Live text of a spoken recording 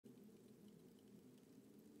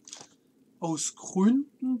Aus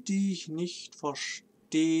Gründen, die ich nicht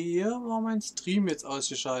verstehe, war mein Stream jetzt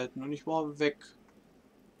ausgeschaltet und ich war weg.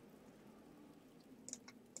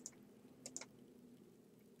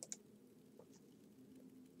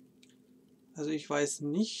 Also ich weiß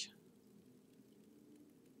nicht,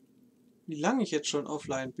 wie lange ich jetzt schon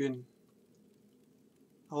offline bin.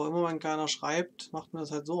 Aber immer wenn keiner schreibt, macht mir das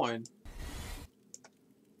halt so ein.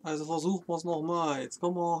 Also versuchen wir es nochmal. Jetzt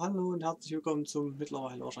kommen wir, hallo und herzlich willkommen zum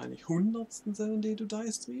mittlerweile wahrscheinlich 100. 7 Day to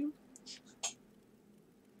Die Stream.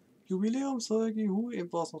 Jubiläumsfolge,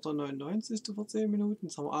 eben war es noch der 99. vor 10 Minuten,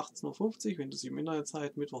 jetzt haben wir 18:50 Uhr, Windows 7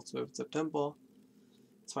 Internetzeit, Mittwoch, 12. September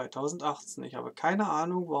 2018. Ich habe keine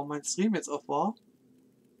Ahnung, warum mein Stream jetzt off war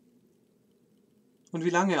und wie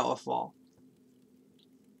lange er off war.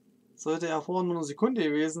 Sollte er vorher nur eine Sekunde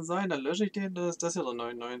gewesen sein, dann lösche ich den, dann ist das hier der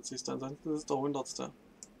 99. Ansonsten ist es der 100.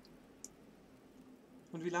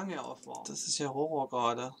 Und wie lange er off war. Das ist ja Horror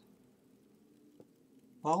gerade.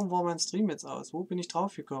 Warum war mein Stream jetzt aus? Wo bin ich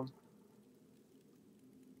drauf gekommen?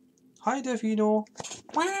 Hi Delfino!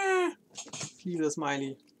 Ich liebe das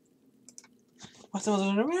Smiley. Macht immer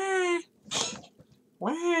so schön.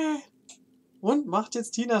 Und macht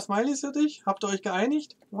jetzt Tina Smileys für dich? Habt ihr euch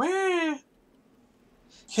geeinigt?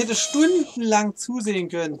 Ich hätte stundenlang zusehen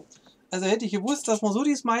können. Also hätte ich gewusst, dass man so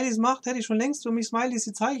die Smileys macht, hätte ich schon längst für mich Smileys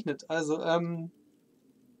gezeichnet. Also,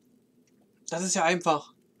 das ist ja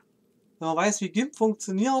einfach. Wenn man weiß, wie GIMP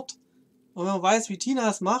funktioniert und wenn man weiß, wie Tina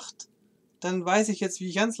es macht, dann weiß ich jetzt, wie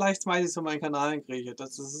ich ganz leicht Smileys für meinen Kanal kriege.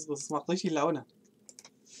 Das macht richtig Laune.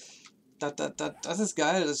 Das ist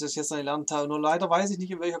geil, dass ich das jetzt noch gelernt habe. Nur leider weiß ich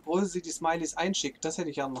nicht, in welcher Größe sie die Smileys einschickt. Das hätte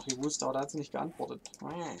ich ja noch gewusst, aber da hat sie nicht geantwortet.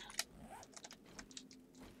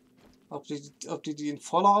 Ob die in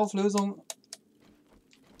voller Auflösung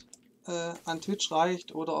an Twitch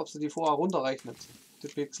reicht oder ob sie die vorher runterrechnet. Die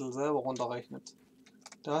Pixel selber runterrechnet.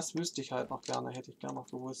 Das wüsste ich halt noch gerne, hätte ich gerne noch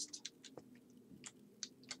gewusst.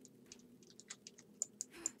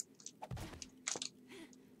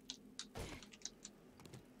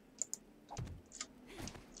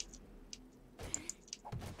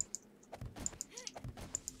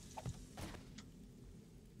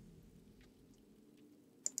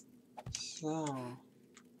 So.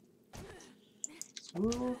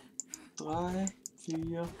 2, 3,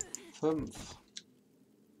 4, 5.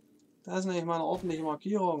 Das ist nämlich mal eine ordentliche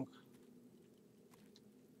Markierung.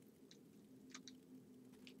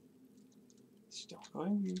 Sieht auch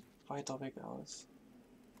irgendwie weiter weg aus.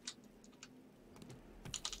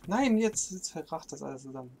 Nein, jetzt kracht das alles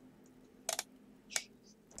zusammen.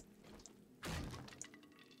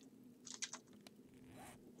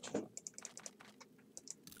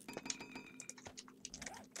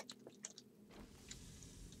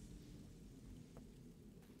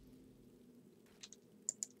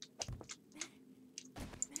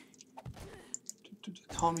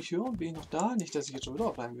 Kaum mich hören, bin ich noch da? Nicht, dass ich jetzt schon wieder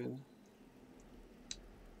offline bin.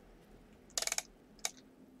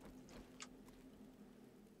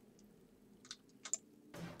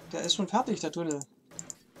 Der ist schon fertig, der Tunnel.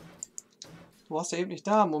 Du warst ja eben nicht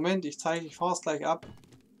da. Moment, ich fahre es gleich ab.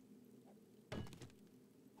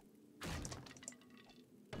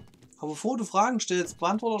 Aber bevor du Fragen stellst,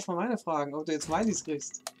 beantworte doch mal meine Fragen, ob du jetzt Smileys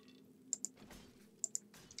kriegst.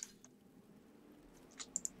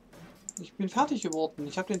 Ich bin fertig geworden.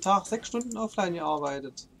 Ich habe den Tag 6 Stunden offline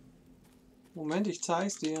gearbeitet. Moment, ich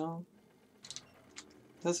zeig's dir.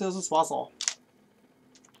 Das hier ist das Wasser.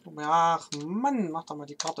 Ach Mann, mach doch mal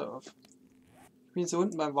die Karte auf. Ich bin jetzt hier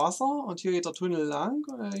unten beim Wasser und hier geht der Tunnel lang.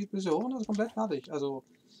 Geht bis hier hoch und das ist komplett fertig. Also,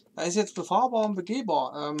 er ist jetzt befahrbar und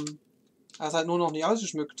begehbar. Er ist halt nur noch nicht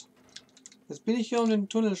ausgeschmückt. Jetzt bin ich hier, um den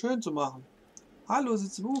Tunnel schön zu machen. Hallo,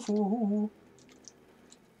 sitzt UFO, huhu.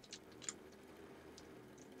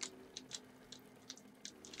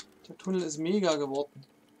 Der Tunnel ist mega geworden.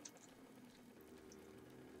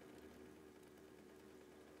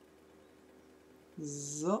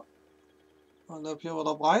 So. Und ab hier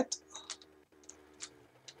wieder breit.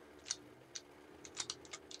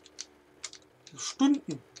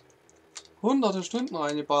 Stunden. Hunderte Stunden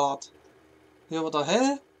reingeballert. Hier wird er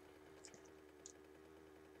hell.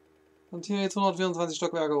 Und hier jetzt 124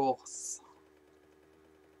 Stockwerke hoch.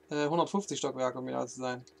 150 Stockwerke, um genau zu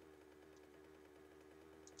sein.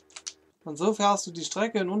 Und so fährst du die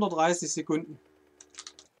Strecke in unter 30 Sekunden.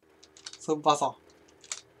 Zum Wasser.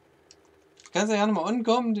 Du kannst ja gerne mal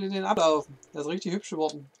ankommen, den ablaufen. Der ist richtig hübsch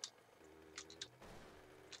geworden.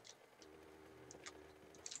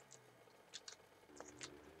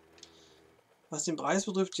 Was den Preis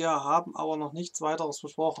betrifft, ja, haben aber noch nichts weiteres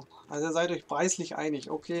besprochen. Also ihr seid euch preislich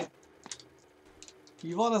einig, okay.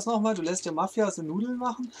 Wie war das nochmal? Du lässt dir Mafia aus den Nudeln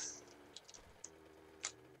machen?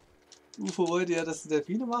 UFO wollte ja, dass du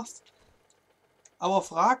Delfine machst. Aber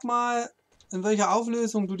frag mal, in welcher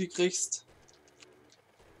Auflösung du die kriegst,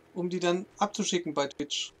 um die dann abzuschicken bei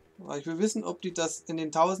Twitch. Weil ich will wissen, ob die das in den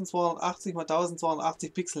 1280 x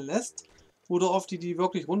 1280 Pixel lässt oder ob die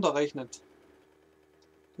wirklich runterrechnet.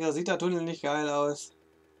 Ja, sieht der Tunnel nicht geil aus.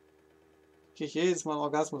 Ich kriege jedes Mal einen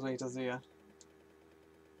Orgasmus, wenn ich das sehe.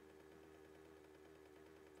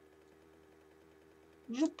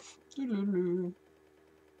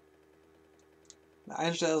 Der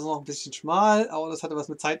eine Stelle ist noch ein bisschen schmal, aber das hatte was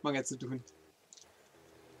mit Zeitmangel zu tun.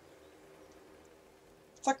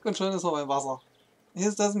 Zack, und schon ist er beim Wasser.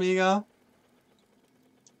 Ist das mega.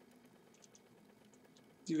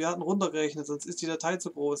 Die werden runtergerechnet, sonst ist die Datei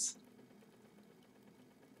zu groß.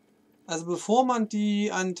 Also bevor man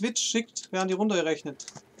die an Twitch schickt, werden die runtergerechnet.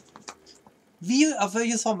 Wie? Auf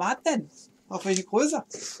welches Format denn? Auf welche Größe?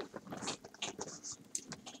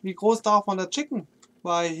 Wie groß darf man das schicken?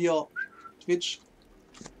 Bei hier Twitch.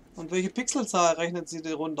 Und welche Pixelzahl rechnet sie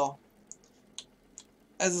dir runter?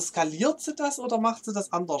 Also skaliert sie das oder macht sie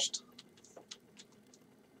das anders?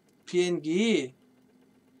 PNG.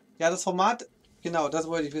 Ja, das Format, genau, das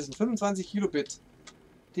wollte ich wissen. 25 Kilobit.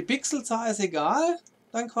 Die Pixelzahl ist egal,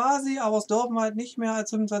 dann quasi, aber es dürfen halt nicht mehr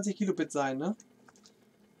als 25 Kilobit sein, ne?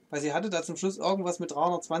 Weil sie hatte da zum Schluss irgendwas mit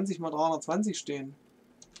 320 x 320 stehen.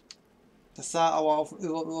 Das sah aber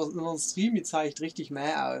über den Stream gezeigt richtig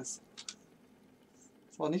mäh aus.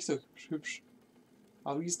 Das war nicht so hübsch.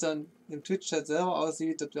 Aber wie es dann im Twitch-Chat selber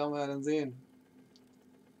aussieht, das werden wir ja dann sehen.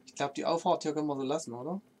 Ich glaube, die Auffahrt hier können wir so lassen,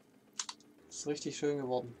 oder? Das ist richtig schön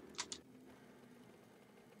geworden.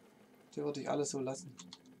 Hier würde ich alles so lassen.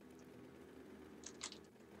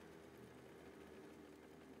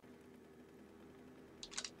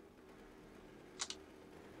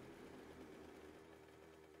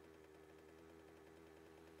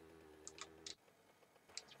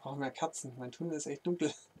 Ich brauche mehr Kerzen. Mein Tunnel ist echt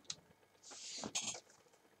dunkel.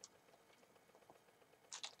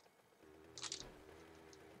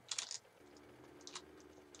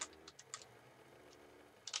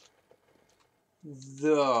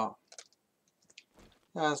 So. Ja,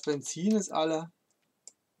 das Benzin ist alle.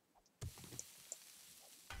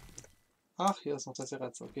 Ach, hier ist noch das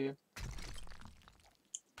Erz, okay.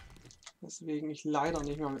 Deswegen ich leider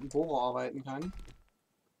nicht mehr mit dem Bohrer arbeiten kann.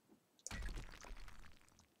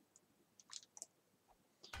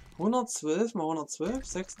 112 mal 112,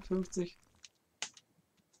 56.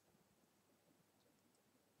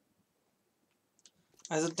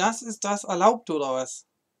 Also das ist das Erlaubte oder was?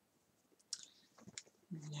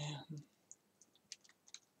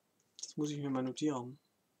 Das muss ich mir mal notieren.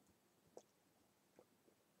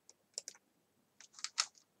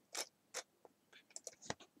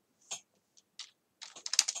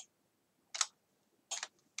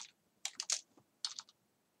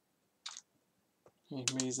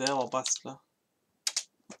 Ich mir selber bastle.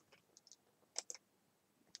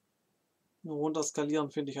 Nur runter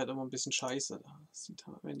skalieren finde ich halt immer ein bisschen scheiße. Das sieht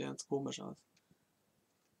halt am Ende ganz komisch aus.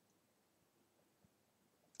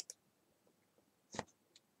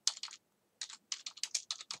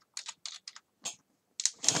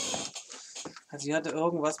 Also ich hatte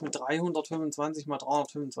irgendwas mit 325 mal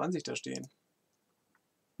 325 da stehen.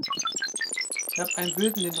 Ich habe ein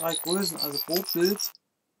Bild in den 3 Größen, also pro Bild.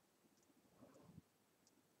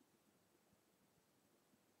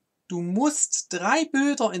 Du musst 3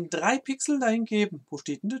 Bilder in 3 Pixeln dahin geben. Wo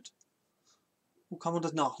steht denn das? Wo kann man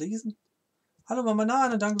das nachlesen? Hallo Mama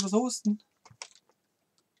Nane, danke fürs Hosten.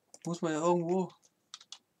 Muss man ja irgendwo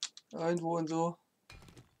und so.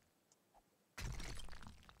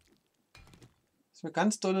 Ist mir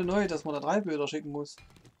ganz dolle neu, dass man da 3 Bilder schicken muss.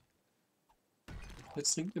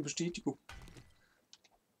 Jetzt dringend eine Bestätigung.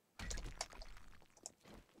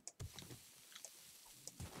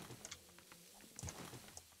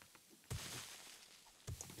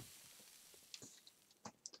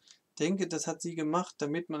 Ich denke, das hat sie gemacht,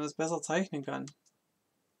 damit man es besser zeichnen kann.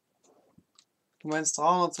 Du meinst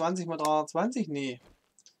 320 mal 320? Nee.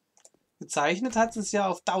 Gezeichnet hat es ja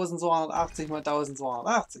auf 1280 mal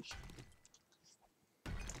 1280.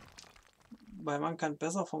 Weil man kann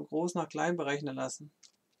besser von groß nach klein berechnen lassen.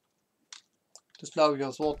 Das glaube ich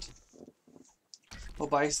aufs Wort.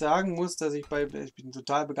 Wobei ich sagen muss, dass ich bin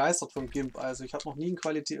total begeistert vom GIMP. Also ich habe noch nie in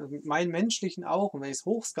Qualität, mit meinen menschlichen Augen, wenn ich es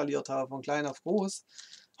hochskaliert habe, von klein auf groß,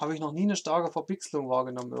 habe ich noch nie eine starke Verpixelung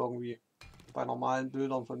wahrgenommen irgendwie. Bei normalen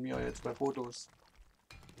Bildern von mir jetzt, bei Fotos.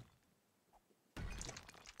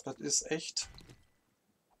 Das ist echt.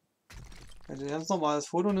 Wenn du ein ganz normales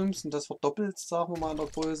Foto nimmst und das verdoppelst, sagen wir mal in der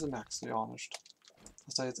Größe, merkst du ja nicht,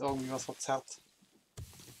 dass da jetzt irgendwie was verzerrt.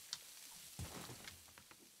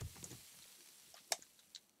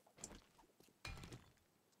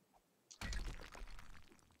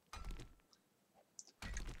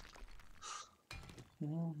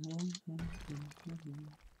 Mein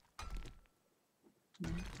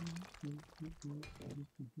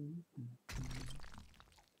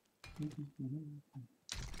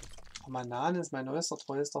Name ist mein neuester,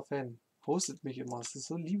 treuester Fan. Postet mich immer, es ist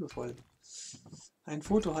so liebevoll. Ein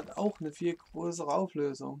Foto hat auch eine viel größere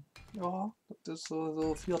Auflösung. Ja, das ist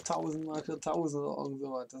so 4000 mal 4000 oder irgend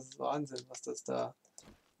sowas. Das ist Wahnsinn, was das da...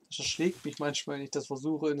 Das erschlägt mich manchmal, wenn ich das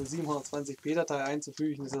versuche, in eine 720p-Datei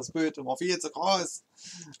einzufügen. Ist das Bild immer viel zu groß.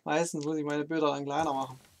 Meistens muss ich meine Bilder dann kleiner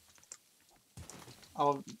machen.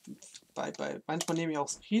 Aber manchmal nehme ich auch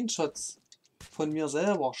Screenshots von mir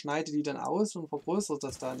selber, schneide die dann aus und vergrößere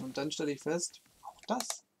das dann. Und dann stelle ich fest, auch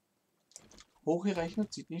das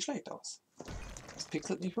hochgerechnet sieht nicht schlecht aus. Das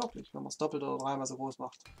pixelt nicht wirklich, wenn man es doppelt oder dreimal so groß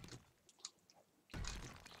macht.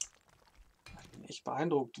 Ich bin echt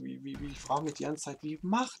beeindruckt. Ich frage mich die ganze Zeit, wie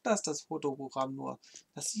macht das Fotoprogramm nur?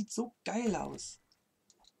 Das sieht so geil aus.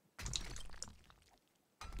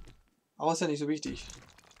 Aber ist ja nicht so wichtig.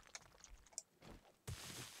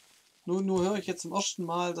 Nur höre ich jetzt zum ersten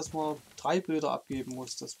Mal, dass man 3 Bilder abgeben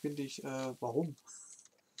muss. Das finde ich, warum?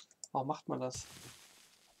 Warum macht man das?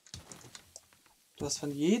 Du hast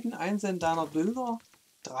von jedem einzelnen deiner Bilder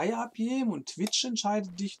 3 abgeben und Twitch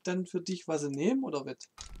entscheidet dich dann für dich, was sie nehmen oder was?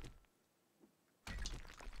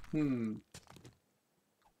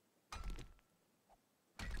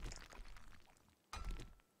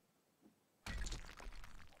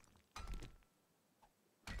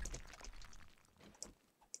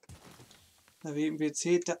 Na, wie im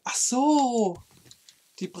PC, ach so!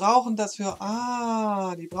 Die brauchen das für,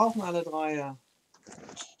 die brauchen alle 3.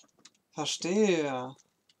 Verstehe.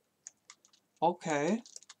 Okay.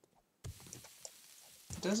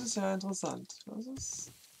 Das ist ja interessant. Das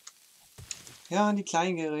ist... Ja, die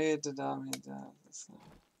kleinen Geräte damit. Ja,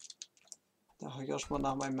 da habe ich erstmal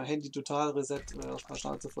nach meinem Handy total Reset erstmal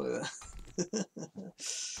Schnauze voll.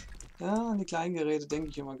 Ja, an die kleinen Geräte denke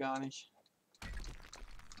ich immer gar nicht.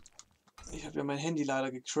 Ich habe ja mein Handy leider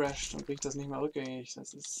gecrashed und kriege das nicht mehr rückgängig.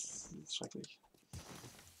 Das ist schrecklich.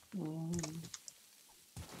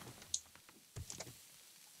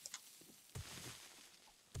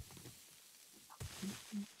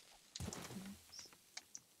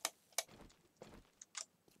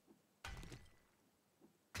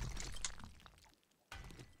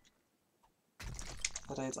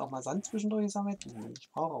 Hat er jetzt auch mal Sand zwischendurch gesammelt? Nee,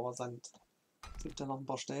 ich brauche aber Sand. Es gibt ja noch ein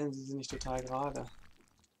paar Stellen, die sind nicht total gerade.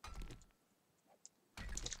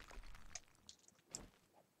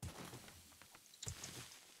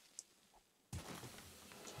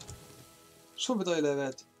 Schon wieder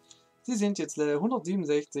Level. Sie sind jetzt Level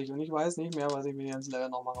 167 und ich weiß nicht mehr, was ich mit dem ganzen Level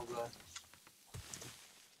noch machen soll.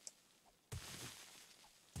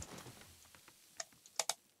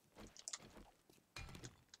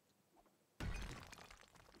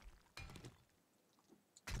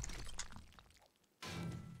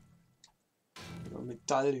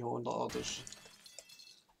 Metall hier unterirdisch.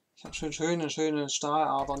 Ich habe schon schöne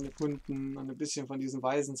Stahladern gefunden und ein bisschen von diesem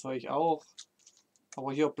weißen Zeug auch.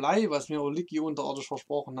 Aber hier Blei, was mir Olicki unterirdisch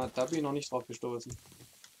versprochen hat, da bin ich noch nicht drauf gestoßen.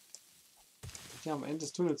 Hier am Ende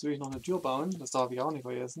des Tunnels will ich noch eine Tür bauen, das darf ich auch nicht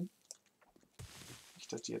vergessen.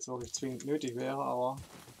 Nicht, dass die jetzt wirklich zwingend nötig wäre, aber...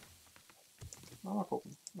 Mal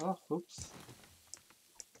gucken. Ach, ups.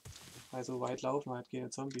 Weil so weit laufen halt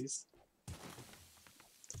keine Zombies.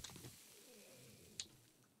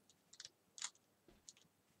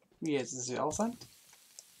 Wie, jetzt ist es hier auch Sand?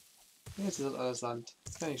 Jetzt ist das alles Sand.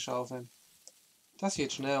 Jetzt kann ich schaufeln. Das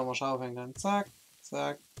geht schnell, wenn man schaufeln kann. Zack,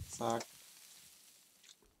 zack, zack.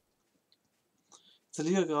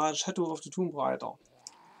 Installiere gerade Shadow of the Tomb Raider.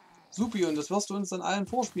 Supi, und das wirst du uns dann allen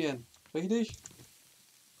vorspielen. Richtig?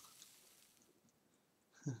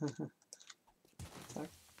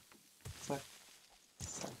 Zack, zack, zack,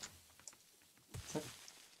 zack, zack,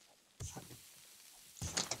 zack.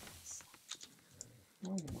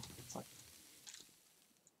 Oh, genau. Zack.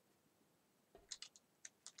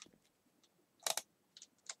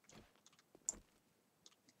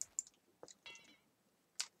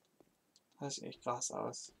 Das sieht echt krass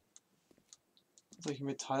aus. Solche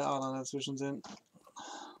Metalladern dazwischen sind.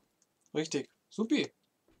 Richtig. Supi.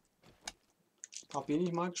 Da bin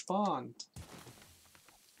ich mal gespannt.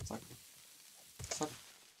 Zack. Zack.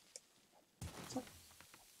 Zack.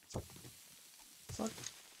 Zack. Zack.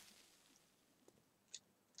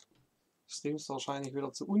 Streamst wahrscheinlich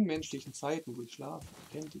wieder zu unmenschlichen Zeiten, wo ich schlafe. Ich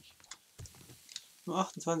kenn dich. Nur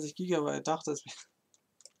 28 GB, dachte es.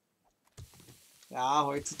 Ja,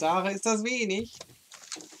 heutzutage ist das wenig.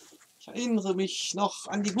 Ich erinnere mich noch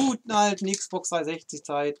an die guten alten Xbox 360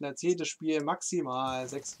 Zeiten, als jedes Spiel maximal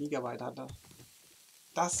 6 GB hatte.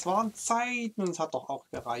 Das waren Zeiten und es hat doch auch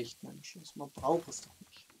gereicht, Mensch. Man braucht es doch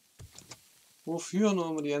nicht. Wofür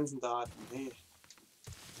nur immer die ganzen Daten? Nee.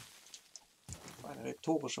 Das war eine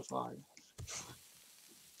rhetorische Frage.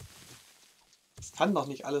 Das kann doch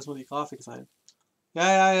nicht alles nur die Grafik sein.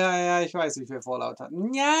 Ja, ich weiß, wie viel Vorlaut hat.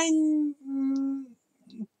 Nein!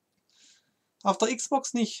 Auf der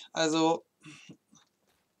Xbox nicht. Also,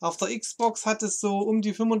 auf der Xbox hat es so um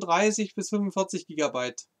die 35 bis 45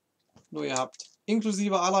 Gigabyte nur gehabt.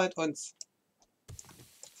 Inklusive aller Add-ons.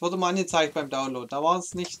 Das wurde mal angezeigt beim Download. Da waren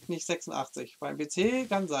es nicht 86. Beim PC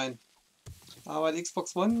kann sein. Aber bei der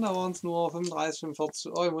Xbox One, da waren es nur 35,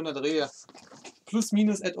 45 Euro in der Dreh. Plus,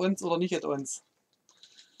 minus Add-ons oder nicht Add-ons.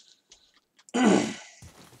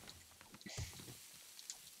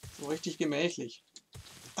 So richtig gemächlich.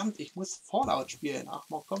 Verdammt, ich muss Fallout spielen. Ach,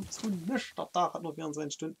 man kommt zu nichts. Der Tag hat nur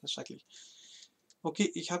 24 Stunden. Das ist schrecklich.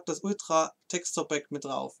 Okay, ich habe das Ultra Texture Pack mit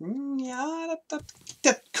drauf. Ja,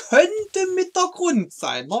 das könnte mit der Grund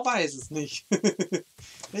sein. Man weiß es nicht.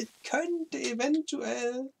 Das könnte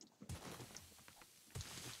eventuell.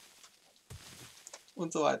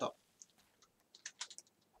 Und so weiter.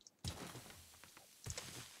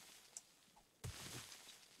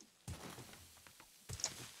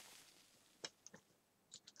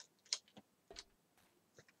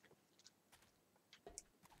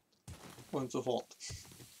 Und so fort.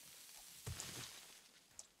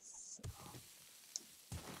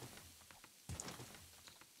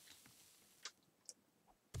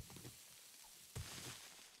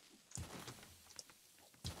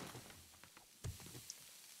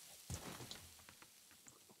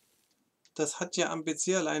 Das hat ja am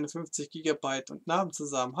PC alleine 50 GB und Namen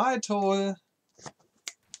zusammen. Hi Toll!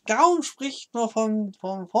 Kaum spricht man vom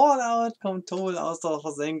Fallout, kommt Toll aus der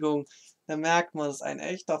Versenkung. Da merkt man, das ist ein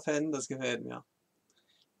echter Fan, das gefällt mir.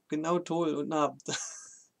 Genau Toll und Abend.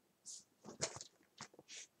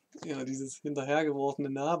 Ja, dieses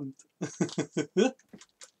hinterhergeworfene Abend.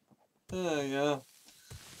 Ja.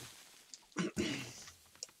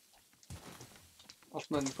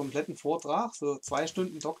 Erstmal einen kompletten Vortrag, so 2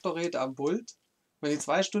 Stunden Doktorrede am Pult. Wenn die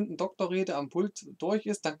 2 Stunden Doktorrede am Pult durch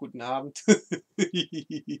ist, dann guten Abend.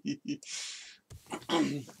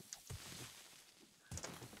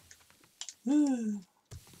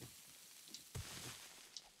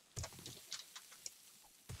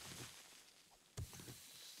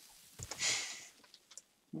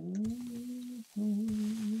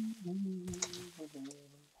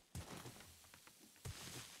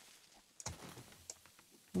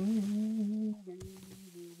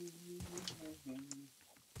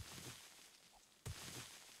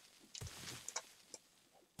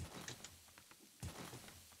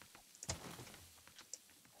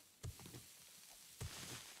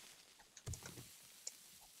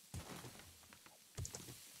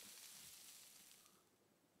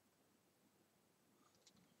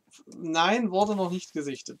 Nein, wurde noch nicht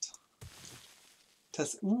gesichtet.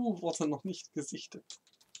 Das U wurde noch nicht gesichtet.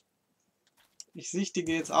 Ich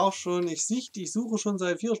sichtige jetzt auch schon. Ich suche schon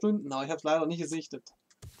seit 4 Stunden, aber ich habe es leider nicht gesichtet.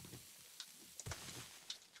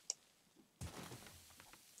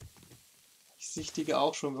 Ich sichtige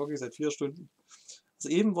auch schon wirklich seit 4 Stunden. Also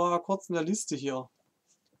eben war er kurz in der Liste hier.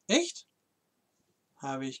 Echt?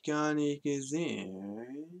 Habe ich gar nicht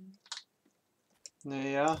gesehen.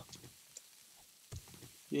 Naja.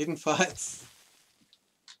 Jedenfalls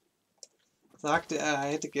sagte er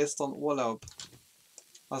hätte gestern Urlaub.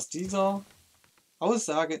 Aus dieser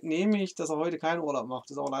Aussage nehme ich, dass er heute keinen Urlaub macht.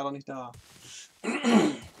 Ist aber leider nicht da.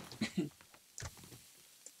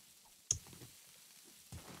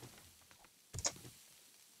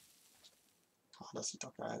 Ach, das sieht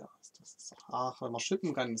doch geil aus. Das ist doch, ach, wenn man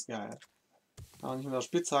schippen kann, ist geil. Wenn man nicht mit der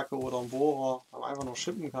Spitzhacke oder einem Bohrer, wenn man einfach nur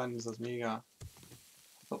schippen kann, ist das mega.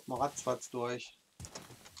 Da kommt man ratzfatz durch.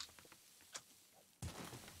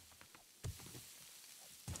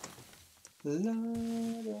 La,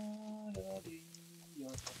 la, la, di, ja.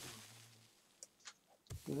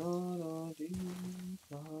 La, la, di,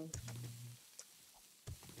 la,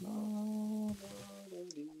 la, la, la,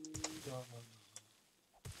 di, la, la.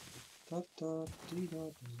 Da, da, di, da,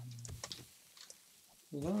 di.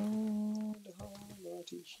 La, la, la,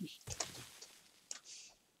 di,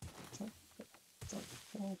 zack, zack,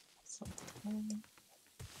 zack, zack.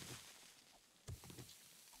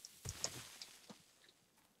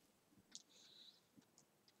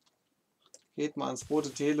 Geht mal ans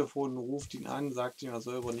rote Telefon und ruft ihn an, sagt ihm, er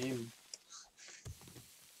soll übernehmen.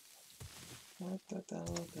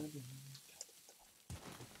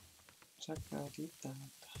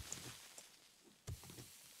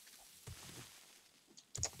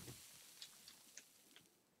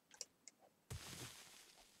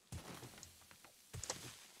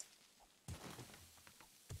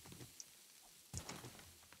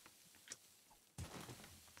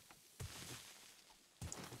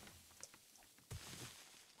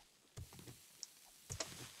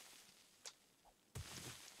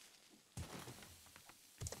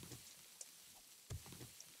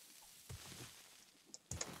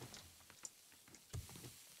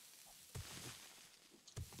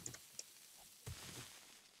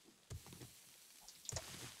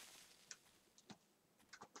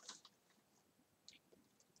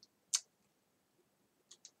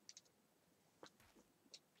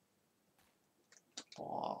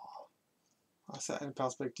 Das ist ja eine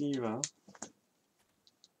Perspektive.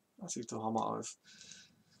 Das sieht so Hammer aus.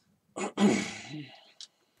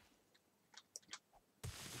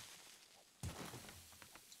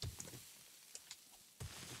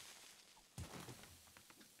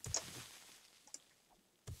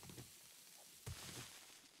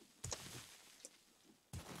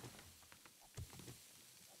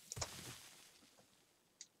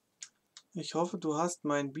 Ich hoffe, du hast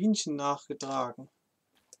mein Bienchen nachgetragen.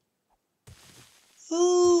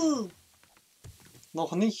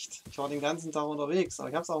 Noch nicht. Ich war den ganzen Tag unterwegs, aber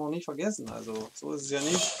ich habe es auch noch nicht vergessen. Also so ist es ja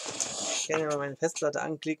nicht. Ich kann ja mal meine Festplatte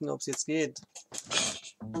anklicken, ob es jetzt geht.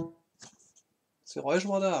 Das Geräusch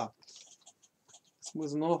war da. Es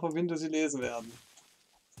muss nur noch von Windows gelesen werden.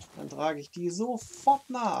 Dann trage ich die sofort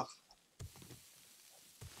nach.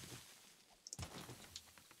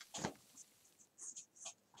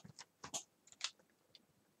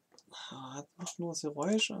 Macht nur das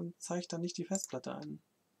Geräusch und zeigt dann nicht die Festplatte an.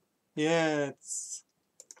 Jetzt.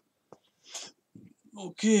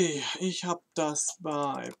 Okay, ich habe das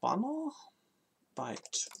bei Banner, bei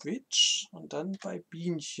Twitch und dann bei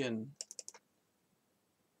Bienchen.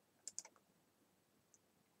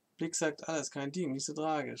 Blick sagt alles, kein Ding, nicht so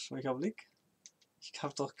tragisch. Welcher Blick? Ich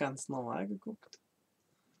habe doch ganz normal geguckt.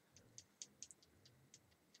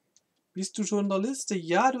 Bist du schon in der Liste?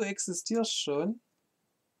 Ja, du existierst schon.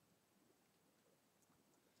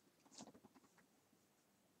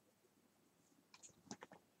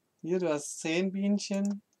 Hier, du hast 10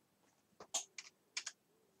 Bienchen.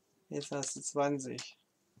 Jetzt hast du 20.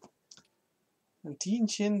 Ein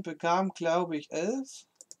Tienchen bekam, glaube ich, 11.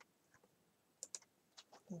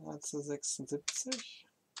 Dann hast du 76.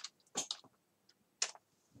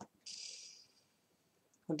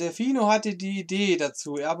 Und der Fino hatte die Idee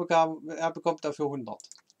dazu. Er bekommt dafür 100.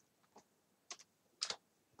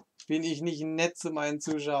 Bin ich nicht nett zu meinen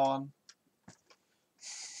Zuschauern?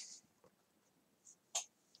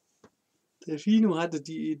 Der Fino hatte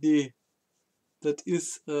die Idee. Das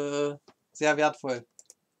ist sehr wertvoll.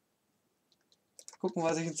 Gucken,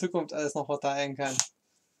 was ich in Zukunft alles noch verteilen kann.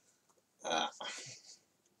 Das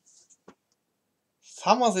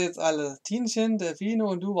haben wir sie jetzt alle. Tienchen, Delfino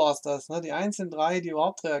und du warst das. Ne? Die einzigen 3, die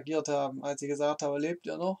überhaupt reagiert haben, als ich gesagt habe, lebt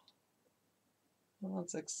ihr noch?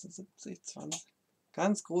 176, 20.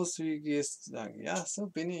 Ganz großzügig sagen, ja, so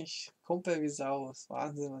bin ich. Kumpel wie Sau. Das ist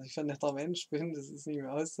Wahnsinn, was ich für ein netter Mensch bin. Das ist nicht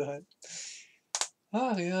mehr auszuhalten.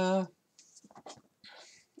 Ach ja.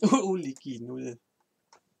 Oh, Liki, 0.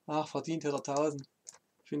 Ach, verdient hätte er 1000.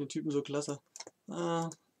 Ich finde den Typen so klasse.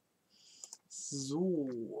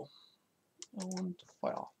 So. Und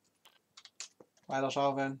Feuer. Weiter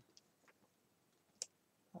schaufeln.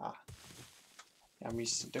 Ah. Wir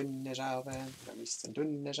müssen dünne schaufeln. Wir müssen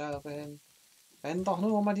dünne schaufeln. Wenn doch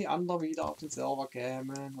nur mal die anderen wieder auf den Server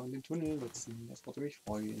kämen und den Tunnel nutzen. Das würde mich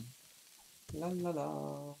freuen.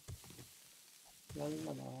 Lalala.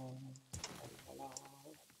 Lalala. Lalala.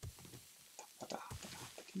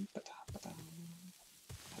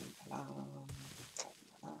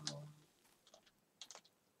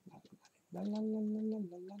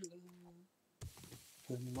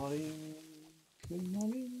 Kümmerling,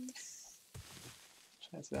 Kümmerling.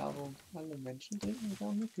 Scheiß Werbung. Alle Menschen trinken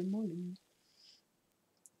gerne Kümmerling.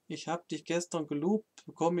 Ich habe dich gestern gelobt,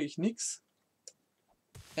 bekomme ich nix.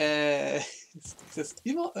 Dass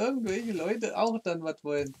immer irgendwelche Leute auch dann was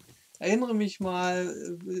wollen. Erinnere mich mal,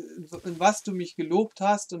 in was du mich gelobt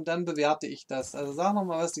hast und dann bewerte ich das. Also sag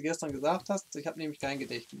nochmal, was du gestern gesagt hast. Ich habe nämlich kein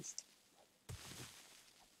Gedächtnis.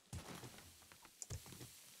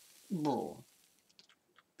 Boah.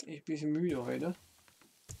 Ich bin ein bisschen müde heute.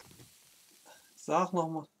 Sag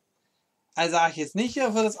nochmal. Also sag ich jetzt nicht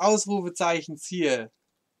hier für das Ausrufezeichen Ziel.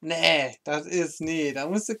 Nee, das ist, nee, da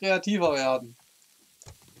musst du kreativer werden.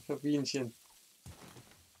 Für Bienchen.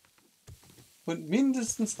 Und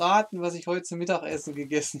mindestens raten, was ich heute zum Mittagessen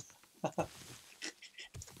gegessen habe.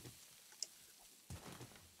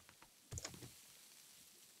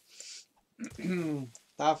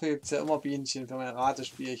 Dafür gibt es ja immer Bienchen für mein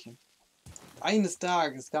Ratespielchen. Eines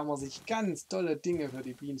Tages kann man sich ganz tolle Dinge für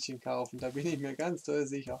die Bienchen kaufen, da bin ich mir ganz doll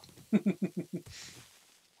sicher.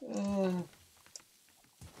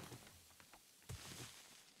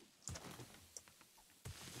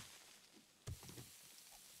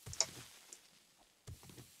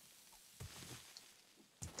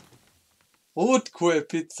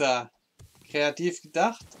 Rotkohlpizza. Kreativ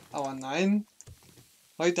gedacht, aber nein.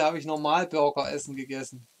 Heute habe ich Normalburgeressen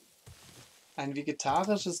gegessen. Ein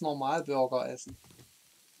vegetarisches Normalburgeressen.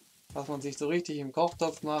 Was man sich so richtig im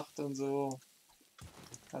Kochtopf macht und so.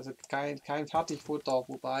 Also kein Fertigfutter,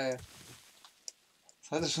 wobei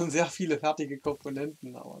es hatte schon sehr viele fertige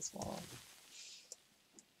Komponenten, aber es war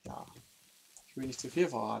Ich will nicht zu viel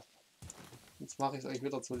verraten. Sonst mache ich es euch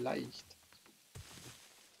wieder zu leicht.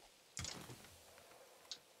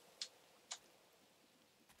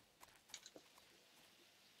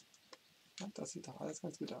 Ja, das sieht doch alles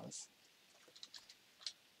ganz gut aus.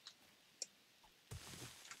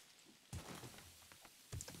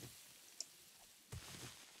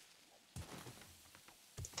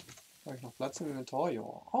 Habe ich noch Platz im Inventar? Ja.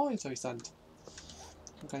 Oh, jetzt habe ich Sand.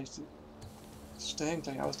 Dann kann ich die Stellen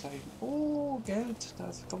gleich ausgleichen. Oh, Geld.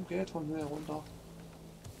 Kommt Geld vom Himmel runter.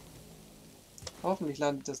 Hoffentlich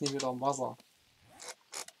landet das nicht wieder im Wasser.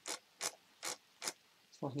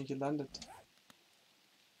 Ist noch nie gelandet.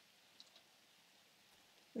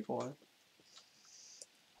 Egal.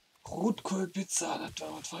 Rotkohlpizza, das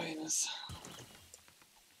war was Feines.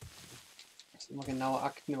 Ich muss immer genaue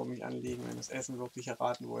Akten über mich anlegen, wenn ihr das Essen wirklich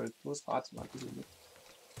erraten wollt. Los, ratet mal ein bisschen mit.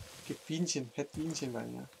 Gibt Bienchen, Bienchen bei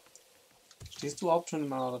mir. Stehst du überhaupt schon in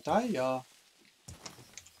meiner Datei? Ja.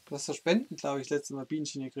 Du hast für Spenden, glaube ich, das letzte Mal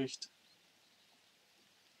Bienchen gekriegt.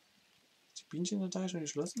 Ist die Bienchen-Datei schon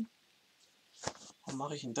geschlossen? Warum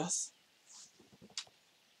mache ich denn das?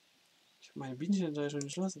 Ich habe meine Bienchen-Datei schon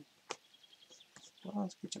geschlossen. Ja,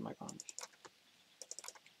 das geht ja mal gar nicht.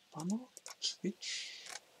 Banner, Switch,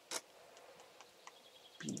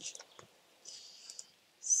 Bienchen.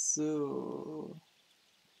 So.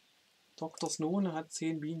 Dr. Snone hat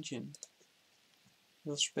 10 Bienchen.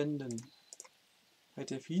 Das Spenden. Bei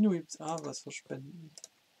Delfino gibt es auch was für Spenden.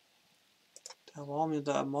 Da war mir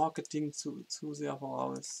da im Marketing zu sehr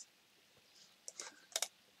voraus.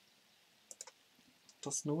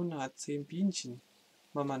 Dr. Snone hat 10 Bienchen.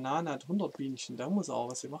 Mama Nana hat 100 Bienchen. Da muss er auch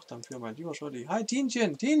was gemacht haben für mein lieber Scholli. Hi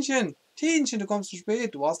Tienchen, Tienchen, Tienchen, du kommst zu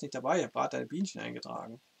spät. Du warst nicht dabei. Ich habe gerade deine Bienchen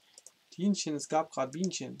eingetragen. Tienchen, es gab gerade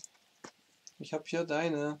Bienchen. Ich habe hier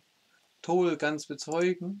deine Toll ganz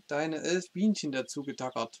bezeugen, deine 11 Bienchen dazu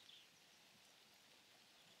getackert.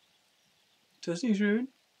 Das ist nicht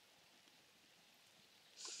schön.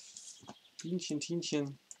 Bienchen,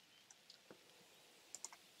 Tienchen.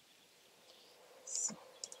 So.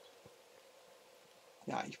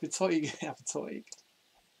 Ja, ich bezeuge, er bezeugt.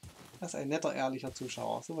 Das ist ein netter, ehrlicher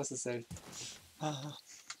Zuschauer. Sowas ist selten. Ach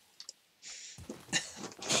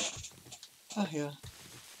ja.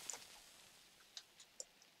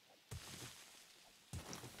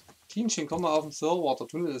 Tienchen, komm mal auf den Server. Der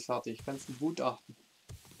Tunnel ist fertig. Kannst du begutachten.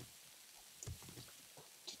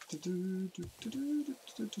 Ich bin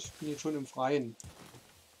jetzt schon im Freien.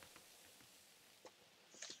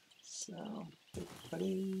 So.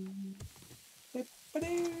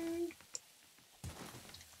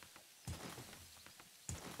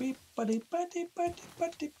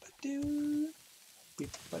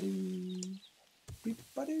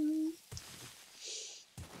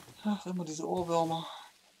 Ach, immer diese Ohrwürmer.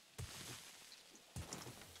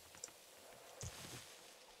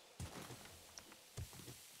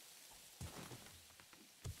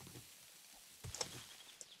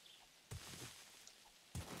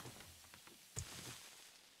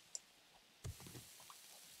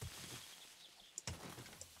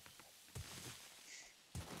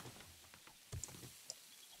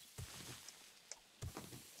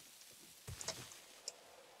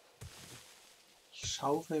 Ich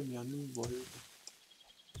schaufel mir nun Woll.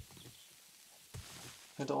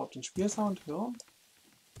 Könnt ihr überhaupt den Spielsound hören?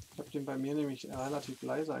 Ich habe den bei mir nämlich relativ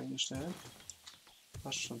leise eingestellt.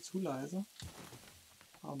 Fast schon zu leise.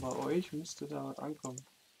 Aber bei euch müsste da was ankommen.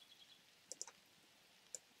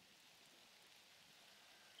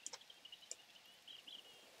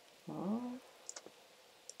 Ah.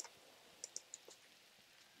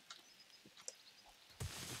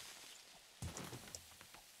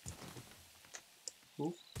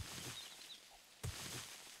 Huch.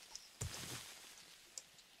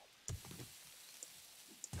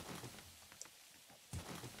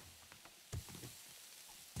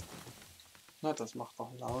 Na, das macht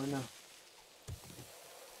doch Laune.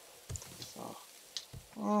 So.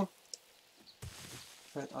 Oh.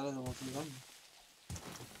 Fällt alles immer zusammen.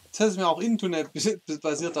 Das ist mir auch Internet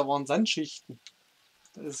basiert, da waren Sandschichten.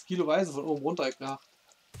 Da ist kiloweise von oben runter gekracht.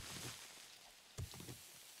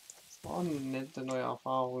 Das war eine nette neue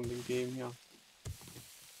Erfahrung in dem Game hier.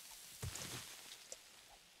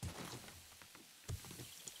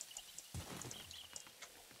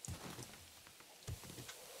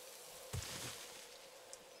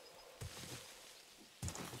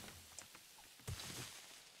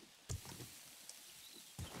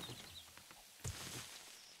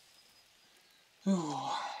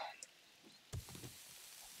 Ja.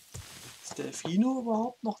 Ist Delfino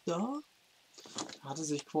überhaupt noch da? Hatte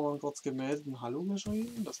sich vorhin kurz gemeldet und Hallo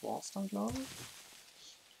geschrieben. Das war's dann, glaube ich.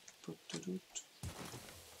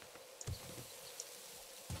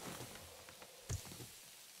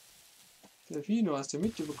 Delfino, hast du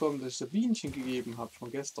mitbekommen, dass ich dir Bienchen gegeben habe,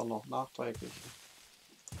 von gestern noch, nachträglich?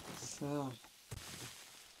 So.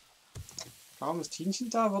 Kaum ist Tienchen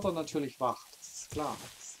da, wird er natürlich wach, das ist klar.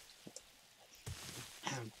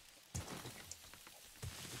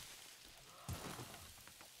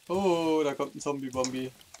 Oh, da kommt ein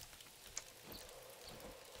Zombie-Bombi.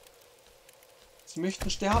 Sie möchten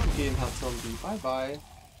sterben gehen, Herr Zombie. Bye, bye.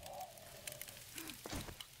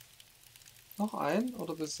 Noch ein?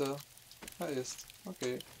 Oder bist du... Da ist.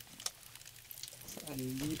 Okay. Das ist ein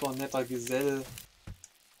lieber, netter Gesell.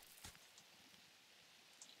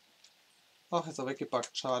 Ach, ist er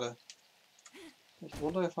weggepackt. Schade. Nicht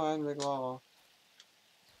runtergefallen, weg war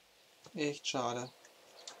er. Echt schade.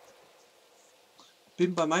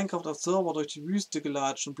 Bin bei Minecraft auf Server durch die Wüste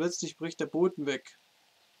gelatscht und plötzlich bricht der Boden weg.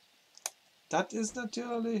 Das ist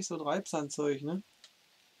natürlich so ein Reibsandzeug, ne?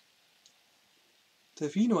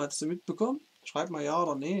 Delfino, hast du mitbekommen? Schreib mal ja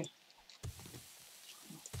oder nee.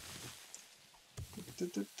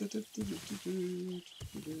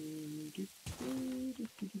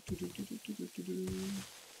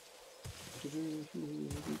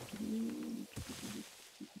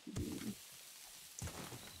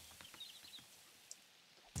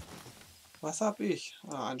 Was hab ich?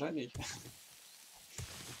 Ah, anscheinend nicht.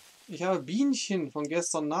 Ich habe Bienchen von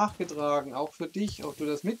gestern nachgetragen, auch für dich, ob du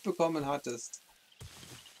das mitbekommen hattest.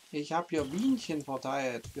 Ich habe hier Bienchen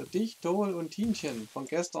verteilt, für dich, Toll und Tienchen, von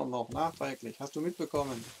gestern noch, nachträglich. Hast du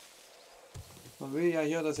mitbekommen? Man will ja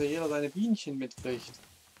hier, dass ja jeder seine Bienchen mitkriegt.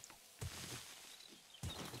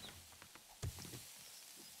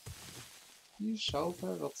 Die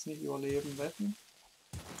Schaufel wird es nicht überleben, wetten?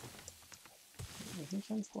 Ich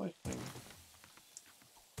nicht ans durchbringen.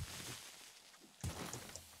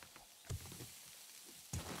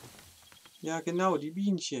 Ja genau, die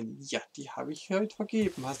Bienchen. Ja, die habe ich heute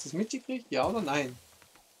vergeben. Hast du es mitgekriegt? Ja oder nein?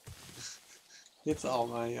 Jetzt auch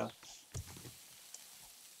mal, ja.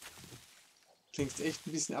 Klingst echt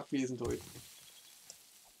ein bisschen abwesend heute.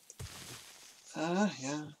 Ah,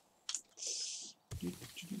 ja.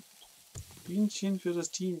 Bienchen für das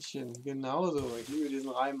Tienchen. Genauso. Ich liebe diesen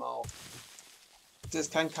Reim auch. Das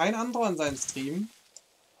kann kein anderer in seinem Stream.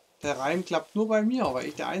 Der Reim klappt nur bei mir, weil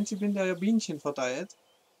ich der Einzige bin, der Bienchen verteilt.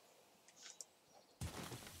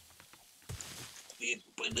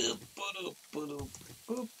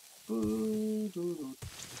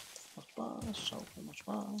 Macht Spaß, Schaukel macht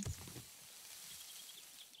Spaß.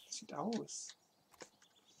 Sieht aus.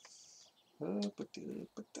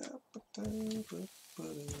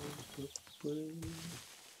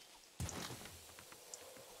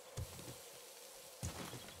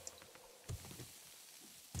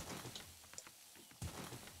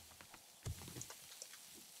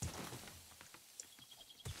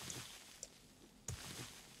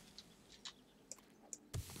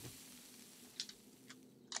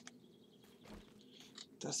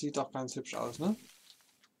 Das sieht doch ganz hübsch aus, ne?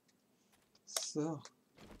 So.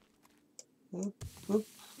 Hup, hup.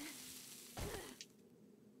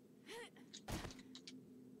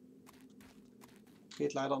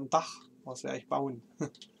 Geht leider ein Dach. Was werde ich bauen?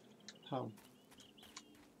 Ja.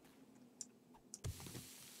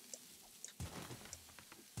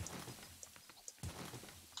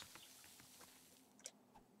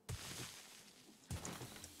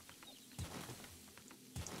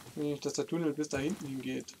 Ich will nicht, dass der Tunnel bis da hinten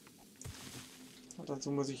hingeht. Und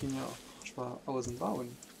dazu muss ich ihn ja auch außen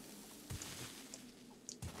bauen.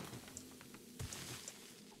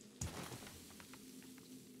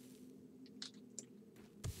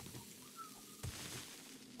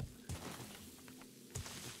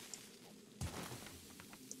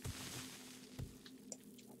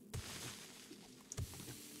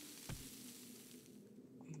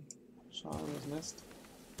 Schade, das Nest.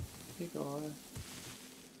 Egal.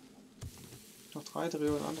 Noch 3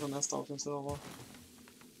 Trillionen andere Nester auf dem Server.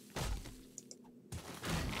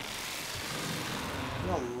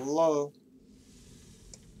 Ja, lol.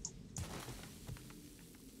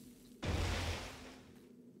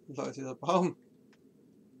 Leute, dieser Baum.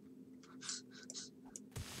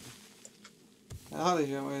 Ja, ich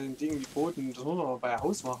will mal den Ding die Boden, das muss man mal bei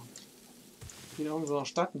Haus machen. In irgendeiner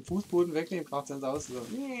Stadt einen Fußboden wegnehmen, macht es aus. So.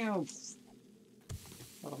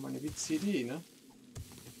 War doch mal eine witzige Idee, ne?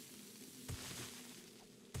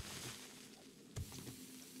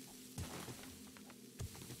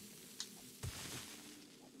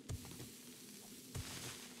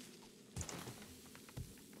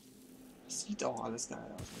 Sieht auch alles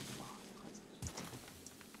geil aus.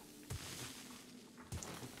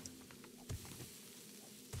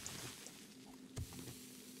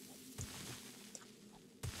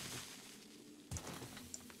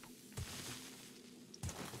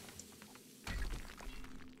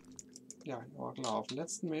 Ja, war klar, auf den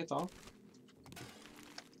letzten Meter.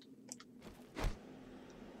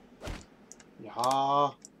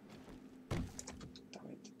 Ja,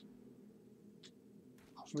 damit.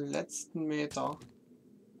 Auf den letzten Meter.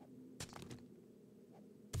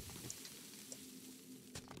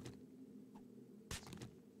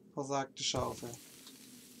 Versagte Schaufel.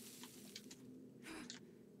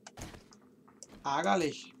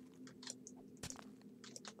 Ärgerlich.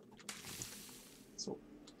 So.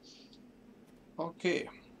 Okay.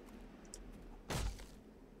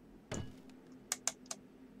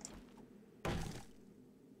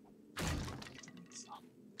 So.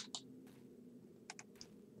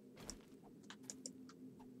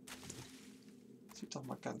 Sieht doch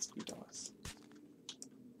mal ganz gut aus.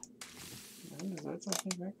 Nein, ihr sollt das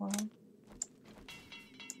nicht wegmachen.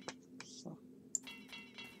 So.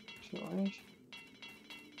 Hier euch.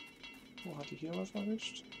 Wo hatte ich hier was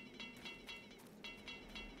erwischt?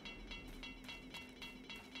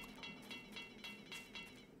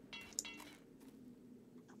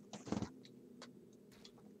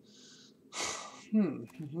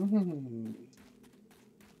 Ne,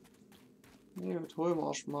 jetzt holen wir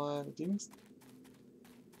erstmal die Dings.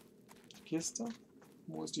 Die Kiste.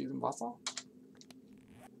 Wo ist die im Wasser?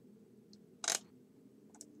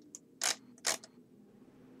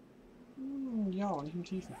 Ja, nicht im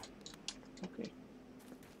Tiefen. Okay.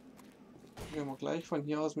 Gehen wir gleich von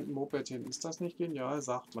hier aus mit dem Moped hin. Ist das nicht genial?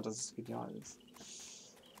 Sagt man, dass es genial ist.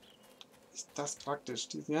 Ist das praktisch.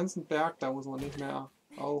 Diesen ganzen Berg, da muss man nicht mehr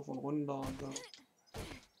auf und runter und so.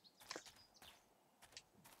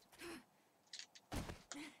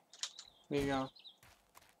 Mega.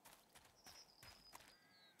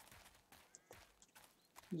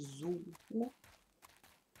 So.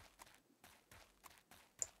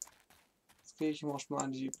 Jetzt gehe ich mal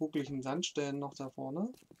an die buckligen Sandstellen noch da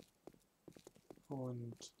vorne.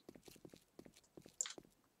 Und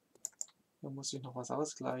da muss ich noch was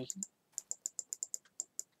ausgleichen.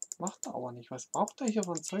 Macht er aber nicht. Was braucht er hier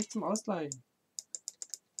von Zeug zum Ausgleichen?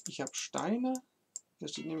 Ich habe Steine. Hier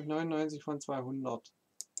steht nämlich 99 von 200.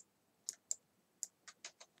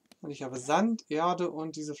 Und ich habe Sand, Erde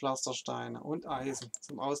und diese Pflastersteine und Eisen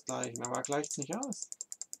zum Ausgleichen. Aber er gleicht es nicht aus.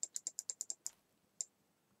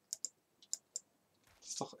 Das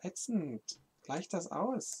ist doch ätzend. Gleicht das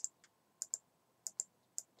aus?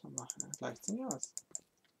 Dann gleicht es nicht aus.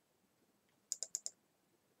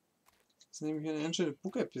 Das ist nämlich eine ganz schöne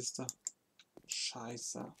Buckelpiste.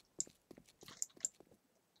 Scheiße.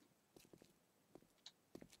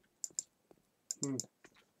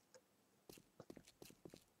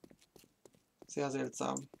 Sehr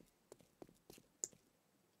seltsam.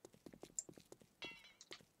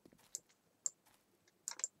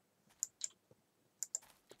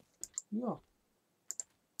 Ja.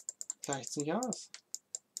 Gleicht es nicht aus.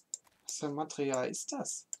 Was für ein Material ist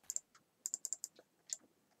das?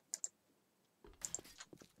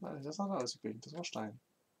 Nein, das hat er ausgeglichen. Das war Stein.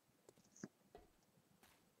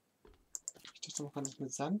 Ich dachte, man kann das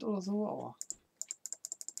mit Sand oder so, aber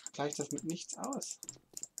gleicht das mit nichts aus.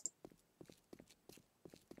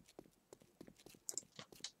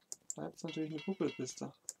 Bleibt es natürlich eine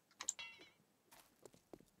Buckelpiste.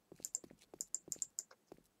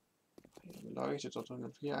 Hier beleuchtet der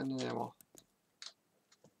Tunnel. Viel angenehmer.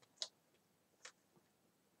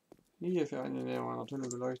 Hier für angenehmer, wenn der Tunnel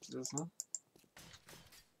beleuchtet ist, ne?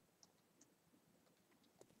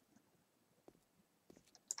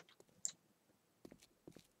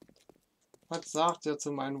 Was sagt ihr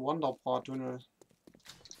zu meinem Wonderbra-Tunnel?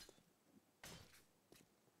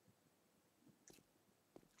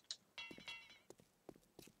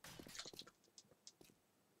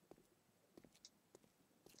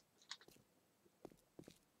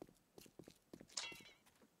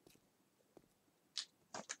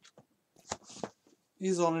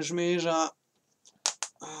 Ist auch nicht mega.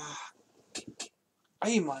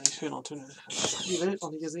 Einmal ein schöner Tunnel. Ich habe die Welt noch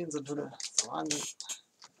nie gesehen, so ein Tunnel. Das ist Wahnsinn.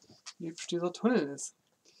 Wie hübsch dieser Tunnel ist.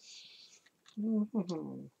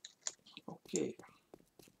 Okay.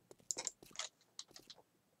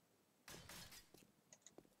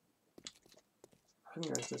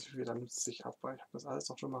 Eigentlich ist das wieder nutzt sich ab, weil ich habe das alles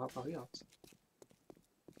doch schon mal repariert.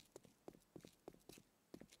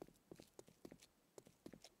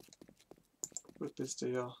 Gut bist du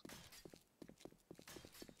ja.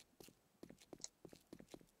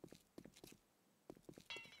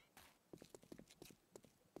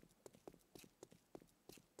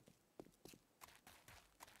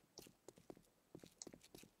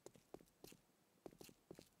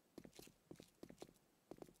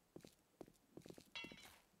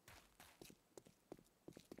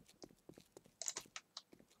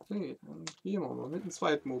 Okay, dann gehen wir mal mit dem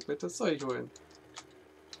zweiten Moped das Zeug holen.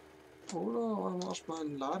 Oder wollen wir erstmal in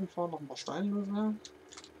den Laden fahren, noch ein paar Steine loswerden?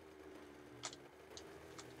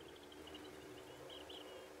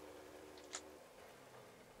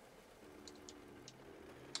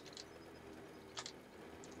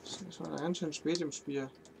 Das ist schon ganz schön spät im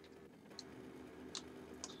Spiel.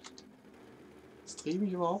 Streame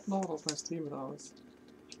ich überhaupt noch oder ist mein Stream wieder aus?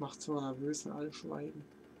 Ich mach zu nervös, wenn alle schweigen.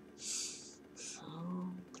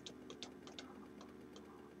 So.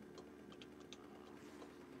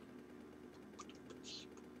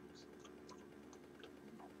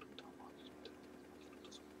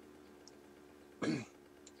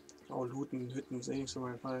 Oh, Looten, Hütten ist eh nicht so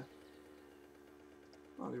mein Fall.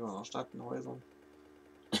 Aber lieber in der Stadt, in Häusern.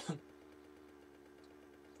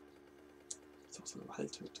 Ist auch so eine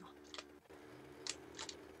Waldhütte.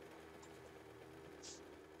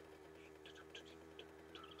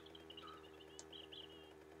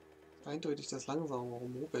 Eindeutig das langsamere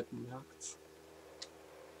Moped merkt's.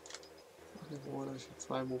 Ach, nicht so, dass ich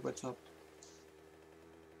 2 Mopeds habe.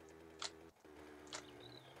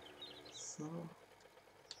 So.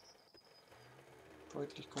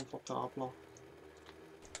 Deutlich komfortabler.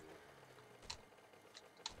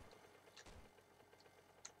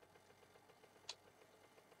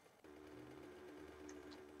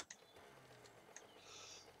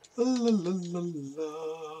 Lalalala.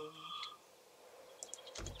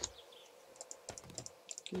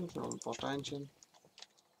 Okay, noch ein paar Steinchen.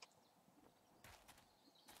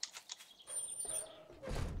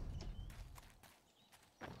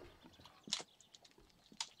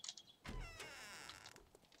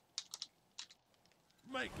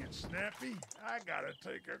 Make it snappy. I gotta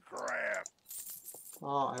take a crap.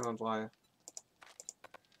 Ah, einwandfrei.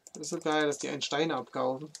 Das ist so geil, dass die einen Steine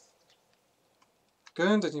abkaufen.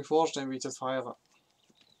 Könnt ihr euch nicht vorstellen, wie ich das feiere.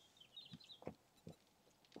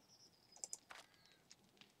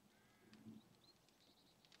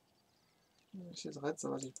 Wenn ich jetzt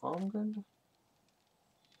Rätsel, was ich brauchen könnte.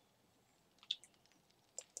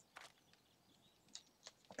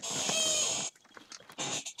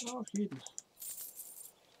 Ja, Frieden.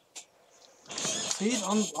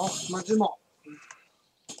 Frieden braucht man immer.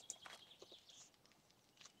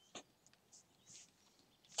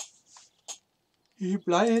 Die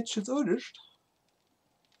Blei hätte ich jetzt auch nicht.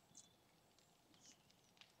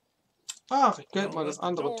 Ach, ich könnte mal das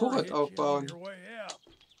andere Turret aufbauen.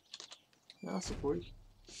 Ja, ist ruhig.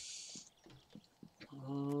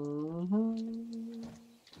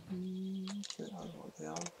 Okay, also,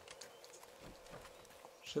 ja.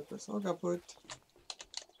 Chip ist auch kaputt.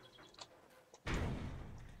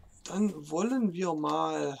 Dann wollen wir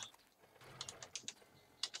mal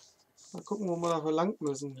gucken, wo wir dafür lang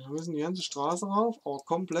müssen. Wir müssen die ganze Straße rauf, aber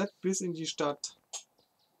komplett bis in die Stadt.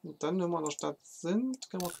 Und dann, wenn wir in der Stadt sind,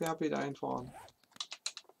 können wir querbeet einfahren.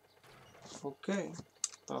 Okay,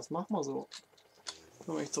 das machen wir so.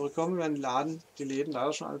 Wenn ich zurückkomme, werden die Läden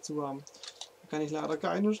leider schon alle zu haben. Da kann ich leider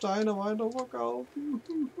keine Steine weiterverkaufen.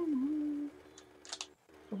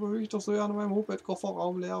 Aber will ich doch so gerne meinen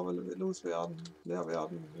Moped-Kofferraum leer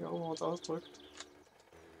werden, wie auch immer man es ausdrückt.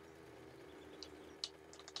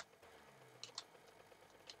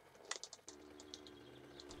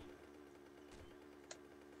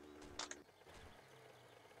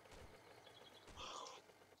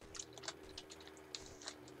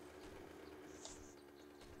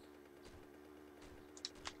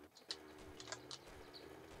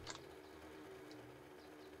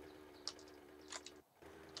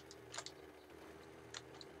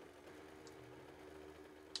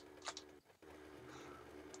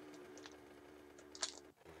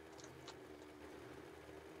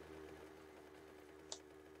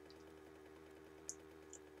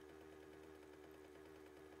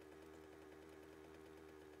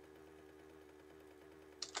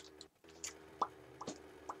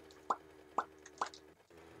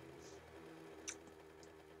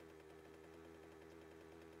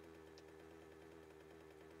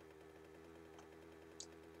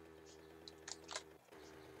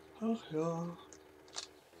 Ach ja.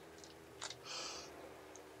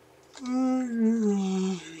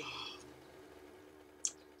 Ein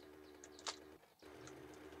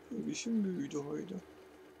bisschen müde heute.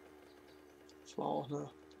 Es war auch eine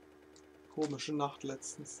komische Nacht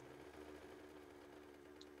letztens.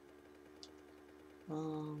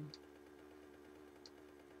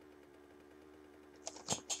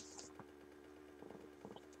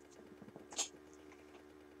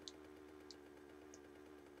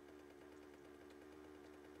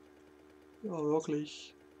 Ja,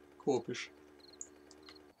 wirklich komisch.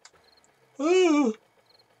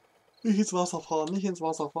 Nicht ins Wasser fahren, nicht ins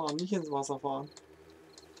Wasser fahren, nicht ins Wasser fahren.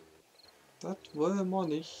 Das wollen wir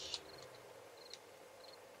nicht.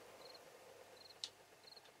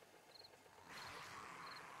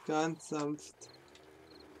 Ganz sanft.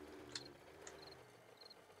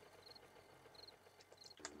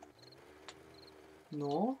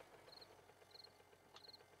 No.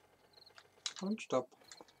 Und stopp.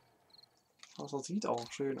 Also sieht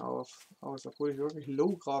auch schön aus, obwohl ich wirklich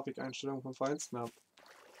Low-Grafik-Einstellungen vom Feinsten habe.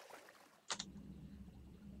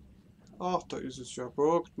 Ach, da ist es ja.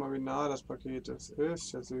 Guckt mal, wie nah das Paket ist.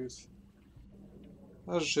 Ist ja süß.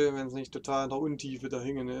 Das ist schön, wenn es nicht total in der Untiefe da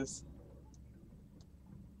hängen ist.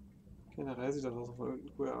 Generell sieht das auch von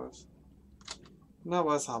unten cool aus. Na,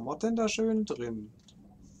 was haben wir denn da schön drin?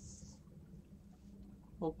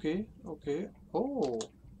 Okay, okay. Oh,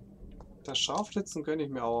 das Scharfschützen gönne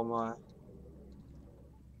ich mir aber mal.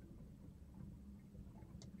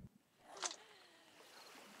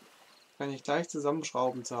 Kann ich gleich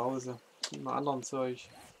zusammenschrauben zu Hause. Mit einem anderen Zeug.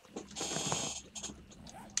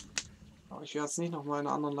 Aber ich werde es nicht noch mal in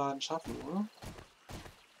einem anderen Laden schaffen, oder?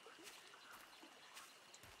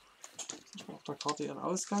 Ich muss auf der Karte ihren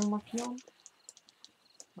Ausgang markieren.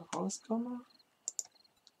 Da rauskomme.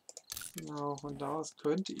 Genau, von da aus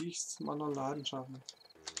könnte ich es zum anderen Laden schaffen.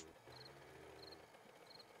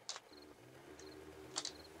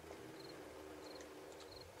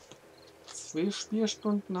 Zwei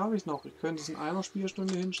Spielstunden habe ich noch. Ich könnte es in einer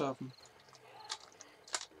Spielstunde hinschaffen.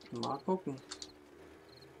 Mal gucken.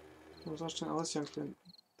 Wo soll ich den Ausgang finden?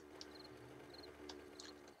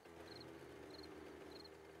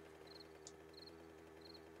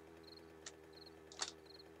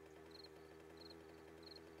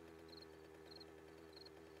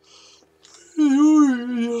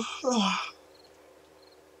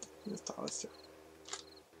 Hier ist der Ausgang.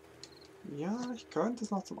 Ja, ich könnte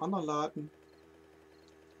es noch zum anderen Laden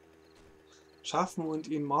schaffen und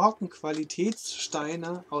ihm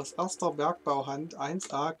Markenqualitätssteine aus erster Bergbauhand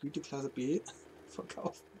 1A Güteklasse B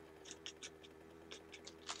verkaufen.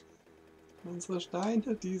 Unsere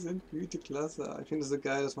Steine, die sind Güteklasse. Ich finde es so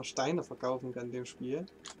geil, dass man Steine verkaufen kann in dem Spiel.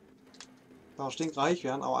 Da stinkreich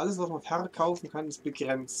werden, aber alles, was man verkaufen kann, ist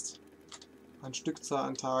begrenzt. An Stückzahl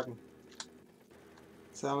an Tagen.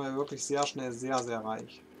 Das wäre man wirklich sehr schnell sehr, sehr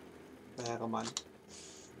reich. Wäre man.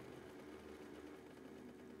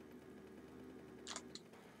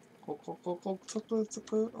 Ruck, ruck, ruck, ruck, zuckel,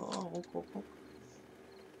 zuckel. Oh, ruck, ruck, ruck.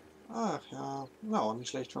 Ach ja, na auch nicht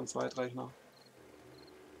schlecht für einen Zweitrechner.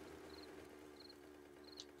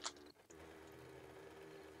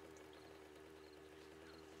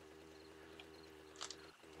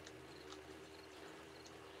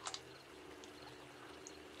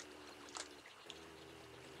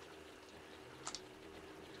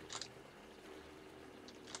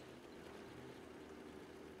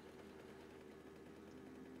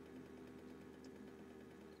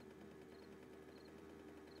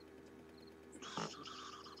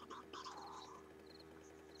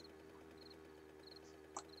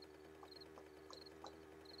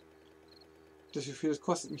 Das Gefühl, es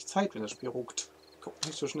kostet mich Zeit, wenn das Spiel ruckt. Kommt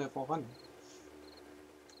nicht so schnell voran.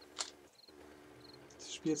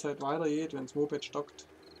 Die Spielzeit weitergeht, wenn das Moped stockt.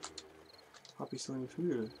 Habe ich so ein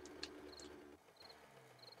Gefühl.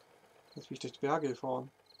 Jetzt will ich durch die Berge fahren.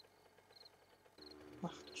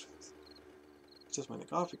 Ach du Scheiße. Ist das meine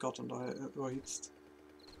Grafikkarte überhitzt?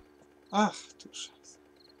 Ach du Scheiße.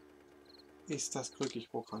 Ist das glücklich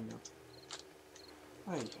programmiert.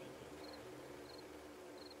 Ei.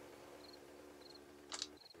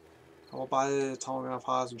 Aber bald haben wir mehr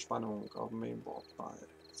Phasenspannung auf dem Mainboard. Bald.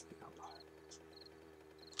 Sehr bald.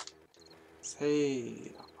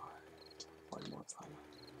 Sehr bald. Freuen wir uns alle.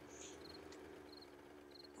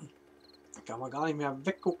 Da kann man gar nicht mehr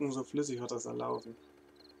weggucken, so flüssig wird das erlaufen.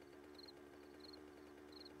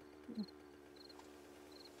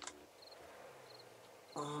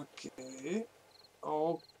 Okay.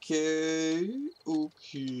 Okay.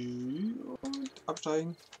 Okay. Und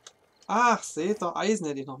absteigen. Ach, seht ihr, Eisen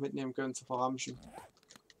hätte ich noch mitnehmen können zu verramschen.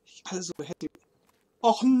 Ich also hätte...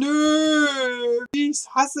 Och nö! Wie ich's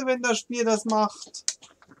hasse, wenn das Spiel das macht.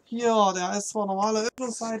 Hier, der ist zwar normale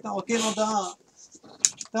Öffnungszeiten, aber geh noch da.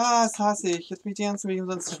 Das hasse ich. Jetzt bin ich die ganzen Weg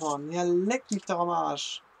umsonst zu fahren. Ja, leck mich doch am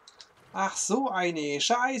Arsch. Ach, so eine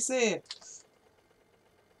Scheiße.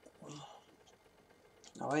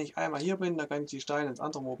 Aber wenn ich einmal hier bin, dann kann ich die Steine ins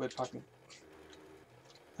andere Moped packen.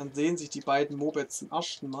 Dann sehen sich die beiden Mopeds zum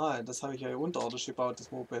ersten Mal. Das habe ich ja unterirdisch gebaut,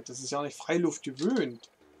 das Moped. Das ist ja nicht Freiluft gewöhnt.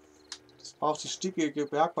 Das braucht die stickige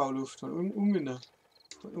Bergbauluft von ungenen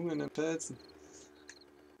Felsen.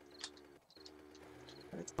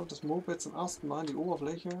 Jetzt kommt das Moped zum ersten Mal an die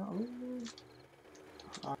Oberfläche.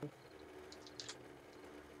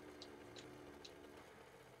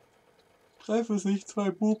 Treffen sich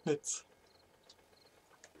zwei Mopeds.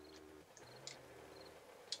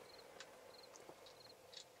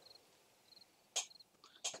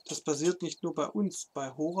 Das passiert nicht nur bei uns.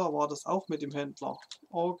 Bei Hora war das auch mit dem Händler.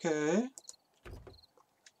 Okay.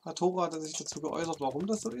 Hat Hora sich dazu geäußert, warum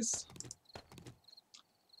das so ist?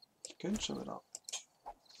 Ich könnte schon wieder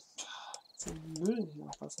zum Müll hier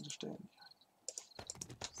noch passende stellen.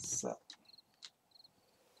 So.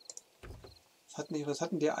 Was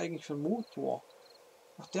hat denn der eigentlich für einen Motor?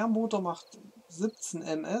 Ach, der Motor macht 17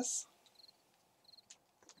 ms.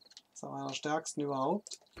 Das ist einer der stärksten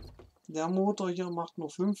überhaupt. Der Motor hier macht nur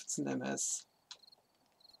 15 ms.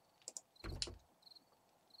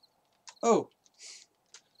 Oh.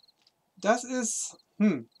 Das ist...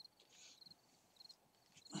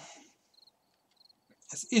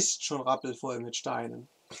 Es ist schon rappelvoll mit Steinen.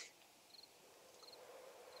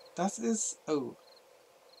 Das ist... Oh.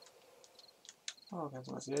 Oh, kannst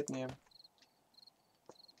du was mitnehmen.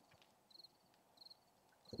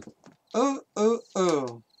 Oh, oh,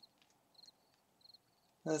 oh.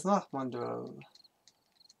 Was macht man da?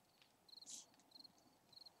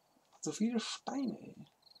 So viele Steine, ey.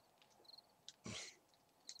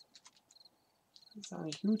 Das ist ja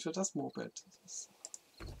nicht gut für das Moped. Das ist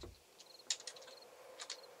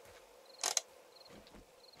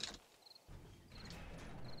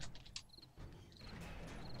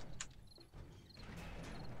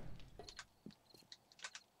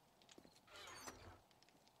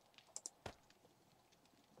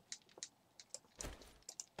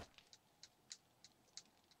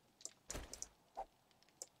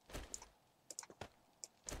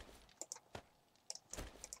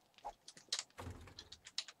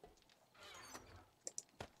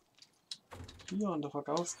hier in der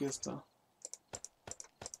Verkaufskiste.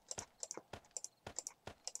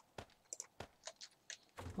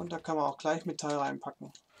 Und da kann man auch gleich Metall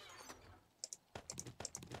reinpacken.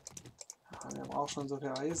 Ja, wir haben auch schon so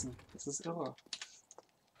viel Eisen. Das ist irre.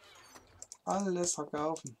 Alles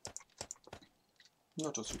verkaufen. Ja,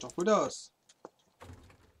 das sieht doch gut aus.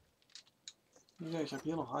 Ja, ich habe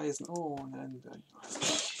hier noch Eisen. Oh, nein,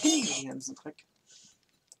 den ganzen Dreck.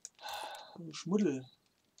 Schmuddel.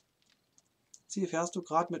 Sie, fährst du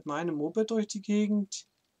gerade mit meinem Moped durch die Gegend?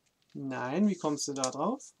 Nein, wie kommst du da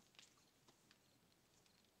drauf?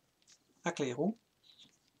 Erklärung.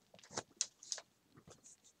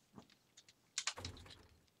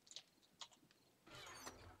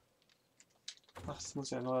 Ach, das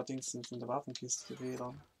muss ja neuerdings in der Waffenkiste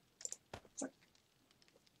wieder. Zack.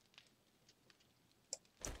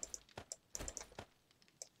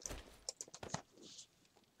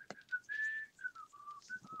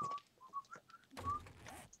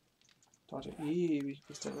 Dauert ja ewig,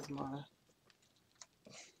 bis der das mal...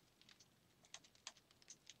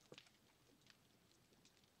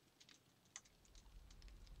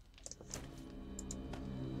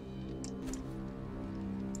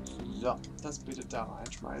 So, das bitte da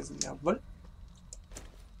reinschmeißen. Jawohl.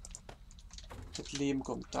 Das Leben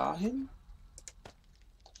kommt dahin.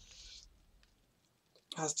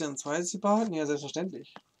 Hast du ein zweites gebaut? Ja,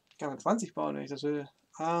 selbstverständlich. Ich kann mir 20 bauen, wenn ich das will.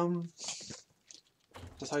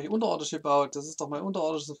 Das habe ich unterirdisch gebaut. Das ist doch mein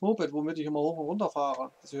unterirdisches Moped, womit ich immer hoch und runter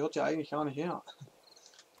fahre. Das gehört ja eigentlich gar nicht her.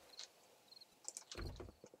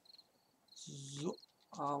 So,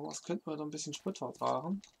 aber es könnte man da ein bisschen Sprit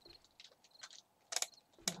vertragen.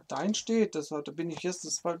 Dein steht, da bin ich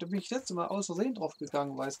letztes Mal aus Versehen drauf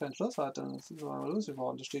gegangen, weil es kein Schloss hatte. Dann ist es mal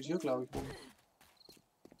losgefahren. Das steht hier, glaube ich, rum.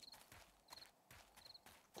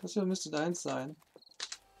 Das hier müsste deins sein.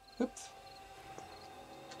 Hüpf.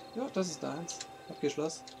 Ja, das ist deins.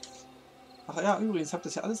 Abgeschlossen. Ach ja, übrigens, habt ihr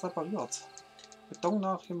das ja alles repariert. Beton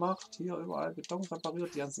nachgemacht, hier überall Beton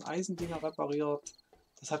repariert, die ganzen Eisendinger repariert.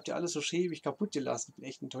 Das habt ihr alles so schäbig kaputt gelassen. Bin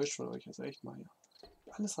echt enttäuscht von euch, also echt mal hier.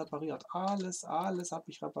 Alles repariert, alles habe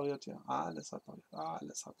ich repariert hier. Alles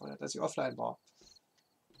repariert, dass ich offline war.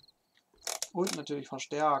 Und natürlich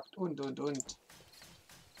verstärkt und.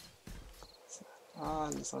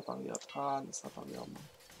 Alles repariert, Mann.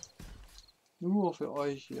 Nur für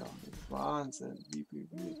euch hier. Wahnsinn.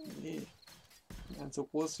 Nee. Ein so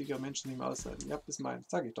großzügiger Mensch nicht mehr aushalten. Ihr habt es meint,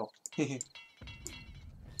 sag ich doch.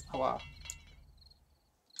 Aber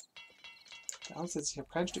ernst jetzt, ich habe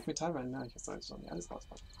kein Stück Metall mehr. Ne? Ich soll jetzt doch nicht alles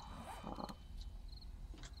rauspacken.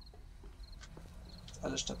 Ist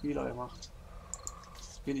alles stabiler gemacht.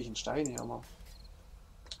 Das billigen Stein hier immer.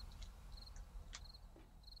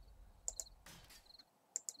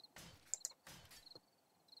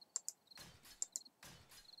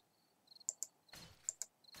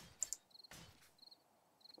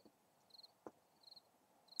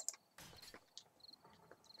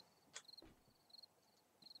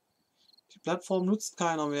 Plattform nutzt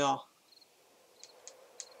keiner mehr.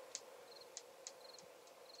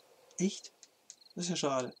 Echt? Das ist ja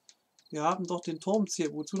schade. Wir haben doch den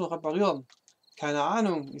Turmziel. Wozu noch reparieren? Keine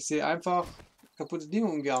Ahnung. Ich sehe einfach kaputte Dinge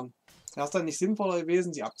ungern. Wäre es dann nicht sinnvoller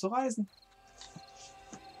gewesen, sie abzureißen?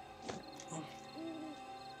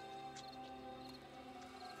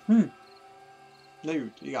 Hm. Na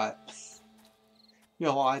gut, egal.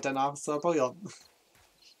 Ja, war halt danach zu reparieren.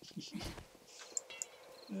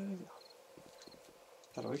 Ja.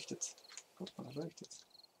 Da leuchtet's. Guck mal, da leuchtet's.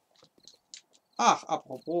 Ach,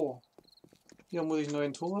 apropos. Hier muss ich einen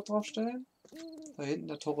neuen Torwart draufstellen. Da hinten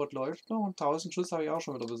der Torwart läuft noch und 1000 Schuss habe ich auch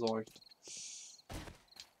schon wieder besorgt.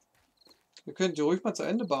 Wir können die ruhig mal zu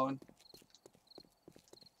Ende bauen.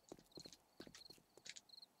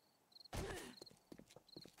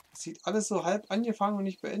 Sieht alles so halb angefangen und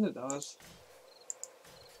nicht beendet aus.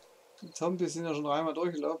 Die Zombies sind ja schon dreimal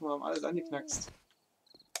durchgelaufen und haben alles angeknackst.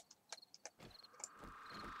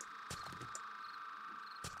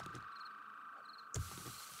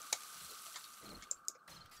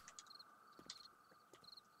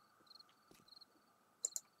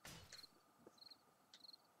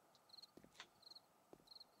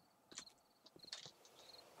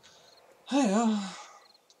 Ah ja.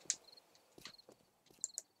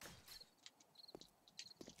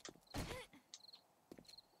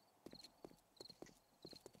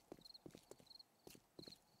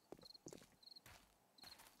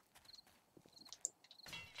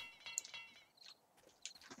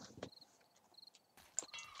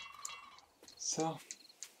 So.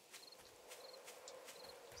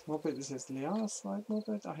 Das Moped ist jetzt leer, das zweite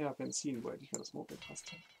Moped. Ach ja, Benzin wollte ich für das Moped fast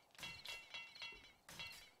haben.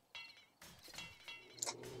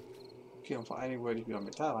 Okay, und vor allen Dingen wollte ich wieder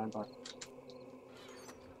Metall reinpacken.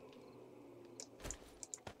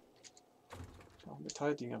 Ich auch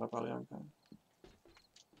Metalldinge reparieren kann.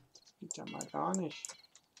 Das geht ja mal gar nicht.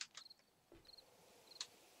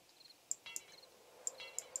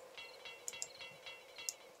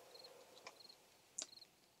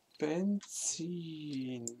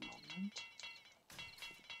 Benzin. Moment.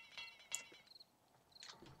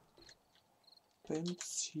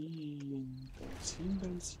 Benzin.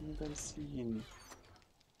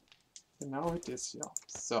 Genau das hier.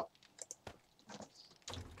 So.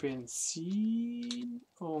 Benzin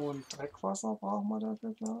und Dreckwasser brauchen wir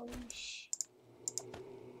dafür, glaube ich.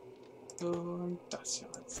 Und das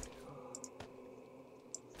hier als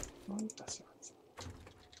und das hier als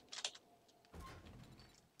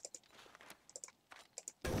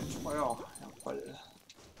Feuer. Jawohl.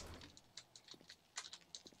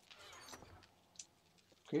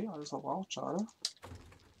 Okay, alles verbraucht, schade.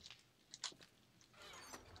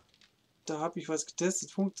 Da habe ich was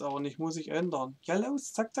getestet, funktioniert aber nicht, muss ich ändern. Ja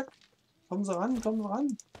los, zack, zack. Kommen Sie ran, kommen Sie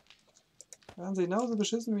ran. Werden Sie genauso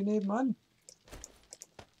beschissen wie nebenan.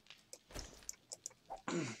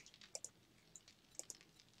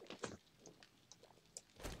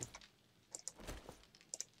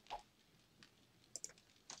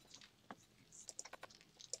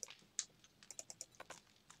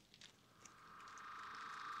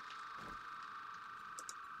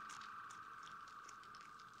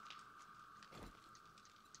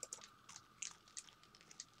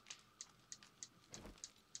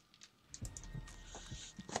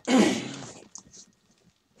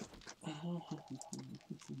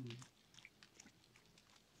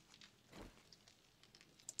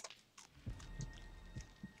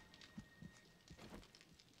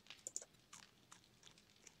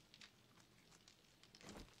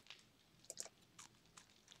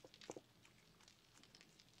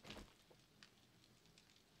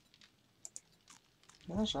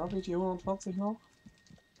 Ja, schaffe ich die 140 noch?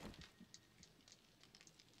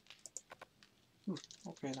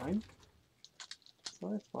 Okay, nein.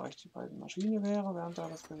 So, jetzt brauche ich die beiden Maschinengewehre, während da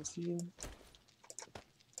das Benzin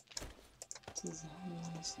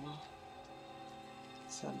zusammen muss noch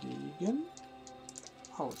zerlegen.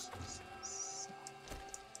 Aus. So.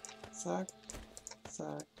 Zack,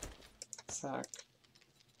 zack, zack,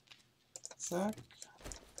 zack,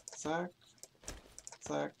 zack,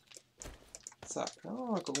 zack, zack. Ja,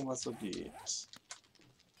 mal gucken, was so geht.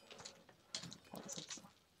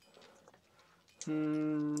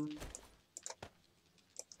 Hm.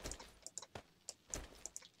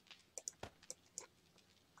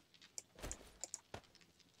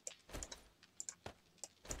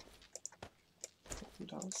 Sieht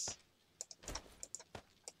gut aus.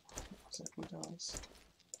 Sehr gut aus.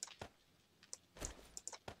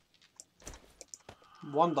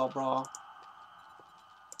 Wonderbra.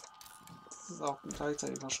 Das ist auch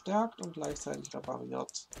gleichzeitig verstärkt und gleichzeitig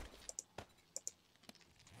repariert.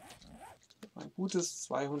 Ein gutes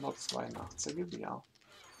 282er Gewehr.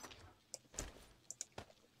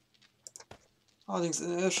 Allerdings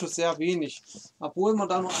ist schon sehr wenig. Obwohl man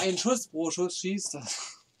da nur einen Schuss pro Schuss schießt.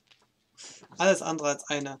 Alles andere als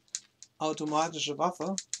eine automatische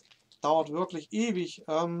Waffe. Dauert wirklich ewig.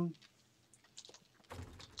 Moment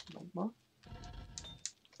mal.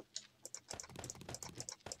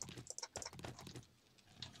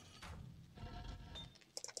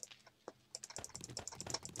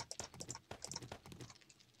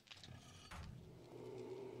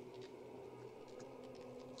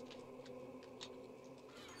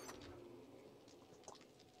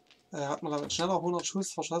 Hat man damit schneller 100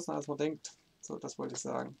 Schuss verschossen, als man denkt. So, das wollte ich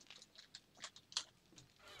sagen.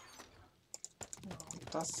 Ja, um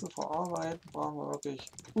das zu verarbeiten, brauchen wir wirklich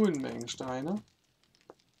Unmengen Steine.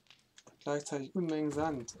 Gleichzeitig Unmengen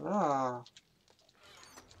Sand. Ah.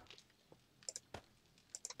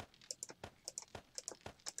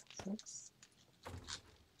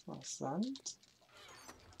 Sand.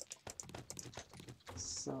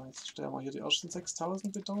 So, jetzt stellen wir hier die ersten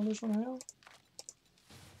 6000 Betonmischung her.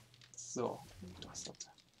 So, das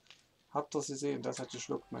hat. Habt ihr sie gesehen? Das hat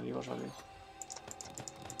geschluckt, mein lieber Charlie.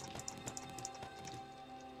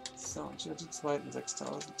 So, und hier die zweiten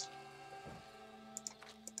 6000.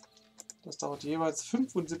 Das dauert jeweils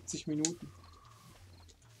 75 Minuten.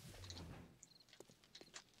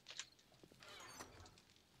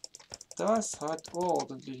 Das hat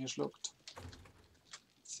ordentlich geschluckt.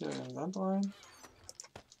 Jetzt hier in den Sand rein.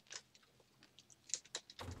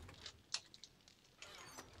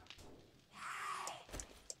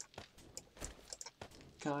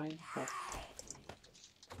 Kein Bock.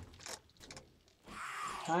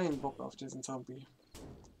 Kein Bock auf diesen Zombie.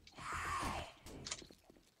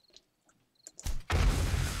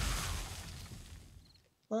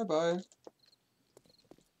 Bye bye.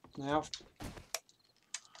 Nervt.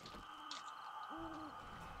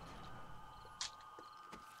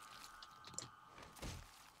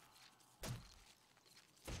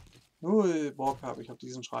 Null Bock habe ich auf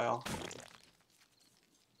diesen Schreier.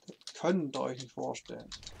 Das könnt ihr euch nicht vorstellen.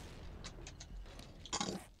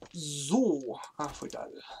 So, ach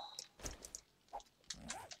Fidal.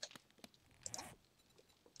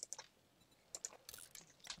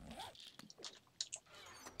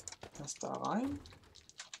 Das da rein.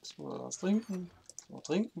 Jetzt muss er das trinken. Mal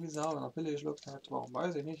trinken wie Sau, wenn er Pille geschluckt hat. Warum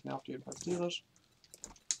weiß ich nicht, nervt jedenfalls tierisch.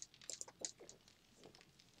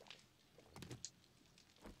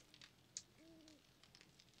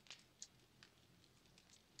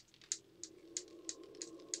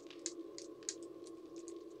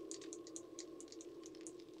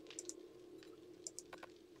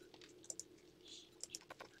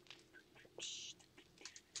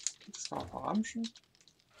 Das war ein paar Ramschen.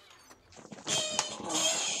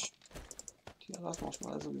 Hier lassen wir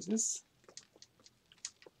mal so wie es ist.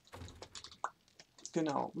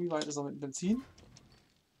 Genau, wie weit ist er mit Benzin?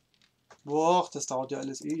 Boah, das dauert ja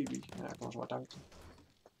alles ewig. Ja, kann man schon mal danken.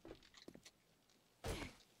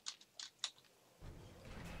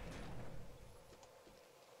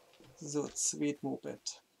 So,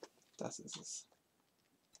 Zweetmoped. Das ist es.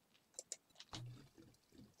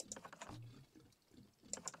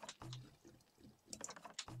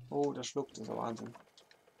 Oh, der schluckt, das ist ja Wahnsinn.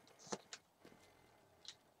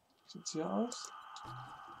 Sieht's hier aus?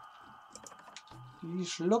 Die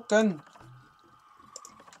schlucken!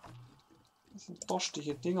 Das sind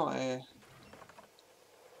borstige Dinger, ey.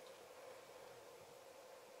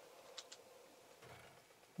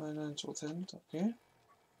 %, okay.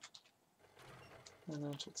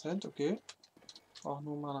 99%, okay. Brauche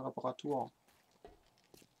nur mal eine Reparatur.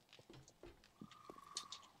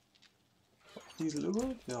 Auch Diesel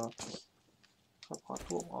übrig? Ja.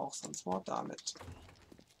 Reparatur brauchst und zwar damit.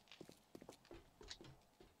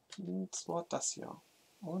 Und zwar das hier.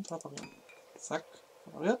 Und reparieren. Zack.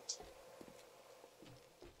 Repariert.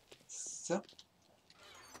 So.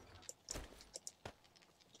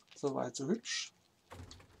 Soweit so hübsch.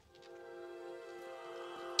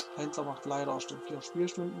 Händler macht leider erst in 4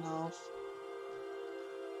 Spielstunden auf.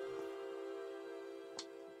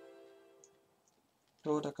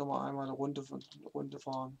 So, da können wir einmal eine Runde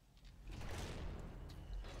fahren.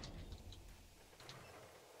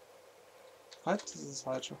 Halt, das ist das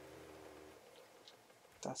Falsche.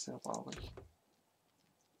 Das hier brauche ich.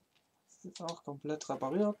 Das ist auch komplett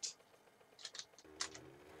repariert.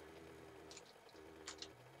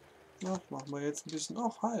 Ja, machen wir jetzt ein bisschen.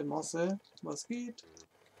 Ach, hi Marcel, was geht?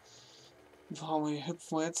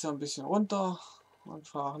 Hüpfen wir jetzt hier ein bisschen runter und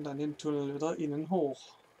fahren dann den Tunnel wieder innen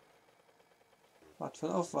hoch. Was für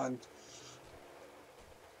ein Aufwand.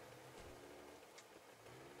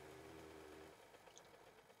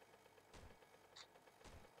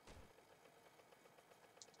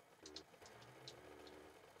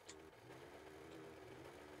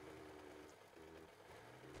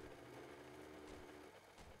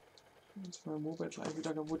 Jetzt mein Moped gleich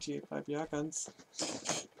wieder kaputt geht. Bleib ja ganz.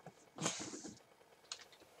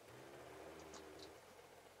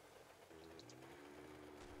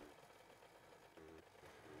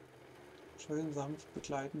 Schön sanft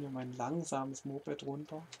begleiten wir mein langsames Moped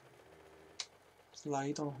runter. Das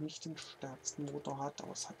leider noch nicht den stärksten Motor hat,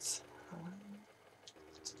 aber es hat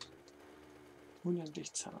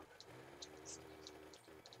unendlich Zahn.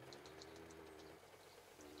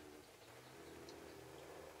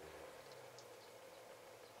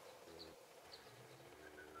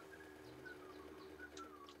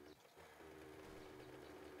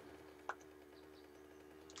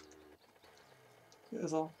 Hier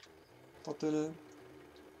ist er, der Dill.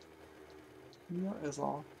 Hier ist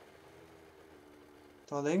er.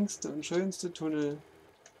 Der längste und schönste Tunnel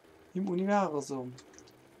im Universum.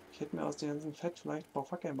 Ich hätte mir aus dem ganzen Fett vielleicht ein paar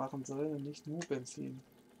Fackeln machen sollen und nicht nur Benzin.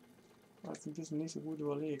 War jetzt ein bisschen nicht so gut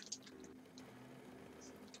überlegt.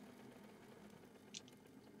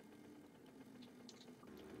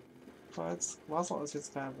 Falls Wasser ist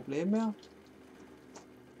jetzt kein Problem mehr.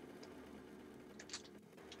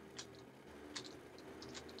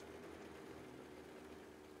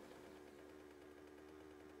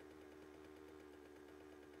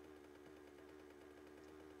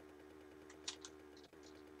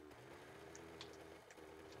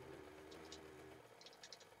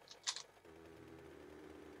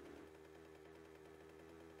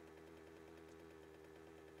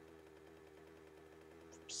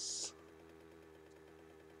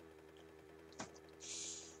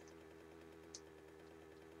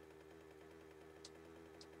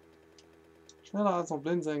 Schneller als man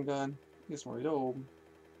blind sein kann. Ist mal wieder oben.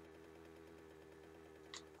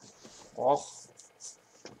 Och.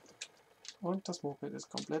 Und das Moped ist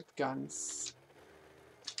komplett ganz.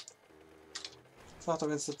 Sagt er,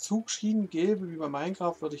 wenn es da Zugschienen gäbe wie bei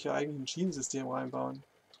Minecraft, würde ich ja eigentlich ein Schienensystem reinbauen.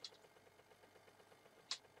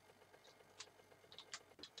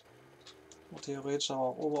 Und theoretisch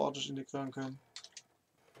auch oberirdisch integrieren können.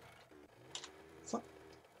 So.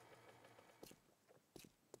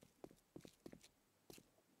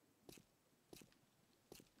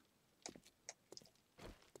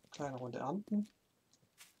 Kleine Runde ernten.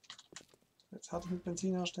 Jetzt fertig mit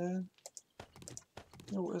Benzin herstellen.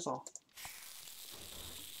 Jo, ist er.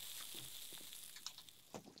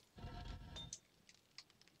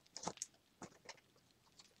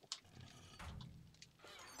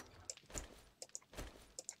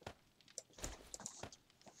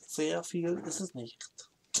 Sehr viel ist es nicht.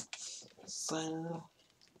 So.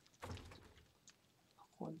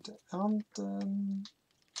 Runde ernten.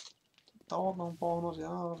 Dauert noch ein paar hundert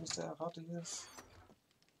Jahre, bis der fertig ist.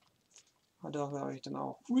 Aber dafür habe ich dann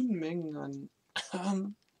auch Unmengen an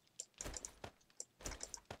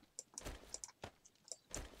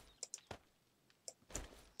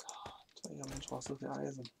Gott, ja Mensch, was so viel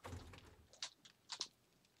Eisen.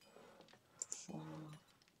 So.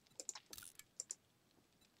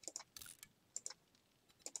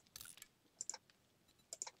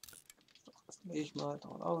 Das lege ich mal,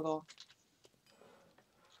 dauert auch wieder.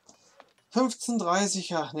 15:30,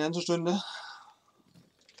 ja, eine ganze Stunde.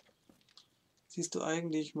 Siehst du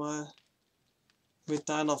eigentlich mal mit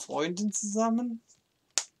deiner Freundin zusammen?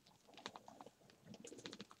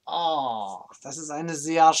 Oh, das ist eine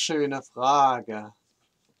sehr schöne Frage.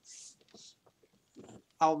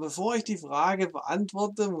 Aber bevor ich die Frage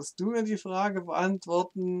beantworte, musst du mir die Frage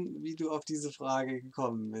beantworten, wie du auf diese Frage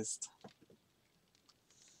gekommen bist.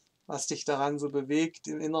 Was dich daran so bewegt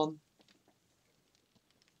im Innern?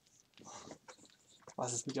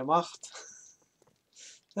 Was es mit dir macht?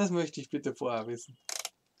 Das möchte ich bitte vorher wissen.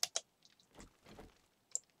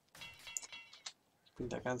 Ich bin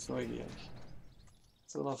da ganz neugierig.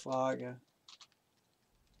 So eine Frage.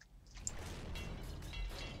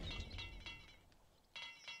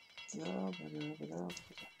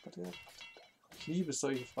 Ich liebe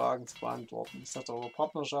solche Fragen zu beantworten. Ich sage, über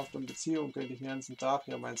Partnerschaft und Beziehung könnte ich den ganzen Tag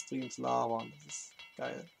hier meinen Streams labern. Das ist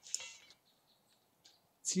geil.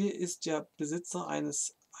 Ziel ist ja Besitzer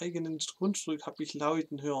eines eigenen Grundstücks, habe ich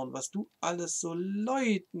läuten hören. Was du alles so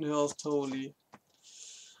läuten hörst, Holy.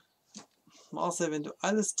 Marcel, wenn du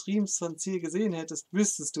alle Streams von Ziel gesehen hättest,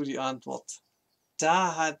 wüsstest du die Antwort.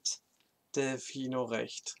 Da hat Delfino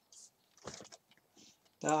recht.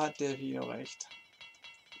 Da hat Delfino recht.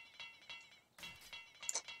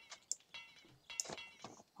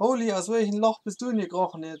 Holy, aus welchem Loch bist du denn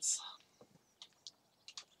gekrochen jetzt?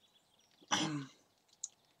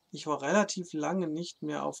 Ich war relativ lange nicht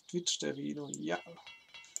mehr auf Twitch, Delfino. Ja.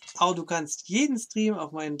 Aber du kannst jeden Stream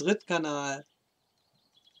auf meinen Drittkanal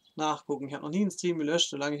nachgucken. Ich habe noch nie einen Stream gelöscht,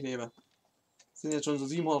 solange ich lebe. Das sind jetzt schon so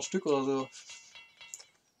 700 Stück oder so.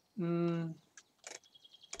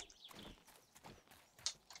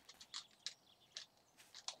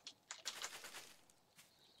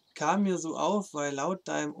 Kam mir so auf, weil laut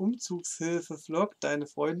deinem Umzugshilfe-Vlog deine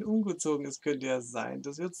Freundin umgezogen ist, könnte ja sein.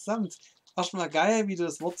 Das wird zusammen. Erstmal geil, wie du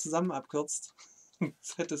das Wort zusammen abkürzt.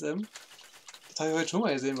 ZSM. Das habe ich heute schon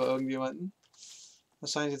mal gesehen bei irgendjemandem.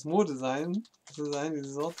 Wahrscheinlich jetzt Mode sein,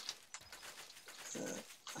 dieses Wort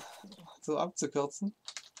so abzukürzen.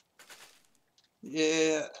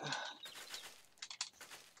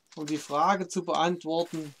 Um die Frage zu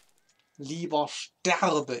beantworten, lieber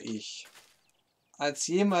sterbe ich, als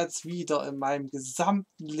jemals wieder in meinem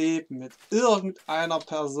gesamten Leben mit irgendeiner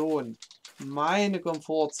Person meine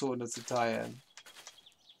Komfortzone zu teilen.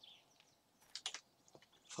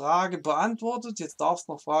 Frage beantwortet, jetzt darfst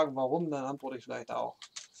du noch fragen, warum, dann antworte ich vielleicht auch.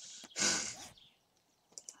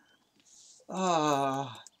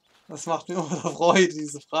 Das macht mir immer Freude,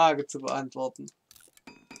 diese Frage zu beantworten.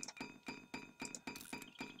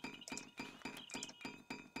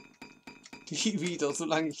 Nie wieder,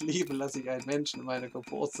 solange ich lebe, lasse ich einen Menschen in meine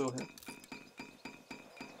Komfortzone.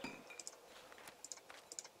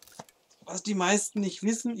 Was die meisten nicht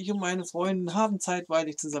wissen, ich und meine Freundin haben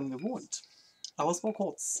zeitweilig zusammen gewohnt. Aber es war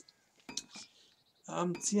kurz.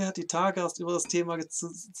 Sie hat die Tage erst über das Thema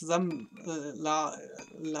zusammen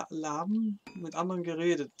mit anderen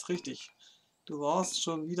geredet. Richtig. Du warst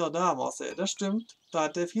schon wieder da, Marcel. Das stimmt. Da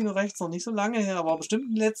hat Delfino rechts, noch nicht so lange her, aber bestimmt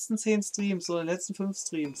in den letzten 10 Streams oder in den letzten 5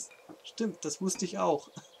 Streams. Stimmt, das wusste ich auch.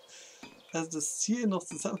 Also das Ziel noch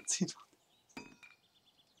zusammenziehen.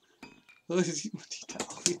 So sieht man dich da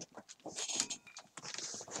auch wieder.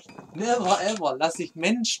 Never ever lasse ich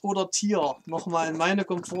Mensch oder Tier nochmal in meine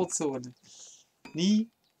Komfortzone.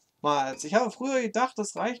 Niemals. Ich habe früher gedacht,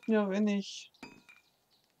 das reicht mir, wenn ich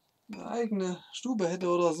eine eigene Stube hätte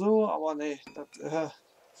oder so, aber nee,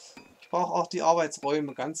 ich brauche auch die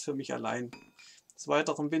Arbeitsräume ganz für mich allein. Des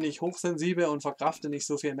Weiteren bin ich hochsensibel und verkrafte nicht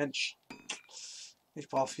so viel Mensch. Ich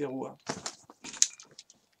brauche viel Ruhe.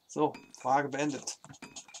 So, Frage beendet.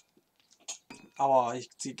 Aber ich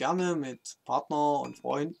ziehe gerne mit Partner und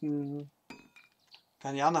Freunden.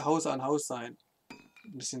 Kann gerne Haus an Haus sein.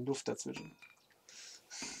 Ein bisschen Luft dazwischen.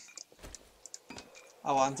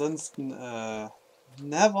 Aber ansonsten,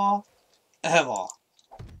 never ever.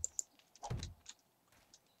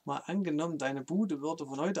 Mal angenommen, deine Bude würde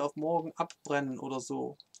von heute auf morgen abbrennen oder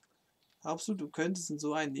so. Glaubst du, du könntest in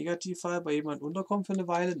so einem Negativfall bei jemandem unterkommen für eine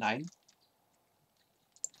Weile? Nein.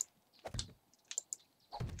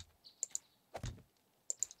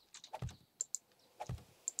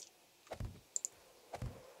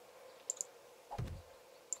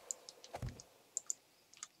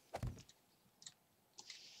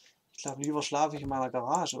 Ich glaube, lieber schlafe ich in meiner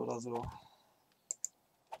Garage oder so.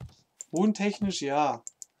 Wohntechnisch ja.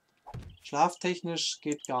 Schlaftechnisch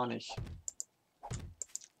geht gar nicht.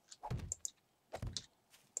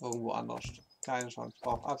 Irgendwo anders. Keine Chance. Ich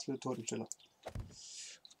brauche absolut Totenstille.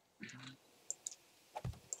 Ich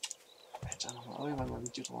hätte noch mal irgendwann mal ein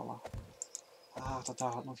Video drüber machen. Ach, der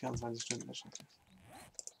Tag hat nur 24 Stunden geschafft.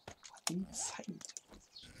 Die Zeit.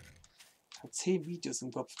 Ich habe 10 Videos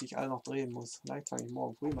im Kopf, die ich alle noch drehen muss. Vielleicht fange ich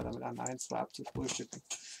morgen früh mal damit an, 1, 2 abzufrühstücken.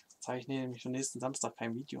 Zeige ich nämlich schon nächsten Samstag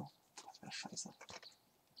kein Video. Das wäre scheiße.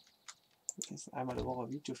 Jetzt einmal die Woche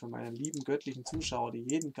Video für meine lieben göttlichen Zuschauer, die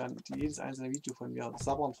jedes einzelne Video von mir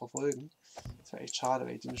sabbernd verfolgen. Das wäre echt schade,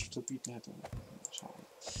 wenn ich die nicht zu bieten hätte. Schade.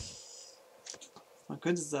 Man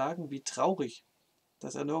könnte sagen, wie traurig,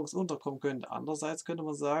 dass er nirgends unterkommen könnte. Andererseits könnte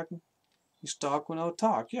man sagen, wie stark und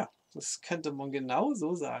autark. Ja, das könnte man genau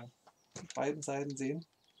so sagen. Auf beiden Seiten sehen.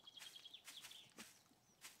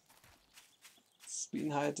 Es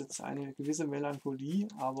beinhaltet eine gewisse Melancholie,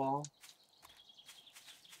 aber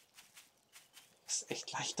es ist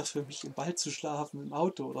echt leichter für mich, im Wald zu schlafen, im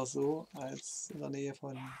Auto oder so, als in der Nähe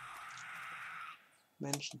von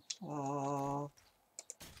Menschen.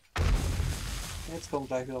 Jetzt kommen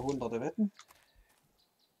gleich wieder hunderte Wetten.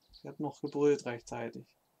 Sie hat noch gebrüllt rechtzeitig.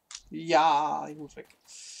 Ja, ich muss weg.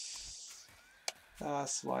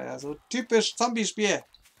 Das war ja so typisch Zombie-Spiel.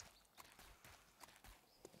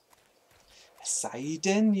 Es sei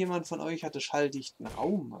denn, jemand von euch hatte schalldichten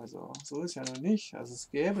Raum. Also so ist ja noch nicht. Also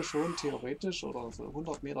es gäbe schon theoretisch oder so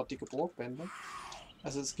 100 Meter dicke Burgwände.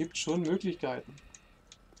 Also es gibt schon Möglichkeiten.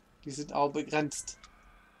 Die sind aber begrenzt.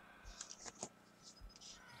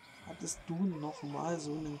 Hattest du noch mal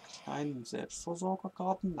so einen kleinen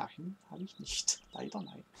Selbstversorgergarten? Nein, habe ich nicht. Leider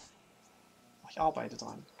nein. Ich arbeite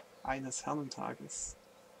dran. Eines Herrentages.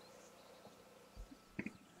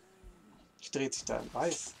 Ich dreht sich da im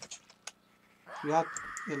Kreis. Sie hat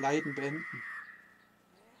ihr Leiden beenden.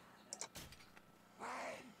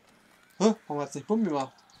 Warum hat es nicht Bumm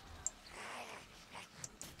gemacht?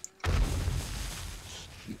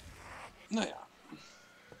 Naja.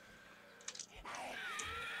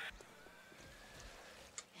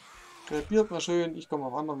 Krepiert mal schön, ich komme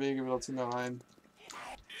auf anderen Wege wieder zu mir rein.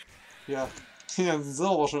 Ja, die ganzen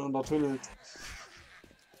Server schon untertunnelt.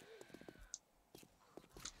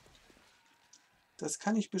 Das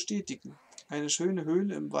kann ich bestätigen. Eine schöne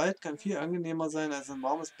Höhle im Wald kann viel angenehmer sein als ein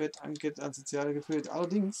warmes Bett an soziale Gefühle.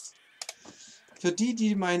 Allerdings, für die,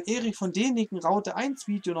 die mein Erich von Däniken Raute 1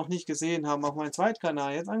 Video noch nicht gesehen haben, auf meinem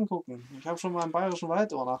Zweitkanal jetzt angucken. Ich habe schon mal im Bayerischen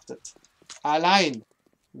Wald übernachtet. Allein.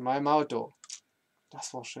 In meinem Auto.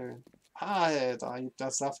 Das war schön. Alter, gibt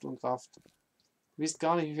das Saft und Kraft. Du wisst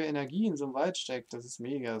gar nicht, wie viel Energie in so einem Wald steckt. Das ist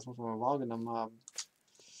mega, das muss man mal wahrgenommen haben.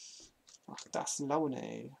 Ach, das Laune,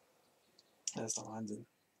 ey. Das ist doch Wahnsinn.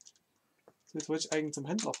 So, jetzt wollte ich eigentlich zum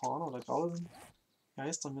Händler fahren oder draußen. Ja,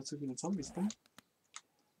 ist doch mir zu viele Zombies rum.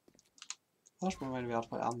 Erstmal meine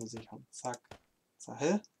wertvolle Ernte sichern. Zack. So,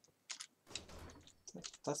 hä?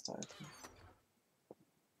 Das da jetzt.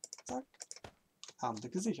 Zack. Ernte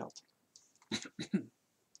gesichert.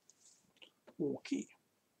 Okay.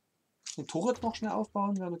 Den Turret noch schnell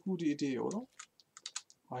aufbauen wäre eine gute Idee, oder?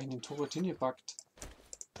 Habe ich den Turret hingepackt?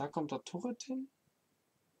 Da kommt der Turret hin.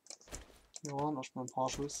 Wir waren erstmal ein paar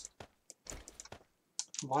Schuss.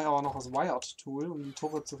 War ja aber noch das Wired-Tool, um den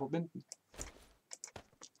Turret zu verbinden.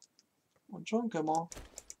 Und schon können wir.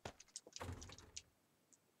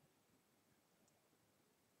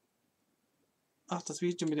 Ach, das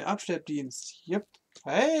Video mit dem Abschleppdienst. Yep.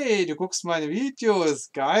 Hey, du guckst meine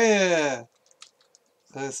Videos. Geil.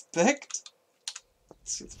 Respekt.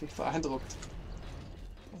 Jetzt bin ich beeindruckt.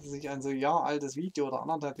 Dass du dich an so ein Jahr altes Video oder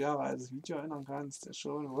 1,5 Jahre altes Video erinnern kannst. Ist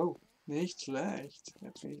schon, wow, nicht schlecht.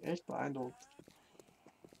 Jetzt bin ich echt beeindruckt.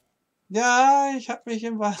 Ja, ich habe mich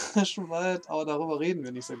im Bayerischen Wald, aber darüber reden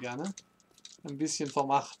wir nicht so gerne, ein bisschen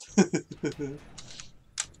vermacht.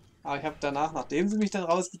 Aber ich habe danach, nachdem sie mich dann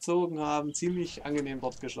rausgezogen haben, ziemlich angenehm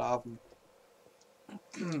dort geschlafen.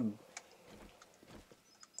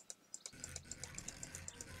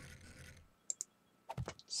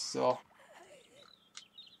 So.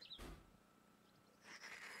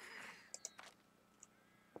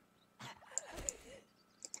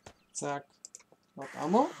 Zack. Noch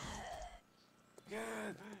Ammo.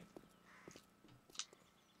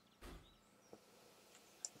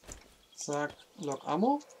 Zack, Log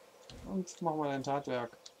Ammo und machen wir ein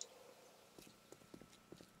Tatwerk.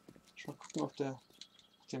 Mal gucken, ob der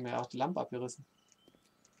mir ja auch die Lampe abgerissen.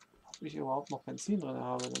 Ob ich überhaupt noch Benzin drin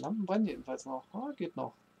habe. Die Lampen brennen jedenfalls noch. Ah, geht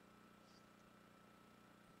noch.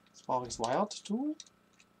 Jetzt brauche ich das Wired Tool.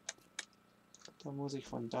 Da muss ich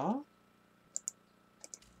von da.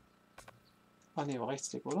 Ach ne,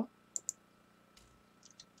 Rechtsklick, oder?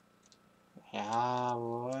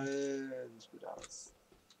 Jawohl, sieht gut aus.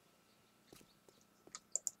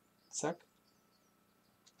 Zack.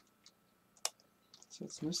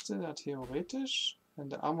 Jetzt müsste er theoretisch, wenn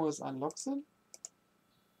der Ammos unlocked sind,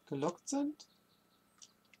 gelockt sind.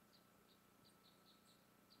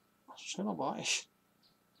 Schöner Bereich.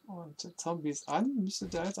 Und die Zombies an, müsste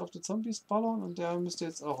der jetzt auf die Zombies ballern und der müsste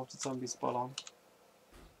jetzt auch auf die Zombies ballern.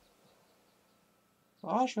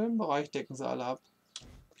 Ah, schönen Bereich decken sie alle ab.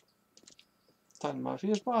 Dann mal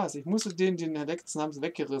viel Spaß. Ich musste den Hexen haben sie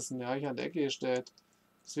weggerissen. Ja, ich an der Ecke gestellt.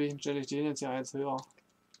 Deswegen stelle ich den jetzt hier eins höher.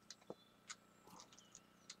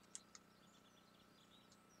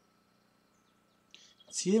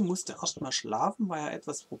 Ziel musste erstmal schlafen, weil er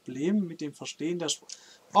etwas Probleme mit dem Verstehen der Sprache.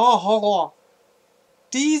 Oh, Horror!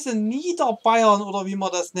 Diese Niederbayern oder wie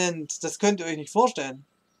man das nennt, das könnt ihr euch nicht vorstellen.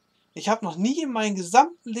 Ich habe noch nie in meinem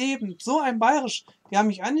gesamten Leben so ein Bayerisch. Die haben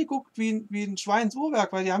mich angeguckt wie ein Schweins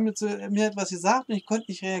Uhrwerk, weil die haben mir etwas gesagt und ich konnte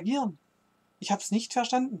nicht reagieren. Ich habe es nicht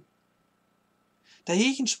verstanden. Der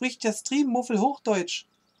Jechen spricht ja Streammuffel Hochdeutsch.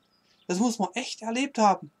 Das muss man echt erlebt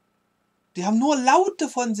haben. Die haben nur Laute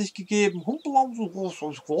von sich gegeben.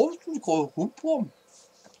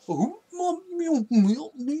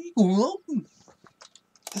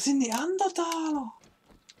 Das sind Neandertaler.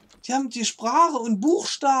 Die haben die Sprache und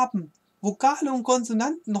Buchstaben, Vokale und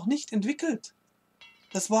Konsonanten noch nicht entwickelt.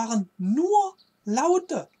 Das waren nur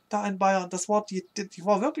Laute da in Bayern. Das war die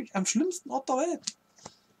war wirklich am schlimmsten Ort der Welt.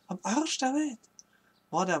 Am Arsch der Welt.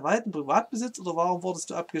 War der Wald ein Privatbesitz oder warum wurdest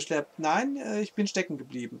du abgeschleppt? Nein, ich bin stecken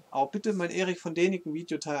geblieben. Aber bitte mein Erich von Däniken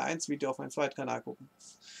Video Teil 1 Video auf meinem Zweitkanal gucken.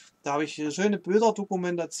 Da habe ich eine schöne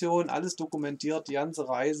Bilderdokumentation, alles dokumentiert, die ganze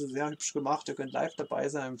Reise, sehr hübsch gemacht. Ihr könnt live dabei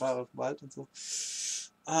sein im Bayerischen Wald und so.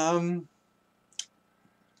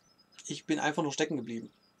 Ich bin einfach nur stecken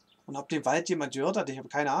geblieben. Und ob den Wald jemand gehört hat, ich habe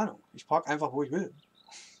keine Ahnung. Ich park einfach, wo ich will.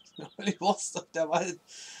 Ich wusste, der Wald,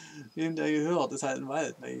 wem der gehört, ist halt ein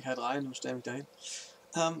Wald. Da gehe ich halt rein und stelle mich dahin.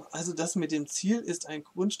 Also das mit dem Ziel ist ein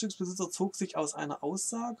Grundstücksbesitzer, zog sich aus einer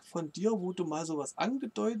Aussage von dir, wo du mal sowas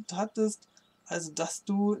angedeutet hattest, also dass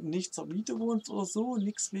du nicht zur Miete wohnst oder so,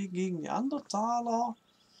 nichts gegen Neandertaler.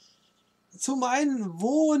 Zu meinen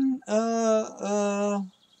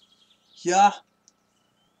ja,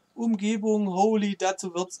 Umgebung, Holy,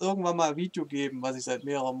 dazu wird es irgendwann mal ein Video geben, was ich seit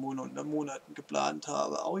mehreren Monaten geplant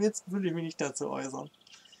habe. Aber jetzt will ich mich nicht dazu äußern.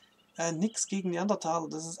 Nix gegen Neandertaler,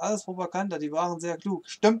 das ist alles Propaganda, die waren sehr klug.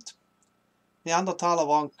 Stimmt, Neandertaler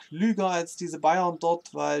waren klüger als diese Bayern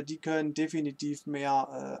dort, weil die können definitiv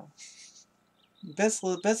mehr,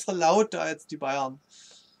 bessere Laute als die Bayern.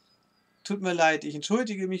 Tut mir leid, ich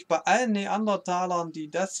entschuldige mich bei allen Neandertalern, die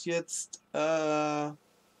das jetzt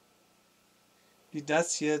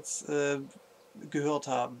gehört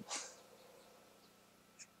haben.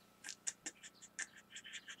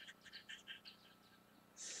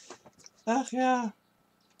 Ach ja.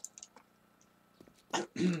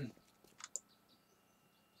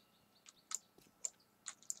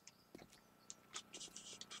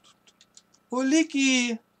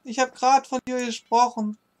 Uliki, ich habe gerade von dir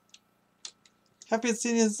gesprochen. Ich habe jetzt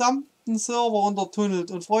den gesamten Server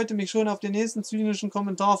untertunnelt und freute mich schon auf den nächsten zynischen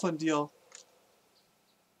Kommentar von dir.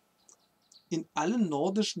 In allen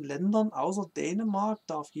nordischen Ländern außer Dänemark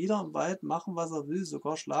darf jeder im Wald machen, was er will,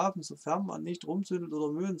 sogar schlafen, sofern man nicht rumzündelt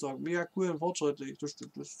oder Mühlen sagt. Mega cool und fortschrittlich. Das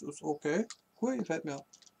ist okay. Cool, gefällt mir.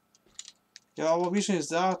 Ja, aber wie schon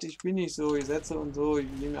gesagt, ich bin nicht so Gesetze und so, ich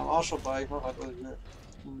nehme mir am Arsch vorbei, ich mache halt, was ich will.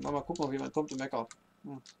 Mal gucken, ob jemand kommt und meckert.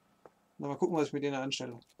 Mal gucken, was ich mit denen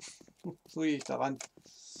anstelle. So gehe ich daran.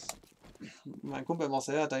 Mein Kumpel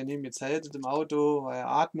Marcel hat da neben mir zeltet im Auto, weil er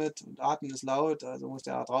atmet und atmen ist laut, also muss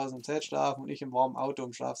der draußen im Zelt schlafen und ich im warmen Auto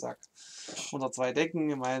im Schlafsack. Unter zwei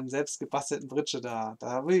Decken in meinem selbst gebastelten Britsche da.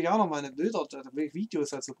 Da will ich auch noch meine Bilder, da will ich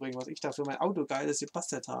Videos dazu bringen, was ich da für mein Auto Geiles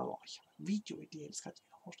gebastelt habe. Ich habe eine Videoidee, das kann ich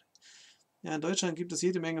mir vorstellen. Ja, in Deutschland gibt es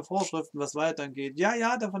jede Menge Vorschriften, was Wald angeht.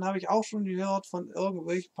 Ja, davon habe ich auch schon gehört, von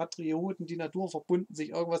irgendwelchen Patrioten, die naturverbunden sich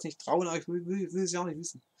irgendwas nicht trauen, aber ich will es ja auch nicht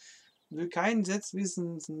wissen. Ich will kein Gesetz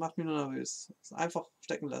wissen, das macht mich nur nervös. Das einfach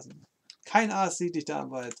stecken lassen. Kein Aas sieht dich da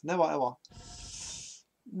im Wald. Never ever.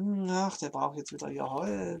 Ach, der braucht jetzt wieder hier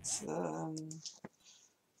Holz.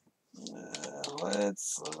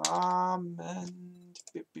 Holzrahmen.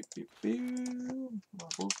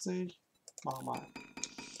 50. Mach mal.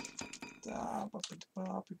 Da.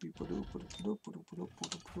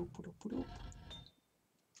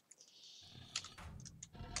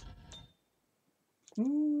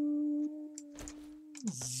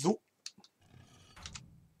 So.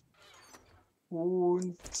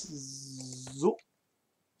 Und so.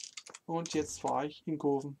 Und jetzt fahre ich in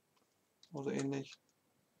Kurven. Oder ähnlich.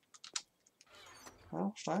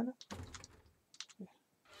 Ja, Steine.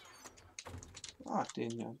 Ah,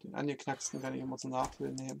 den ja. Den angeknacksten kann ich immer zum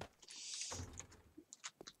Nachfüllen nehmen.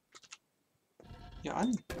 Hier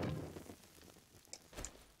an.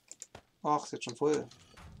 Ach, ist jetzt schon voll.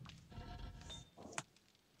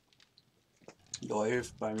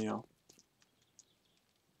 Läuft bei mir.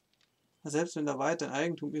 Selbst wenn der Wald dein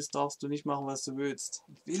Eigentum ist, darfst du nicht machen, was du willst.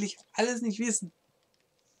 Will ich alles nicht wissen.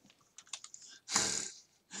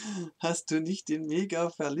 Hast du nicht den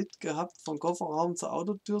mega Verlitt gehabt, vom Kofferraum zur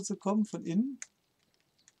Autotür zu kommen, von innen?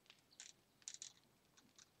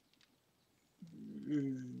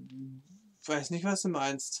 Weiß nicht, was du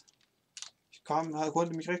meinst. Ich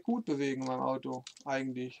konnte mich recht gut bewegen in meinem Auto,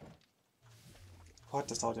 eigentlich. Gott,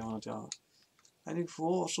 das dauert ja 100 Jahre. Einige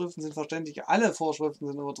Vorschriften sind verständlich, alle Vorschriften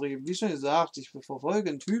sind übertrieben. Wie schon gesagt, ich verfolge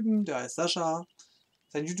einen Typen, der heißt Sascha.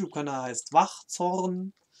 Sein YouTube-Kanal heißt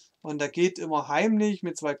Wachzorn. Und der geht immer heimlich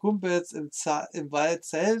mit zwei Kumpels im Wald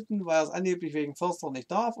zelten, weil er es angeblich wegen Förster nicht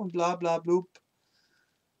darf und bla bla blub.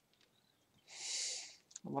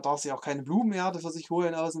 Man darf sich auch keine Blumenerde für sich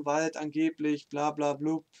holen aus dem Wald, angeblich, bla bla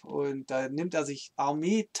blub. Und da nimmt er sich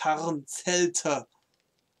Armeetarnzelte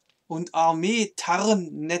und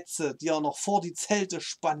Armeetarnnetze, die er noch vor die Zelte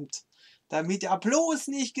spannt, damit er bloß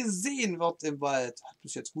nicht gesehen wird im Wald. Hat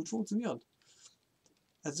bis jetzt gut funktioniert.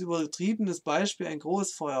 Als übertriebenes Beispiel ein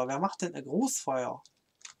Großfeuer. Wer macht denn ein Großfeuer?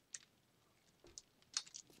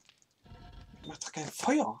 Macht doch kein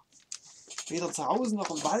Feuer. Weder zu Hause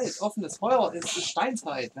noch im Wald. Offenes Feuer ist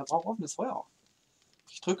Steinzeit. Wer braucht offenes Feuer?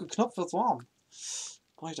 Ich drücke Knopf, wird's warm.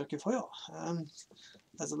 Brauche ich doch kein Feuer.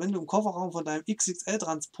 Also wenn du im Kofferraum von deinem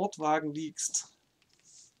XXL-Transportwagen liegst,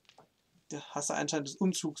 da hast du anscheinend das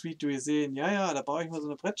Umzugsvideo gesehen. Ja, da baue ich mal so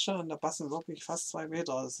eine Bretsche und da passen wirklich fast 2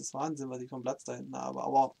 Meter. Das ist Wahnsinn, was ich vom Platz da hinten habe.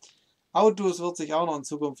 Aber Autos wird sich auch noch in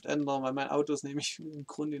Zukunft ändern, weil mein Auto ist nämlich im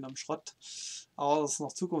Grunde genommen Schrott. Aber das ist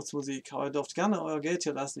noch Zukunftsmusik. Aber ihr dürft gerne euer Geld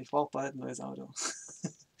hier lassen. Ich brauche bald ein neues Auto.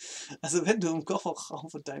 Also wenn du im Kofferraum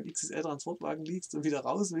von deinem XXL-Transportwagen liegst und wieder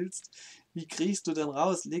raus willst, wie kriegst du denn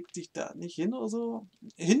raus? Leg dich da nicht hin oder so?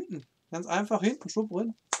 Hinten. Ganz einfach hinten, schwupp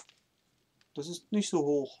rein. Das ist nicht so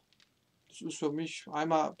hoch. Das ist für mich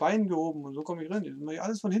einmal Bein gehoben und so komme ich rein. Das mache ich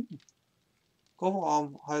alles von hinten.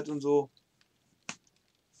 Kofferraum halt und so.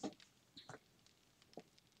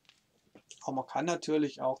 Aber man kann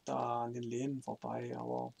natürlich auch da an den Lehnen vorbei,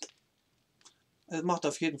 aber es macht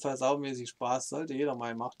auf jeden Fall saumäßig Spaß. Sollte jeder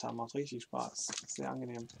mal gemacht haben. Macht richtig Spaß. Sehr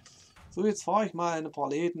angenehm. So, jetzt fahre ich mal in ein paar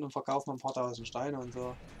Läden und verkaufe mal ein paar tausend Steine und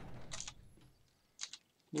so.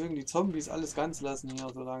 Mögen die Zombies alles ganz lassen hier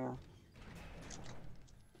so lange.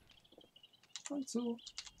 Und so,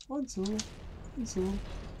 und so, und so.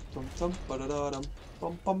 Dum, dum, badadadam,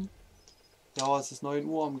 bam, bam. Ja, es ist 9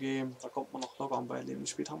 Uhr am Game. Da kommt man noch locker am Beileben. Wie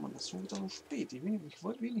spät haben wir das? Schon wieder so spät. Ich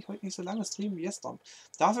wollte heute nicht so lange streamen wie gestern.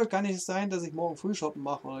 Dafür kann es sein, dass ich morgen Frühshoppen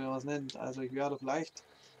mache oder wie man es nennt. Also ich werde vielleicht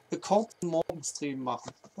einen kurzen Morgenstream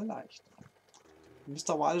machen. Vielleicht. Müsst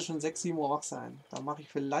aber alle schon 6, 7 Uhr wach sein. Dann mache ich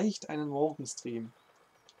vielleicht einen Morgenstream.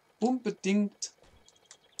 Unbedingt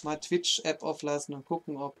mal Twitch-App auflassen und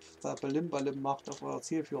gucken, ob da Balim macht auf euer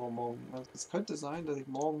Zielführer morgen. Also es könnte sein, dass ich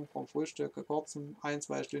morgen vom Frühstück kurz einen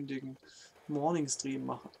 1-2-stündigen Morning-Stream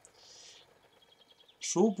mache.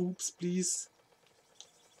 Showboobs, please.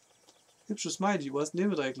 Hübsches Smiley, wo hast du den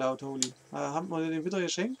wieder geklaut, Holy? Haben wir den wieder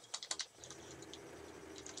geschenkt?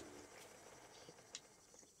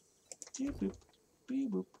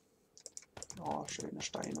 Oh, schöne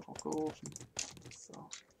Steine verkaufen. So.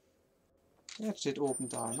 Jetzt steht oben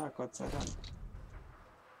da, na Gott sei Dank.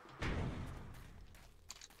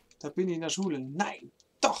 Da bin ich in der Schule. Nein,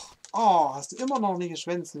 doch! Oh, hast du immer noch nicht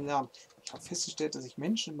geschwänzen lernen. Ich habe festgestellt, dass ich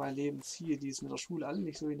Menschen in mein Leben ziehe, die es mit der Schule alle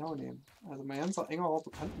nicht so genau nehmen. Also mein ganzer engerer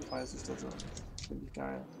Bekanntenkreis ist das so. Finde ich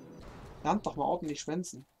geil. Lernt doch mal ordentlich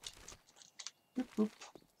schwänzen. Bup, bup,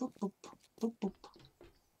 bup, bup, bup, bup.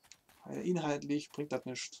 Weil inhaltlich bringt das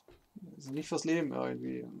nichts. Also nicht fürs Leben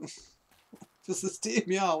irgendwie. Fürs System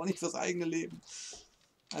ja, aber nicht fürs eigene Leben.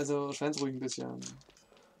 Also schwänz ruhig ein bisschen.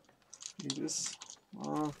 Wie das?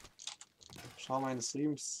 Schau meine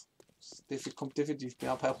Streams. Kommt definitiv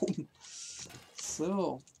mehr bei rum.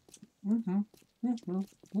 So.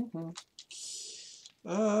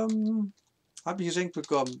 Habe ich geschenkt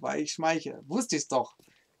bekommen, weil ich schmeiche. Wusste ich es doch.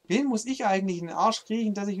 Wen muss ich eigentlich in den Arsch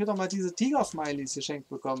kriegen, dass ich wieder mal diese Tiger-Smileys geschenkt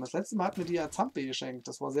bekomme? Das letzte Mal hat mir die Zampe geschenkt.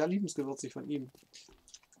 Das war sehr liebensgewürzig von ihm.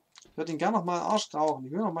 Ich würde ihn gerne noch mal in den Arsch rauchen.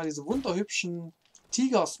 Ich will noch mal diese wunderhübschen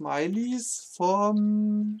Tiger-Smileys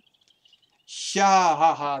vom... Ja,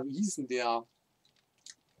 haha, wie hieß denn der?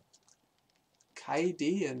 Kai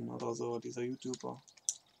Dehen oder so, dieser YouTuber.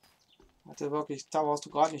 Hatte wirklich, da warst du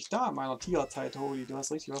gerade nicht da in meiner Tigerzeit, Holy. Du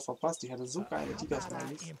hast richtig was verpasst. Ich hatte so geile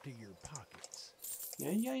Tiger-Smileys. Ja,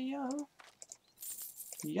 ja, ja.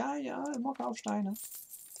 Ja, ja, immer Kaufsteine.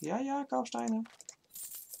 Ja, ja, Kaufsteine.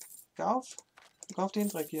 Kauf den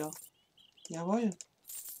Dreck hier. Jawohl.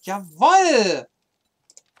 Jawohl!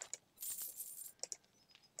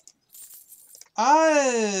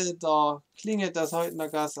 Alter, klingelt das heute in der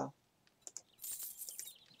Gasse.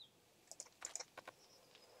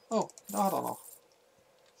 Oh, da hat er noch.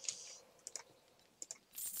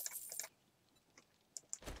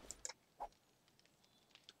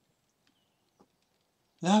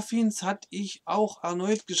 Lafins hatte ich auch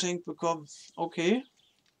erneut geschenkt bekommen. Okay.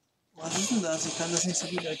 Was ist denn das? Ich kann das nicht so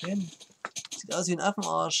gut erkennen. Sieht aus wie ein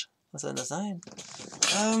Affenarsch. Was soll das sein?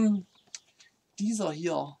 Dieser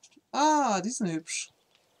hier. Ah, die sind hübsch.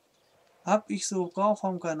 Hab ich sogar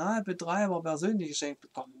vom Kanalbetreiber persönlich geschenkt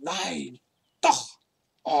bekommen. Nein! Doch!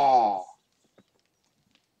 Oh!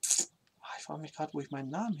 Ich frage mich gerade, wo ich meinen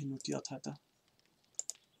Namen hin notiert hatte.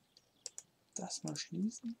 Das mal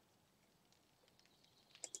schließen.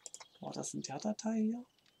 War das in der Datei hier?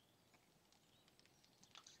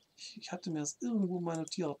 Ich hatte mir das irgendwo mal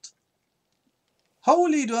notiert.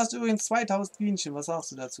 Holy, du hast übrigens 2000 Bienchen. Was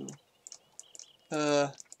sagst du dazu?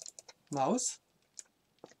 Maus?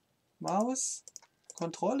 Maus?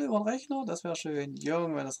 Kontrolle über den Rechner? Das wäre schön.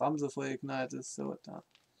 Junge, wenn das RAM so voll geknallt ist. So, da.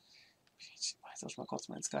 Ich mache jetzt erstmal kurz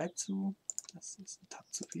mein Skype zu. Das ist ein Tab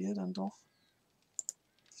zu viel dann doch.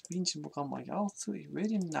 Das Bienchenprogramm mache ich auch zu. Ich will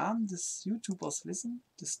den Namen des YouTubers wissen.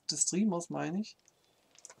 Des Streamers meine ich.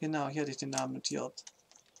 Genau, hier hatte ich den Namen notiert.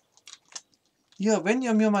 Hier, wenn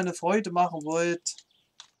ihr mir mal eine Freude machen wollt.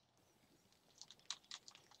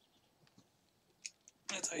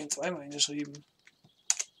 Jetzt habe ich ihn zweimal hingeschrieben.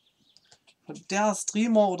 Und der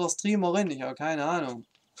Streamer oder Streamerin, ich habe keine Ahnung.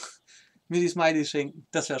 Mir die Smiley schenken,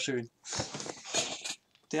 das wäre schön.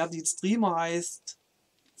 Der die Streamer heißt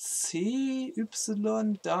CYDAEN.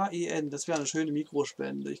 Das wäre eine schöne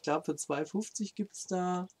Mikrospende. Ich glaube für 2,50 gibt es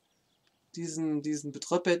da diesen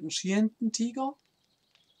betröppelten Schiententiger.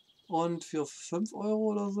 Und für 5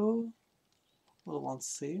 Euro oder so, oder waren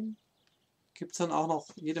es 10, gibt es dann auch noch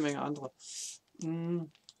jede Menge andere.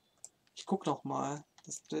 Ich gucke noch mal.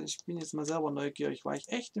 Ich bin jetzt mal selber neugierig, weil ich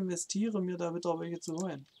echt investiere, mir da wieder welche zu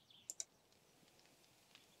holen.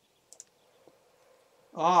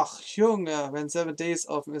 Ach, Junge, wenn 7 Days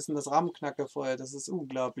offen ist und das RAM-Knacke voll, das ist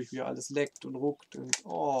unglaublich, wie alles leckt und ruckt. Und,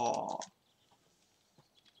 oh.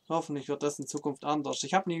 Hoffentlich wird das in Zukunft anders.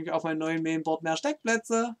 Ich habe nämlich auf meinem neuen Mainboard mehr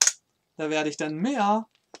Steckplätze. Da werde ich dann mehr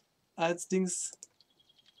als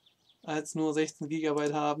als nur 16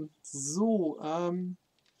 GB haben. So,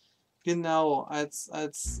 genau, als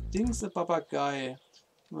Dings Papagei.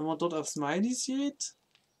 Wenn man dort auf Smileys geht,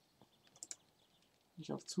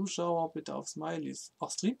 nicht auf Zuschauer, bitte auf Smileys.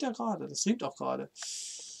 Ach, streamt der gerade? Das streamt auch gerade.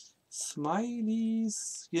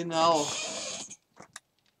 Smileys, genau.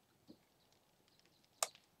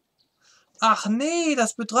 Ach nee,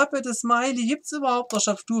 das betröppelte Smiley gibt es überhaupt noch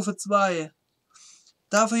ab Stufe 2.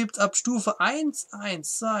 Dafür gibt es ab Stufe 1,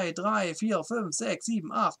 1, 2, 3, 4, 5, 6,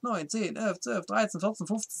 7, 8, 9, 10, 11, 12, 13, 14,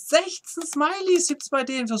 15, 16 Smileys gibt es bei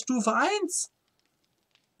denen für Stufe 1.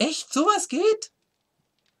 Echt? Sowas geht?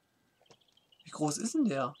 Wie groß ist denn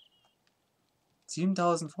der?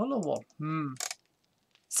 7000 Follower.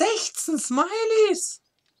 16 Smileys!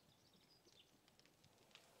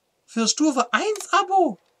 Für Stufe 1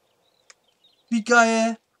 Abo. Wie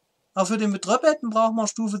geil. Aber für den Betröppelten braucht man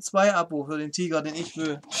Stufe 2 Abo für den Tiger, den ich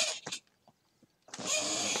will.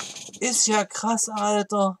 Ist ja krass,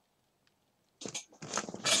 Alter.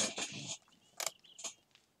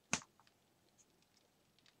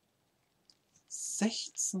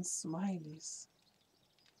 ...16 Smileys.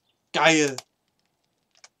 Geil.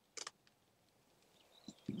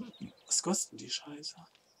 Was kosten die Scheiße?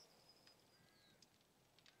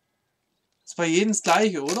 Ist bei jedem das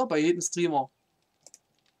gleiche, oder? Bei jedem Streamer.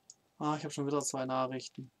 Ah, ich habe schon wieder 2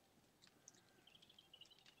 Nachrichten.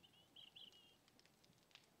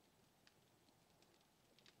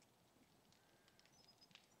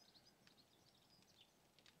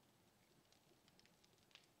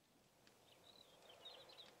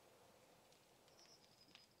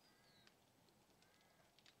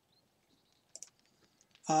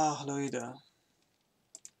 Ach, Leute.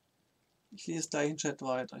 Ich lese gleich den Chat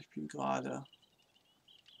weiter. Ich bin gerade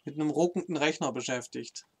mit einem ruckenden Rechner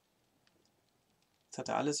beschäftigt. Jetzt hat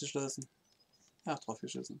er alles geschlossen. Ach, drauf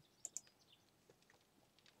geschissen.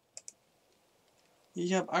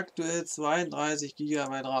 Ich habe aktuell 32 GB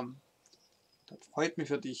RAM. Das freut mich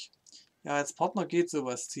für dich. Ja, als Partner geht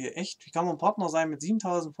sowas hier. Echt? Wie kann man Partner sein mit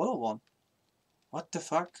 7000 Followern? What the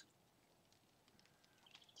fuck?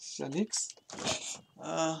 Das ist ja nix.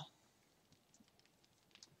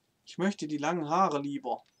 Ich möchte die langen Haare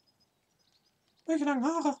lieber. Welche langen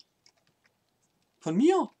Haare? Von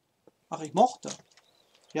mir? Ach, ich mochte.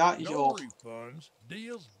 Ja, ich auch.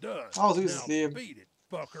 Oh, so ist das Leben.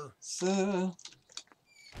 So.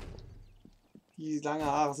 Die langen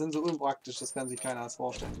Haare sind so unpraktisch, das kann sich keiner als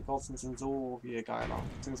vorstellen. Die kurzen sind so viel geiler.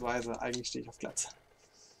 Beziehungsweise, eigentlich stehe ich auf Glatze.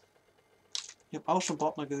 Ich habe auch schon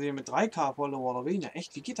Partner gesehen mit 3K Follower oder weniger.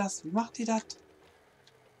 Echt, wie geht das? Wie macht die das?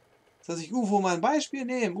 Soll sich UFO mal ein Beispiel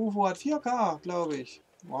nehmen? UFO hat 4K, glaube ich.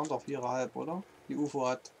 Waren doch 4,5, oder? Die UFO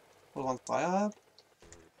hat, oder waren es 3,5?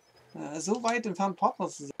 So weit entfernt Partner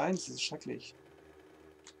zu sein, das ist schrecklich.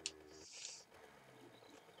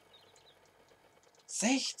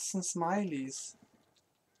 16 Smileys.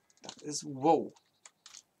 Das ist wow.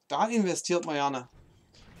 Da investiert man gerne.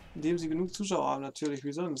 Indem sie genug Zuschauer haben, natürlich,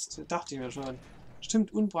 wie sonst. Dachte ich mir schon.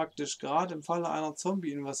 Stimmt unpraktisch, gerade im Falle einer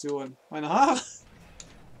Zombie-Invasion. Meine Haare?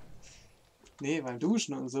 Nee, beim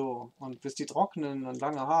Duschen und so. Und bis die trocknen und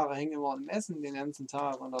lange Haare hängen immer im Essen den ganzen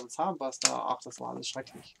Tag und dann Zahnpasta. Ach, das war alles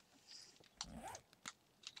schrecklich.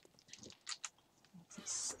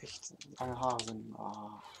 Das ist echt, lange Haare sind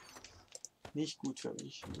nicht gut für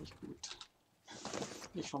mich. Nicht gut.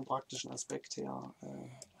 Nicht vom praktischen Aspekt her.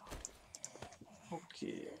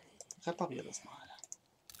 Okay. Reparier das mal.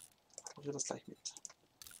 Reparier das gleich mit.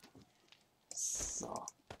 So.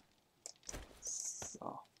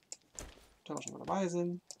 So. Da wir schon mal dabei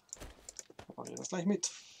sind. Reparier das gleich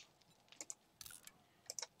mit.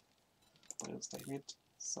 Reparier das gleich mit.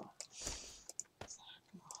 So.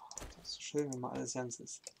 Das ist schön, wenn mal alles ganz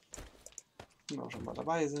ist. Wenn wir schon mal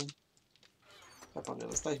dabei sind. Reparier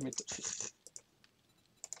das gleich mit.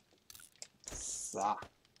 So.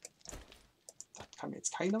 Das kann mir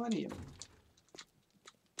jetzt keiner mehr nehmen.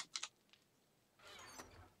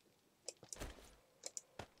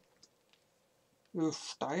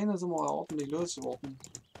 Steine sind wir ja ordentlich losgeworden.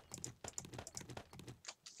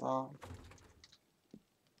 So.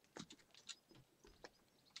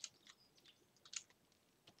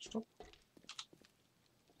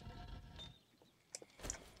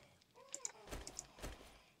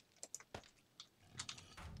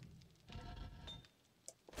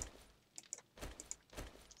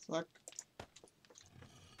 Zack.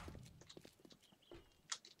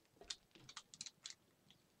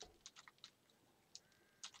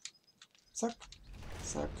 Zack.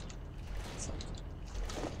 Zack. Zack.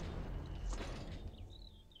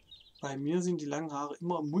 Bei mir sind die langen Haare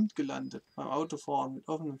immer im Mund gelandet, beim Autofahren mit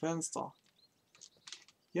offenem Fenster.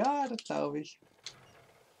 Ja, das glaube ich.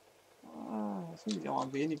 Ah, das finde ich auch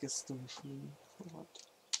am wenigsten. So was.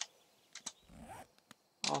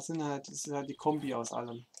 Aber es ist halt die Kombi aus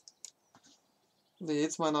allem. Also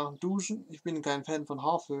jetzt mal nach dem Duschen. Ich bin kein Fan von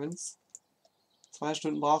Haarföhns. 2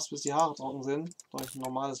 Stunden brauchst bis die Haare trocken sind. Durch ein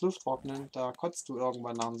normales Lufttrocknen, da kotzt du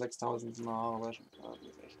irgendwann nach dem 6000. Haare waschen. Das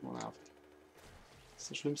ist echt nur nervig. Das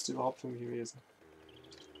ist das Schlimmste überhaupt für mich gewesen.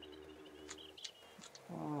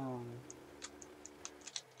 Ah.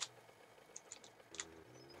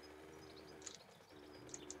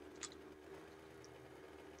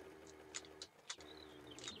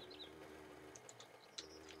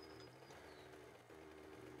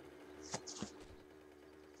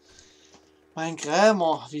 Mein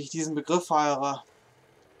Krämer, wie ich diesen Begriff feiere,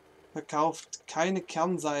 verkauft keine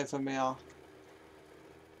Kernseife mehr.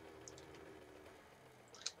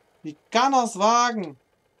 Wie kann er es wagen?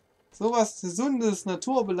 Sowas Gesundes,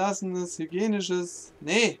 Naturbelassenes, Hygienisches.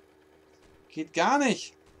 Nee, geht gar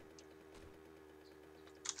nicht.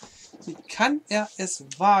 Wie kann er es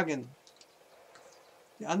wagen?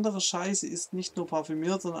 Die andere Scheiße ist nicht nur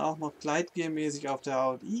parfümiert, sondern auch noch gleitgelmäßig auf der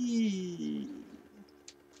Haut. Ihhh.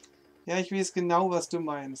 Ja, ich weiß genau, was du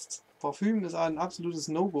meinst. Parfüm ist ein absolutes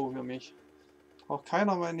No-Go für mich. Braucht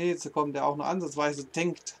keiner mal näher zu kommen, der auch nur ansatzweise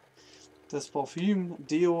denkt, dass Parfüm,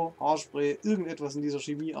 Deo, Haarspray, irgendetwas in dieser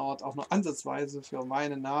Chemieart auch nur ansatzweise für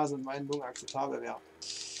meine Nase und meinen Lungen akzeptabel wäre.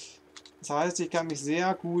 Das heißt, ich kann mich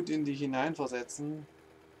sehr gut in dich hineinversetzen.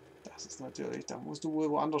 Das ist natürlich, da musst du wohl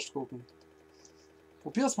woanders gucken.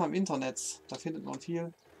 Probier es mal im Internet, da findet man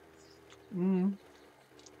viel.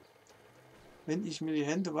 Wenn ich mir die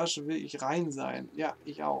Hände wasche, will ich rein sein. Ja,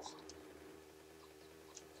 ich auch.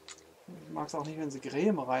 Ich mag es auch nicht, wenn sie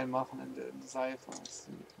Creme reinmachen in die Seife. Das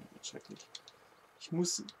ist schrecklich.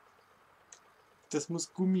 Das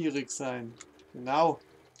muss gummirig sein. Genau.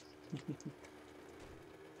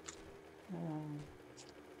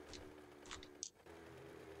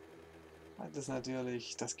 Das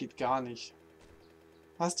natürlich, das geht gar nicht.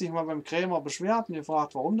 Hast dich mal beim Krämer beschwert und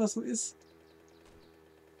gefragt, warum das so ist?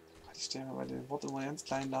 Ich stelle mir bei dem Wort immer einen ganz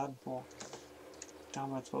kleinen Laden vor.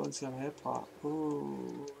 Damals bei uns hier am Helbra.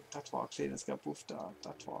 Oh, das war ein kleines Kapuff da.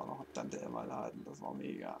 Das war noch ein Tante Emma Laden. Das war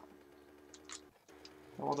mega.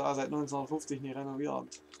 Der wurde seit 1950 nie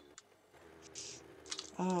renoviert.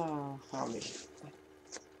 Ah, herrlich.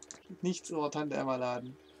 Nichts über Tante Emma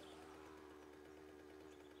Laden.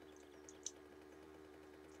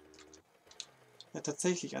 Ja,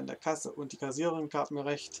 tatsächlich an der Kasse. Und die Kassiererin gab mir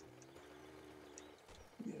recht.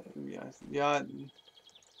 Ja, ich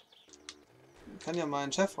kann ja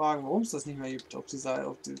meinen Chef fragen, warum es das nicht mehr gibt. Ob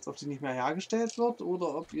die nicht mehr hergestellt wird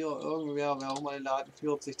oder ob ihr irgendwer, wer auch mal den Laden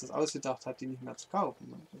führt, sich das ausgedacht hat, die nicht mehr zu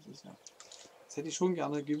kaufen. Das hätte ich schon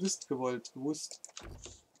gerne gewusst.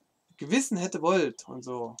 Gewissen hätte wollt und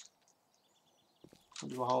so.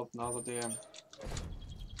 Und überhaupt, und außerdem.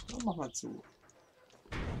 Ja, mach mal zu.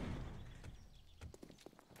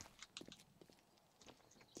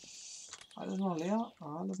 Alles noch leer?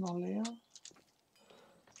 Alles noch leer?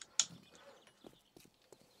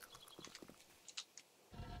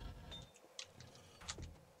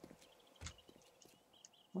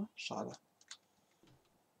 Hm, schade.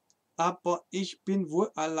 Aber ich bin wohl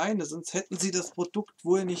alleine, sonst hätten sie das Produkt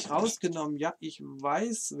wohl nicht rausgenommen. Ja, ich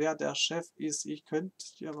weiß, wer der Chef ist. Ich könnte...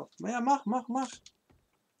 Ja, mach.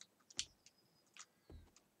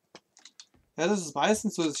 Ja, das ist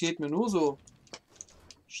meistens so, das geht mir nur so.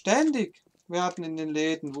 Ständig werden in den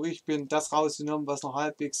Läden, wo ich bin, das rausgenommen, was noch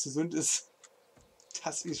halbwegs gesund ist.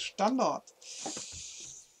 Das ist Standard.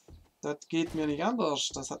 Das geht mir nicht anders.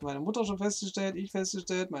 Das hat meine Mutter schon festgestellt, ich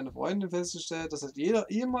festgestellt, meine Freundin festgestellt. Das hat jeder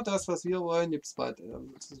immer das, was wir wollen, gibt es bald.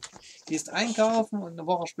 Du gehst einkaufen und eine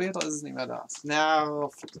Woche später ist es nicht mehr da. Es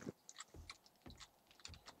nervt.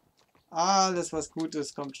 Alles, was gut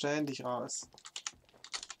ist, kommt ständig raus.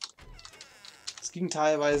 Es ging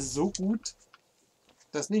teilweise so gut,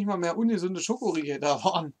 dass nicht mal mehr ungesunde Schokoriegel da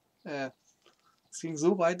waren. Es ging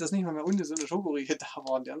so weit, dass nicht mal mehr ungesunde Schokoriegel da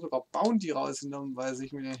waren. Die haben sogar Bounty rausgenommen, weil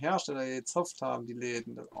sich mit den Herstellern gezopft haben, die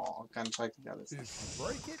Läden. Das, oh, ganz schrecklich alles.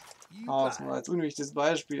 Aber das mal als unwichtiges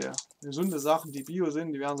Beispiel. Gesunde Sachen, die Bio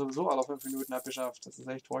sind, die werden sowieso alle 5 Minuten abgeschafft. Das ist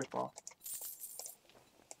echt furchtbar.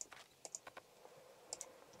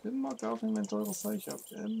 Immer kaufen, wenn teures Zeug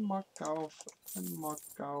habt. Immer kaufen, immer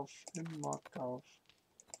kaufen, immer kaufen.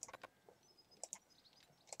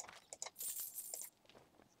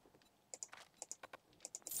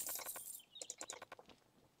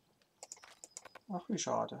 Ach, wie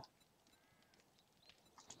schade.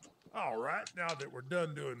 All right, now that we're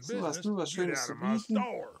done doing So, hast business, du was get Schönes out zu of my bieten,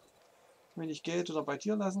 store. wenn ich Geld oder bei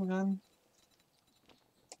dir lassen kann?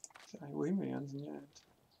 Ja, wohin wir ganzen Geld?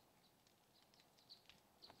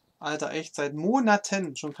 Alter, echt, seit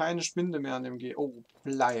Monaten schon keine Spinde mehr an dem G. Oh,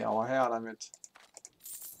 Blei, aber her damit.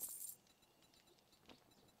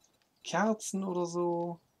 Kerzen oder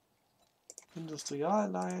so.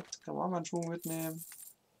 Industrialleit, kann man auch mal einen Schwung mitnehmen.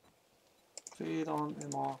 Federn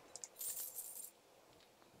immer.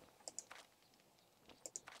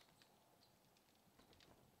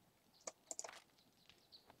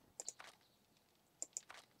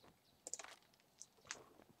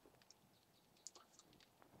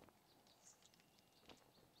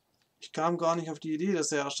 Ich kam gar nicht auf die Idee, dass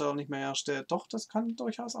der Hersteller nicht mehr herstellt. Doch, das kann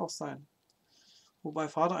durchaus auch sein. Wobei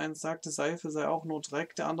Vater einst sagte, Seife sei auch nur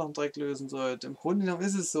Dreck, der anderen Dreck lösen sollte. Im Grunde genommen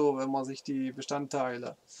ist es so, wenn man sich die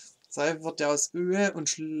Bestandteile. Seife wird ja aus Öl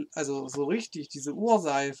und also so richtig, diese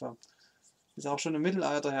Urseife, die sie auch schon im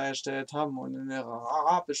Mittelalter hergestellt haben und in den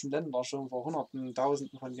arabischen Ländern schon vor Hunderten,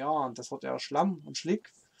 Tausenden von Jahren. Das wird ja aus Schlamm und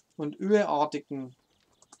Schlick und ölartigen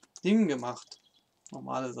Dingen gemacht.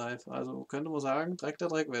 Normale Seife. Also könnte man sagen, Dreck der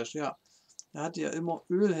Dreck wäscht, ja. Er hatte ja immer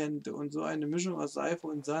Ölhände und so eine Mischung aus Seife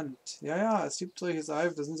und Sand. Ja, ja, es gibt solche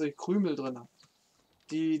Seife, da sind solche Krümel drin.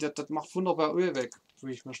 Das macht wunderbar Öl weg.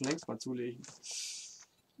 Will ich mir schon längst mal zulegen.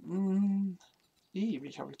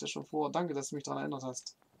 Ewig habe ich das schon vor. Danke, dass du mich daran erinnert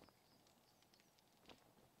hast.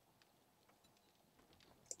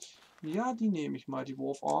 Ja, die nehme ich mal, die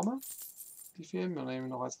Wurfarme. Die fehlen mir nämlich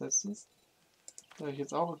noch als letztes. Da ich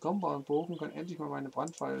jetzt auch gekommen war und Bogen kann endlich mal meine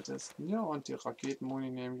Brandpfeile testen. Ja, und die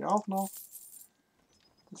Raketenmuni nehme ich auch noch.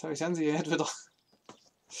 Jetzt habe ich Hansi wieder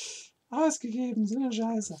ausgegeben, so eine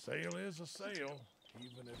Scheiße. Sale is a sale,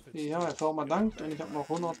 even if it's Ja, to Firma your dankt und ich habe noch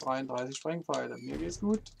 133 Sprengpfeile. Mir geht's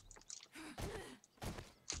gut.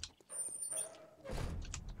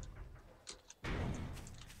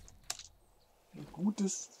 Ein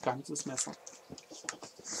gutes, ganzes Messer.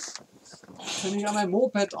 Wenn ich an einem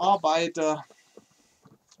Moped arbeite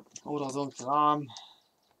oder so ein Kram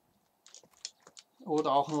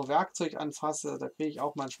oder auch nur Werkzeug anfasse, da kriege ich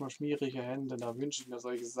auch manchmal schmierige Hände. Da wünsche ich mir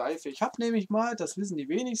solche Seife. Ich habe nämlich mal, das wissen die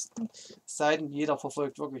wenigsten, es sei denn, jeder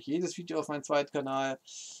verfolgt wirklich jedes Video auf meinem zweiten Kanal.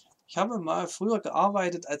 Ich habe mal früher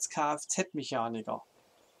gearbeitet als Kfz-Mechaniker.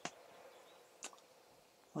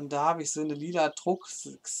 Und da habe ich so eine lila Druck,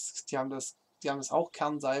 die haben das auch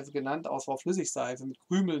Kernseife genannt, aber es war Flüssigseife mit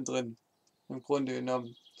Krümeln drin, im Grunde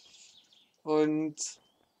genommen. Und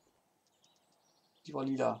die war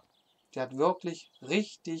lila. Die hat wirklich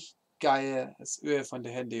richtig geiles Öl von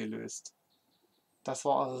der Hände gelöst. Das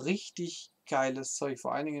war richtig geiles Zeug,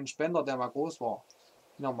 vor allen Dingen ein Spender, der mal groß war.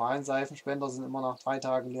 Die normalen Seifenspender sind immer nach 3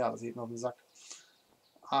 Tagen leer, das sieht man auf den Sack.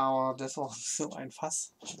 Aber das war so ein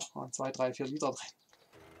Fass, da waren 2, 3, 4 Liter drin.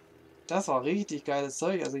 Das war richtig geiles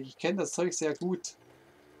Zeug, also ich kenne das Zeug sehr gut,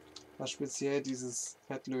 was speziell dieses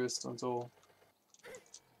Fett löst und so.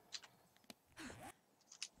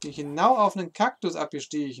 Bin ich genau auf einen Kaktus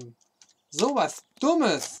abgestiegen. So was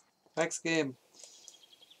Dummes! Rex Game.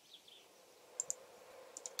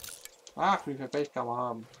 Ach, wie viel Pech kann man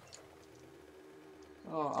haben.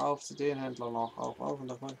 Oh, auf zu den Händler noch. Auf und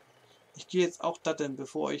davon. Ich gehe jetzt auch datteln,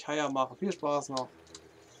 bevor ich Haier mache. Viel Spaß noch.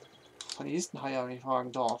 Von nächsten Haier, wenn ich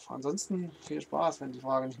fragen darf. Ansonsten viel Spaß, wenn die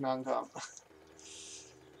Frage nicht mehr ankam.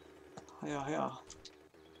 Haier, Haier.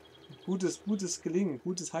 Gutes Gelingen,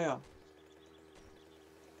 gutes Haier.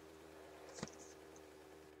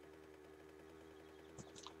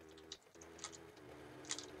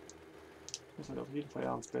 Ich muss halt auf jeden Fall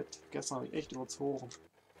ja ins Bett. Gestern habe ich echt überzogen.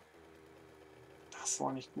 Das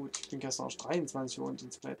war nicht gut. Ich bin gestern erst 23 Uhr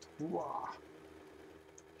ins Bett. Uah.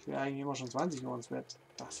 Ich wäre eigentlich immer schon 20 Uhr ins Bett.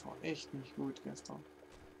 Das war echt nicht gut gestern.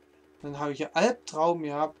 Dann habe ich einen Albtraum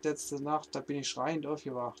gehabt letzte Nacht. Da bin ich schreiend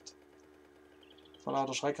aufgewacht. Vor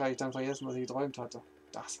lauter Schreck habe ich dann vergessen, was ich geträumt hatte.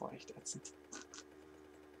 Das war echt ätzend.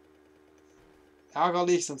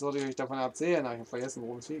 Ärgerlich, sonst würde ich euch davon erzählen. Aber ich habe vergessen,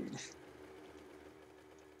 worum es ging.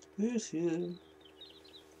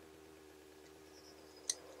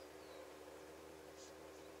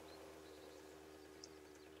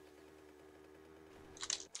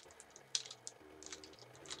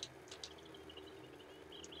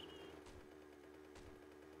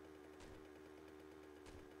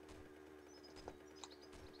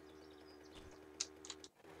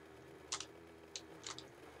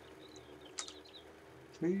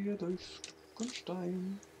 Quer durch Stock und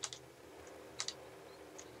Stein.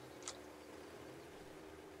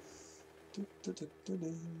 Quer durch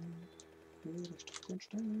Stock und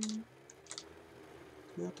Stein.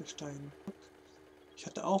 Quer durch Stein. Ich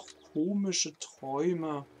hatte auch komische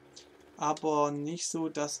Träume, aber nicht so,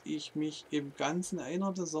 dass ich mich im Ganzen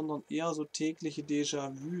erinnerte, sondern eher so tägliche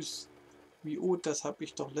Déjà-vus. Wie, oh, das habe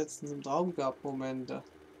ich doch letztens im Traum gehabt, Momente.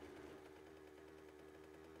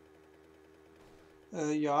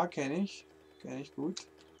 Ja, kenne ich. Kenne ich gut.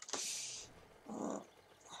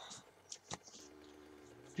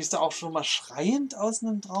 Bist du auch schon mal schreiend aus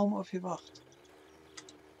einem Traum aufgewacht?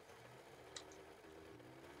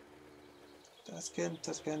 Das kennt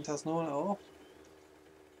das nun auch.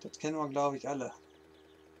 Das kennen wir, glaube ich, alle.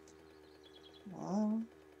 Ja.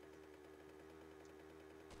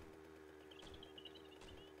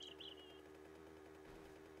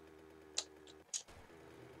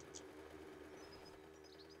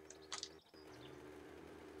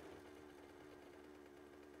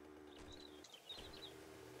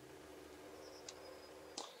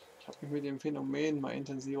 Ich habe mich mit dem Phänomen mal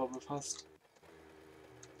intensiver befasst.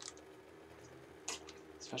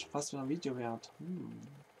 Das wäre schon fast wieder ein Video wert.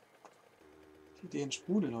 Die Ideen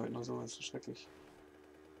sprudeln heute noch so, das ist schrecklich.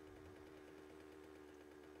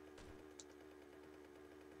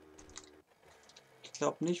 Ich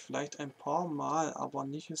glaube nicht, vielleicht ein paar Mal, aber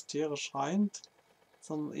nicht hysterisch schreiend,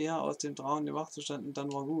 sondern eher aus dem Traum wachzustand und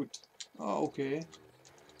dann war gut. Ah, okay.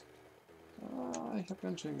 Ah, ich habe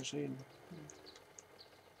ganz schön geschrien.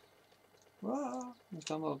 Ah, mich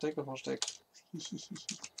dann unter der Decke versteckt. Das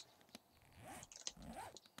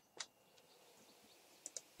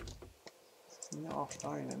sind ja auch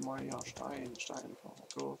Steine, immer ja Stein.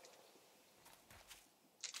 So.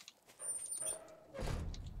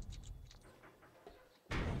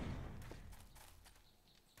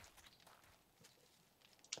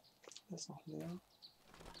 Der ist noch leer.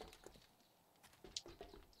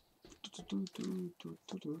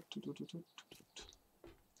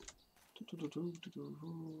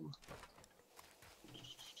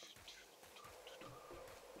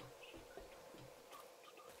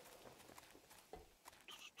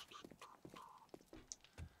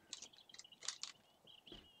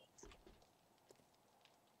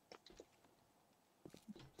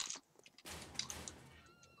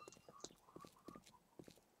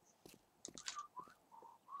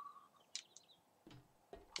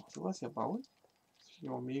 Sowas hier bauen? Das ist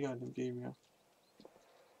ja mega in dem Game hier.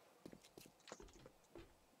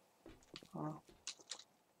 Ah.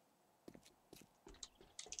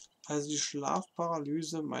 Also die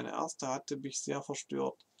Schlafparalyse, meine erste, hatte mich sehr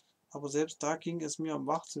verstört. Aber selbst da ging es mir im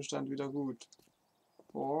Wachzustand wieder gut.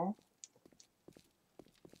 Oh.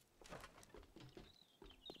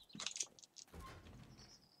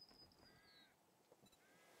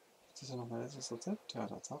 Ist das ja noch mein letztes Rezept? Ja,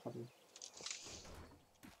 Tatsache.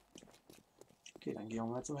 Okay, dann gehen wir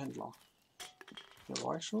mal zum Händler. Hier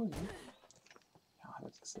war ich schon, ne? Ja,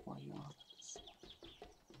 das ist immer hier.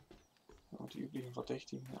 Ja, die üblichen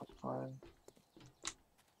Verdächtigen hier abfallen.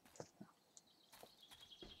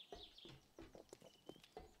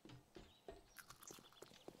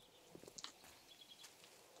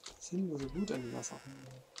 Sind wir so gut an dieser Sachen?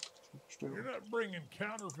 You're not bringing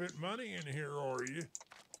counterfeit money in here, are you?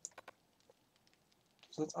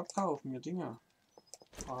 Du sollst abkaufen, mir Dinge.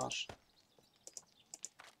 Arsch.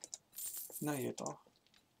 Na jedoch.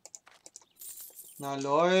 Na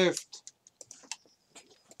läuft.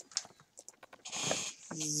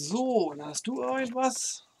 So, hast du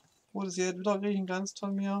irgendwas, wo du es jetzt wieder riechen kannst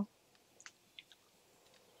von mir?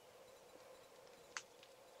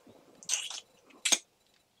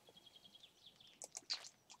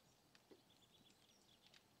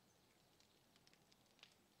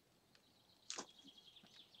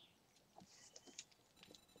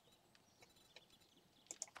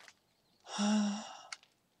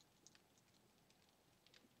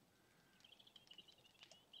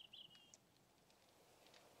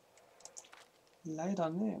 Leider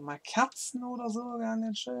ne. Mal Kerzen oder so wären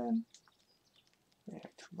nicht schön. Ja,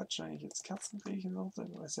 Quatsch, wenn ich jetzt Kerzen riechen würde.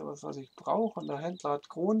 Ich weiß ja was ich brauche. Und der Händler hat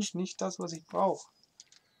chronisch nicht das, was ich brauche.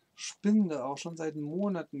 Spinde auch schon seit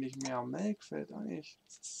Monaten nicht mehr. Melkfeld eigentlich.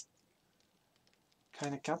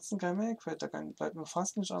 Keine Kerzen, kein Melkfeld. Da bleibt mir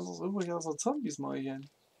fast nichts anderes übrig, außer Zombies meucheln.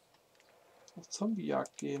 Auf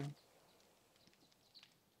Zombiejagd gehen.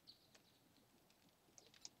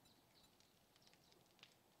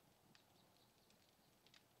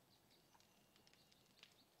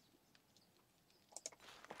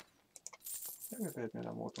 Ja, gefällt mir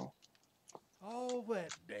der Motor. All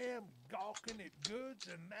that damn gawking at goods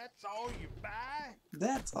and that's all you buy?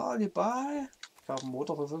 That's all you buy? Ich habe einen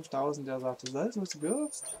Motor für 5000, der sagt, das ist alles, was du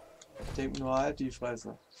gibst. Ich denke nur, halt die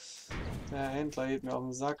Fresse. Der Händler geht mir auf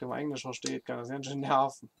den Sack, wenn man Englisch versteht, kann das ganz schön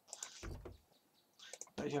nerven.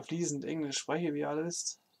 Da ich ja fließend Englisch spreche, wie ihr alle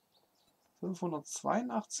wisst.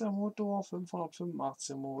 582er Motor,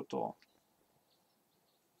 585er Motor.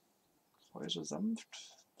 Geräusche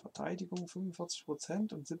sanft, Verteidigung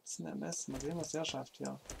 45% und 17 MS. Mal sehen, was der schafft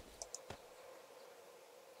hier.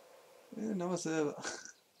 Genau dasselbe.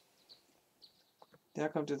 Der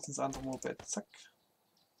kommt jetzt ins andere Moped. Zack.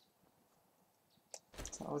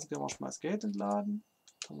 Zu Hause können wir schon mal das Geld entladen.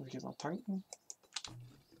 Kann man sich jetzt noch tanken.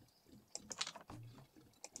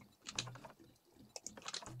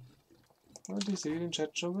 Und ich sehe den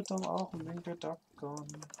Chat schon wieder auch im Winkel dackern.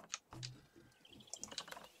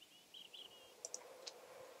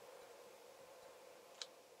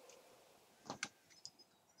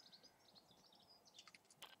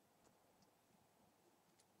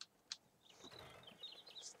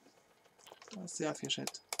 Da ist sehr viel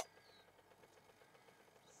Chat.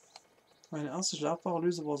 Meine erste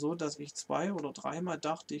Schlafparalyse war so, dass ich 2- oder 3-mal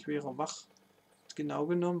dachte, ich wäre wach. Genau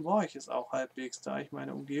genommen war ich es auch halbwegs, da ich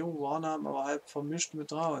meine Umgebung wahrnahm, aber halb vermischt mit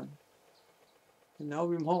Trauen.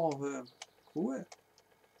 Genau wie im Horrorfilm. Cool.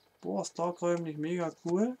 Boah, ist darkräumlich mega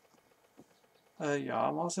cool.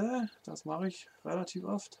 Ja, Marcel, das mache ich relativ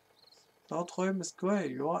oft. Darkträumen ist cool.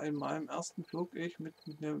 Ja, in meinem ersten flog ich mit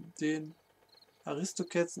den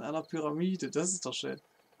Aristocats in einer Pyramide. Das ist doch schön.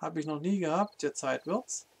 Habe ich noch nie gehabt. Der Zeit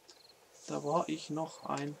wird's. Da war ich noch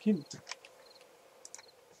ein Kind.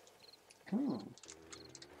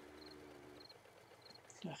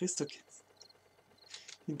 Aristocats.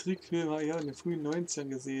 Den Trickfilm habe ich auch in den frühen 90ern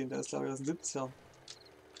gesehen. Der ist glaube ich aus den 70ern.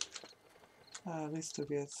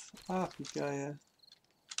 Aristocats. Ach, wie geil.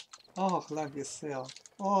 Ach, lang ist her.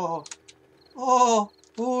 Oh, oh,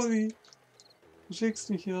 Uli. Du schickst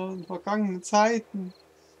mich hier in vergangene Zeiten.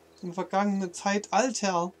 In vergangene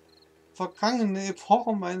Zeitalter. Vergangene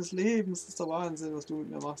Epochen meines Lebens. Das ist der Wahnsinn, was du mit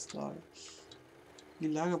mir machst gerade. Wie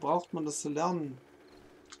lange braucht man das zu lernen?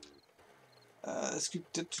 Es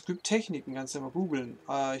gibt Techniken, kannst du ja mal googeln.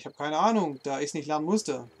 Ich habe keine Ahnung, da ich es nicht lernen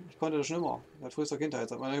musste. Ich konnte das schon immer. Seit frühester Kindheit,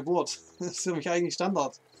 seit meiner Geburt. Das ist für mich eigentlich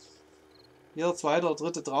Standard. Jeder zweite oder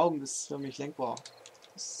dritte Traum ist für mich lenkbar.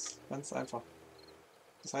 Das ist ganz einfach.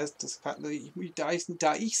 Das heißt,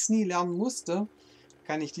 da ich es nie lernen musste,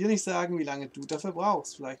 kann ich dir nicht sagen, wie lange du dafür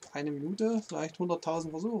brauchst. Vielleicht eine Minute, vielleicht 100.000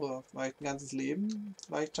 Versuche, vielleicht ein ganzes Leben,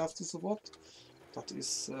 vielleicht schaffst du es sofort. Das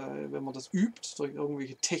ist, wenn man das übt durch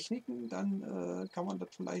irgendwelche Techniken, dann kann man das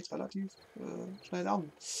vielleicht relativ schnell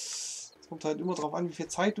lernen. Es kommt halt immer darauf an, wie viel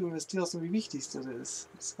Zeit du investierst und wie wichtig es dir ist.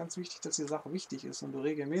 Es ist ganz wichtig, dass die Sache wichtig ist und du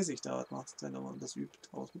regelmäßig da machst, wenn man das übt.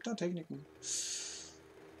 Aber es gibt da Techniken.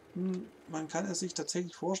 Man kann es sich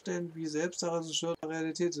tatsächlich vorstellen, wie selbst der Regisseur der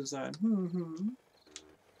Realität zu sein.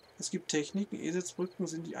 Es gibt Techniken, Eselsbrücken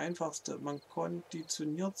sind die einfachste. Man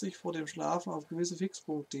konditioniert sich vor dem Schlafen auf gewisse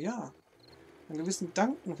Fixpunkte. Ja, an gewissen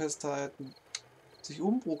Gedanken festhalten, sich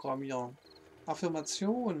umprogrammieren,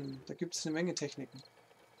 Affirmationen, da gibt es eine Menge Techniken.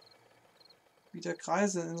 Wie der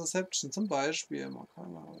Kreis in Interception zum Beispiel, man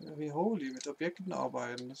kann wie Holy mit Objekten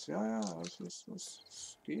arbeiten, das,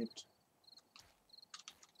 das geht.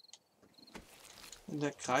 Wenn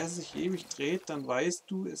der Kreis sich ewig dreht, dann weißt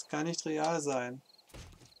du, es kann nicht real sein.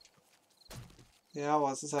 Ja,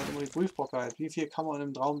 aber es ist halt immer die Prüfbarkeit, wie viel kann man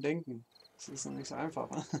im Traum denken? Das ist noch nicht so einfach.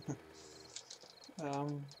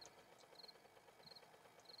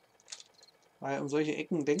 Weil um solche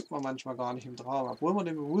Ecken denkt man manchmal gar nicht im Traum, obwohl man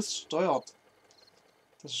den bewusst steuert.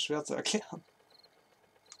 Das ist schwer zu erklären.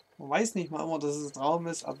 Man weiß nicht mal immer, dass es ein Traum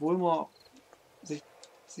ist, obwohl man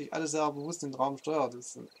sich alles sehr bewusst im Traum steuert.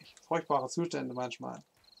 Das sind echt furchtbare Zustände manchmal.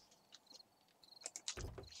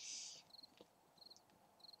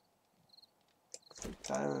 So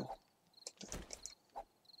geil.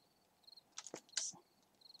 So.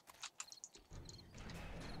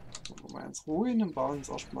 Gehen wir mal ins Ruin und bauen uns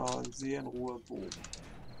erstmal einen Seelenruhebogen.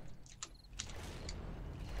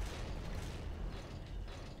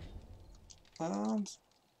 Und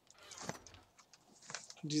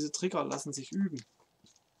diese Trigger lassen sich üben.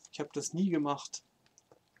 Ich habe das nie gemacht.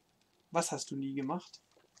 Was hast du nie gemacht?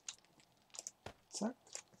 Zack.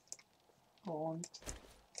 Und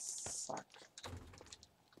zack.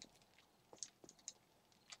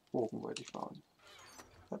 Bogen wollte ich bauen.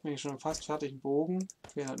 Ich habe nämlich schon fast fertigen Bogen.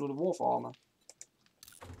 Fehlen halt nur die Wurfarme.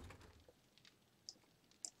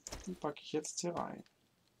 Die packe ich jetzt hier rein.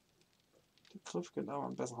 Der Griff könnte auch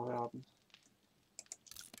besser werden.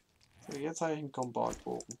 So, jetzt habe ich einen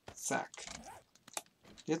Compound-Bogen. Zack.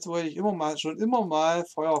 Jetzt wollte ich schon immer mal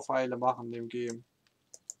Feuerpfeile machen in dem Game.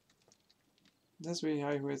 Deswegen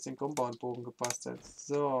habe ich mir jetzt den Compound-Bogen gebastelt.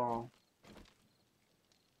 So.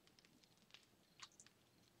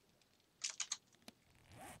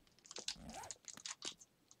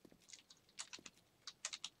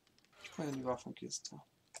 Ich meine die Waffenkiste.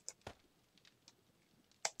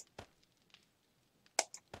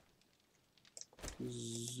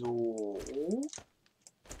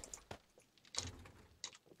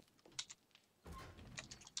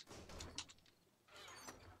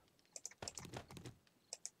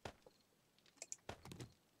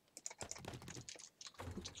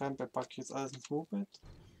 Krempel packe ich jetzt alles ins Moped.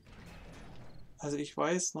 Also ich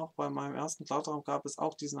weiß noch, bei meinem ersten Klartraum gab es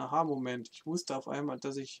auch diesen Aha-Moment. Ich wusste auf einmal,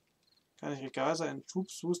 dass ich, kann nicht egal sein,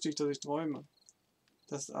 schwupps wusste ich, dass ich träume.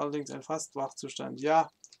 Das ist allerdings ein Fast-Wachzustand. Ja,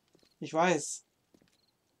 ich weiß.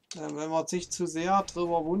 Wenn man sich zu sehr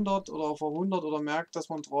drüber wundert oder verwundert oder merkt, dass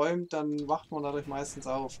man träumt, dann wacht man dadurch meistens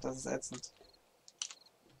auf. Das ist ätzend.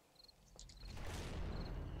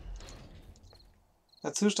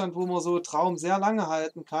 Der Zustand, wo man so Traum sehr lange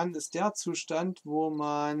halten kann, ist der Zustand, wo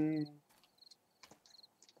man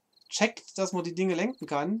checkt, dass man die Dinge lenken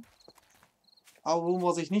kann, aber wo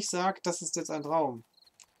man sich nicht sagt, das ist jetzt ein Traum.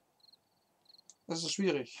 Das ist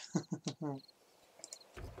schwierig.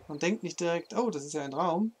 Man denkt nicht direkt, oh, das ist ja ein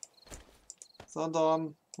Traum,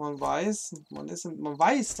 sondern man weiß, man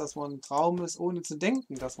weiß, dass man ein Traum ist, ohne zu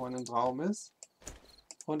denken, dass man ein Traum ist.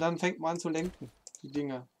 Und dann fängt man an zu lenken, die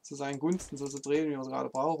Dinge zu seinen Gunsten, so zu drehen, wie man es gerade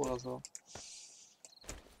braucht oder so.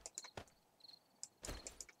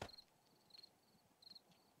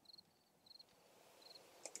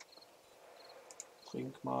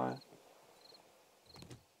 Trink mal.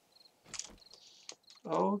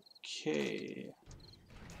 Okay.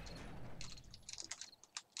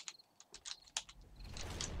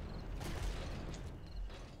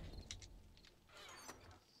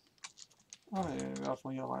 Ah, nee,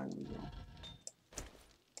 werfen wir hier rein.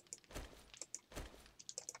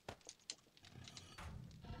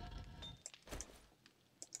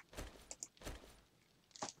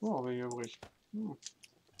 Oh, aber hier übrig.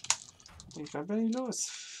 Den Krempel nicht los.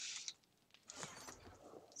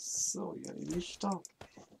 So, hier die Lichter.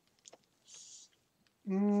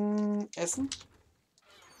 Essen.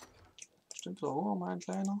 Stimmt der Hunger, mein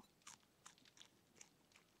Kleiner?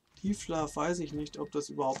 Tiefschlaf weiß ich nicht, ob das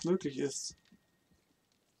überhaupt möglich ist.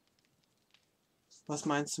 Was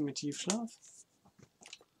meinst du mit Tiefschlaf?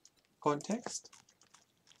 Kontext?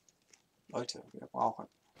 Leute, wir brauchen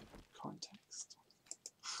Kontext.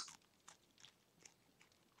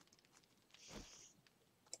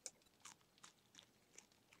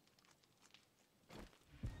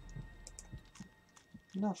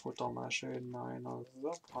 Na, futter mal schön, meiner.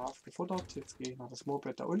 So, brav gefuttert. Jetzt gehe ich noch das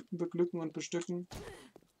Moped da unten beglücken und bestücken.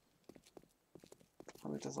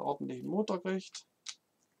 Damit das ordentlich einen Motor kriegt.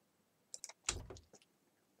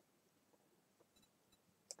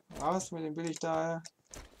 Raus mit dem Billigteil.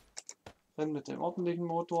 Renn mit dem ordentlichen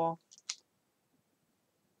Motor.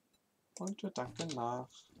 Und wir danken nach.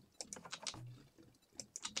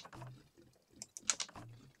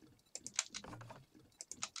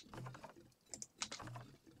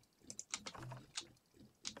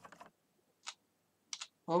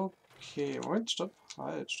 Okay, Moment, stopp.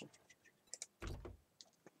 Halt, stopp.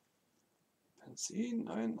 Benzin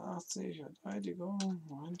 89, Verteidigung.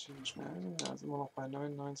 Moment, wie schnell? Ja, sind wir noch bei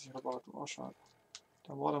 99 Reparatur. Schade.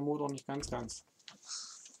 Da war der Motor nicht ganz.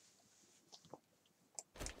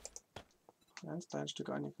 Ganz klein Stück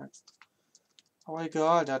angeknackst. Aber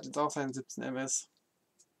egal, der hat jetzt auch seinen 17 MS.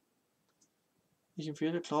 Ich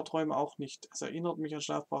empfehle Klarträume auch nicht. Es erinnert mich an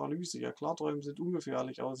Schlafparalyse. Ja, Klarträume sind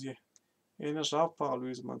ungefährlich aus hier. In der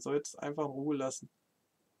Schlafparalyse. Man sollte es einfach in Ruhe lassen.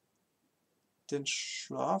 Denn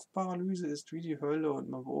Schlafparalyse ist wie die Hölle und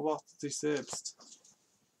man beobachtet sich selbst.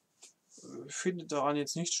 Ich finde daran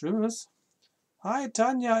jetzt nichts Schlimmes. Hi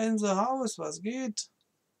Tanja in the house, was geht?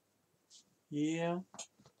 Yeah.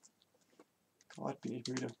 Gerade bin ich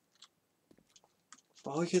müde.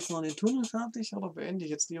 Baue ich jetzt noch den Tunnel fertig oder beende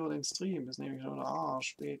ich jetzt lieber den Stream? Ist nämlich schon wieder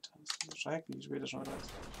spät. Scheiße, wie spät es schon wieder ist.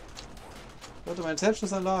 Leute, mein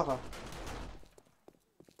Selbstschuss an Lara.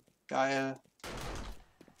 Geil.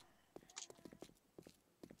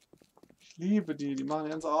 Ich liebe die machen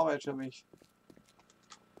die ganze Arbeit für mich.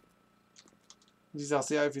 Und die ist auch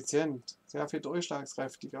sehr effizient, sehr viel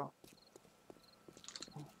durchschlagskräftiger.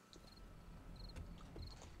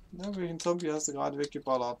 Na, welchen Zombie hast du gerade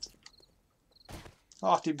weggeballert?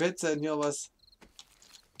 Ach, die Pets sind hier was.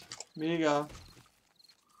 Mega.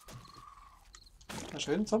 Na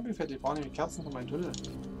schön, Zombie-Fett, ich brauche nämlich Kerzen für meinen Tunnel.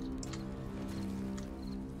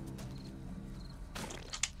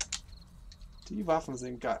 Die Waffen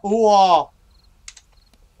sind geil. Oh!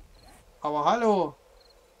 Aber hallo!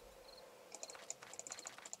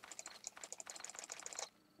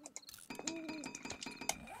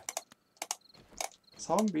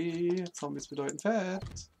 Zombie. Zombies bedeuten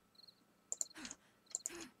Fett.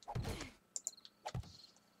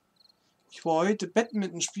 Ich war heute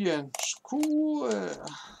Badminton spielen. Cool.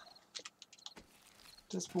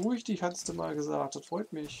 Das beruhigt dich, hattest du mal gesagt. Das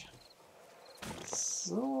freut mich.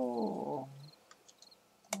 So.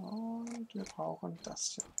 Und wir brauchen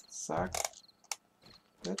das hier. Zack.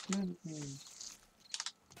 Badminton.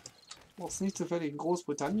 Wurde es nicht zufällig in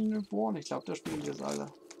Großbritannien geboren? Ich glaube, da spielen die das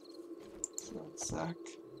alle. So, zack.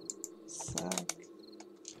 Zack.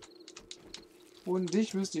 Und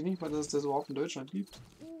dich wüsste ich nicht mal, dass es das überhaupt in Deutschland gibt.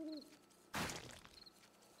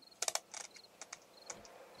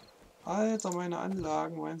 Alter, meine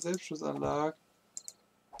Anlagen, meine Selbstschussanlagen.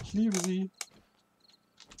 Ich liebe sie.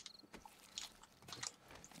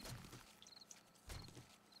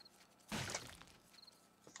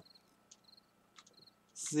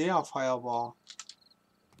 Sehr feierbar.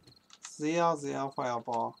 Sehr, sehr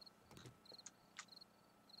feierbar.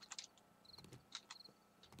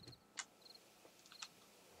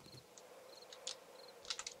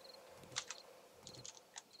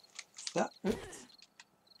 Ja,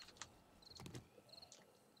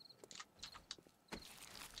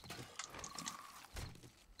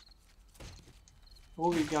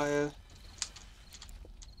 oh, wie geil.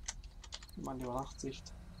 Mann, die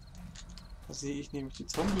Nachtsicht. Da sehe ich nämlich die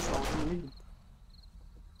Zombies auch immer liegen.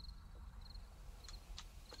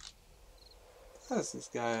 Das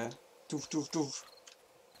ist geil. Duf, duf, duf.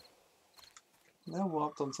 Na, wo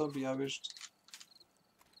habt ihr einen Zombie erwischt?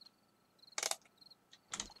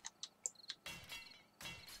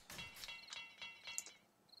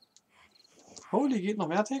 Holy, geht noch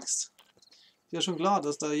mehr Text? Ist ja schon klar,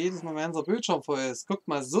 dass da jedes Mal mein ganzer Bildschirm voll ist. Guckt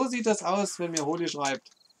mal, so sieht das aus, wenn mir Holy schreibt.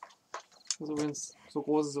 Das ist übrigens, so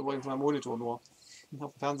groß ist übrigens mein Monitor nur.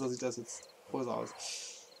 Auf dem Fernseher sieht das jetzt größer aus.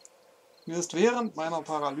 Mir ist während meiner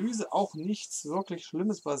Paralyse auch nichts wirklich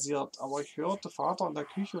Schlimmes passiert, aber ich hörte Vater in der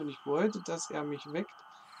Küche und ich wollte, dass er mich weckt,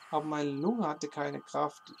 aber meine Lunge hatte keine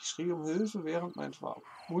Kraft. Ich schrie um Hilfe, während mein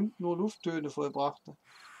Mund nur Lufttöne vollbrachte.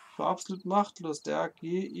 Ich war absolut machtlos, daher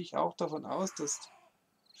gehe ich auch davon aus, dass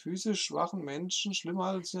physisch schwachen Menschen schlimme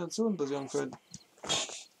Halluzinationen passieren können.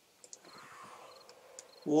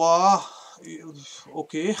 Wow,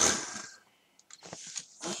 okay.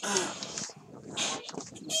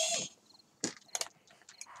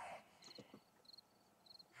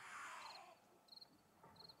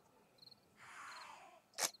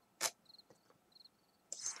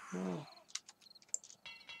 Ja.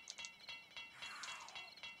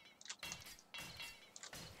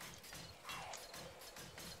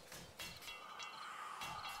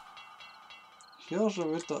 Ich höre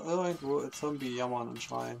schon wieder irgendwo ein Zombie jammern und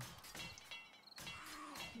schreien.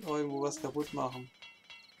 Irgendwo was kaputt machen.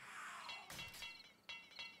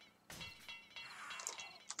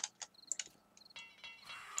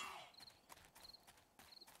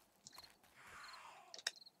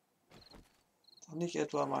 Doch nicht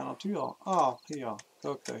etwa an meiner Tür. Ah, hier.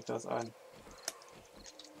 Guckt euch das an.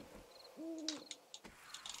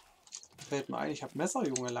 Fällt mir ein, ich habe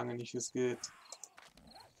Messerjunge lange nicht geskillt.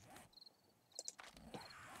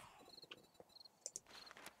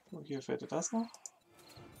 Okay, fällt dir das noch?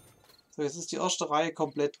 So, jetzt ist die erste Reihe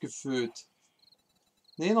komplett gefüllt.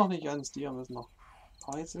 Ne, noch nicht ganz. Die hier müssen noch.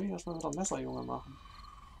 Aber jetzt will ich erstmal wieder Messerjunge machen.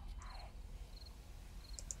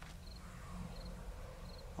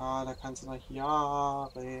 Ah, da kannst du noch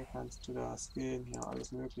Jahre, kannst du da skillen, hier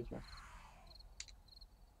alles Mögliche.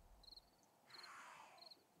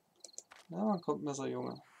 Ja, dann kommt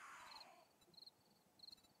Messerjunge.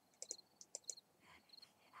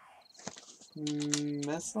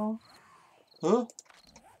 Messer. Hä?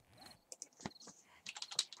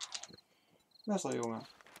 Messerjunge.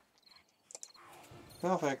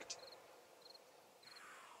 Perfekt.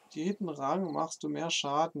 Jeden Rang machst du mehr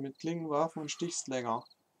Schaden mit Klingenwaffen und stichst länger.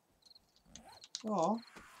 Ja.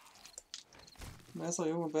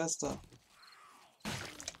 Messerjunge Beste.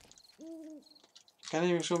 Ich kann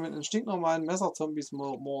nämlich schon mit einem stinknormalen Messerzombies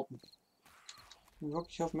morden. Bin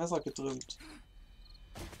wirklich auf Messer getrimmt.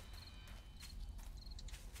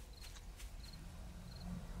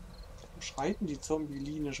 Wo schreiten die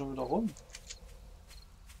Zombie-Line schon wieder rum?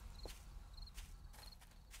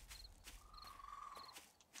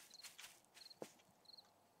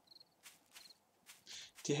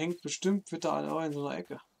 Die hängt bestimmt wieder an in so einer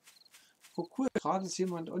Ecke. Oh cool, gerade ist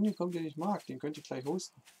jemand angekommen, den ich mag. Den könnt ihr gleich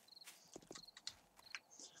hosten.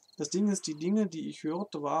 Das Ding ist, die Dinge, die ich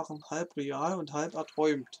hörte, waren halb real und halb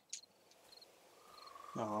erträumt.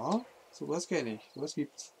 Ja, sowas kenne ich. Sowas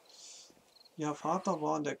gibt's. Ihr Vater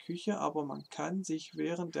war in der Küche, aber man kann sich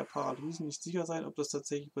während der Paralyse nicht sicher sein, ob das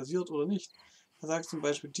tatsächlich passiert oder nicht. Er sagt zum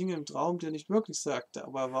Beispiel Dinge im Traum, die er nicht wirklich sagte,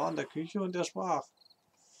 aber er war in der Küche und er sprach.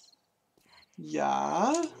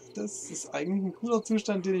 Ja, das ist eigentlich ein cooler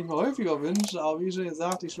Zustand, den ich mir häufiger wünsche, aber wie schon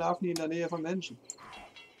gesagt, ich schlafe nie in der Nähe von Menschen.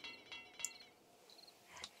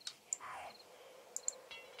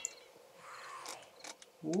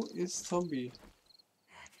 Wo ist Zombie?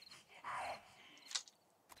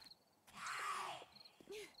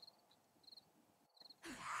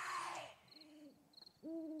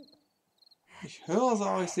 Ich höre sie,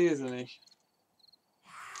 aber ich sehe sie nicht.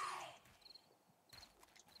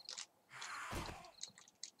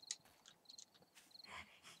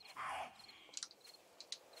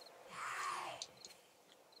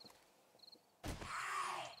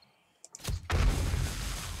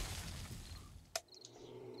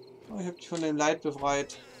 Oh, ich habe dich von dem Leid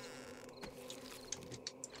befreit.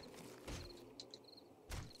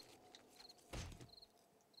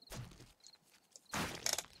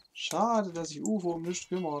 Schade, dass sich UFO um nichts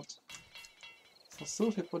kümmert. Es hat so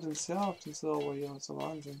viel Potenzial auf dem Server hier, das ist der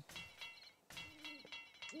Wahnsinn.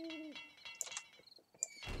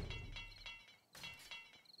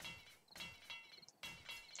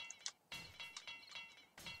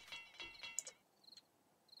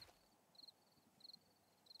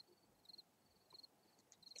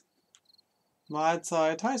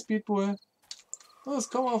 Mahlzeit. Hi Speedbull. Los,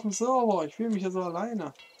 komm auf den Server. Ich fühle mich hier so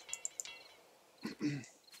alleine.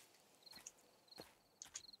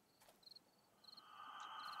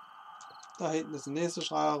 Da hinten ist die nächste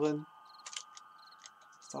Schreierin.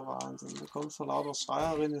 Das ist der Wahnsinn. Du kommst von lauter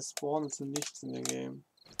Schreierinnen, es spawnen zu nichts in dem Game.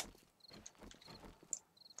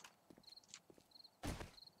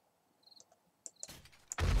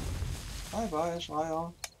 Bye bye,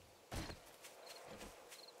 Schreier.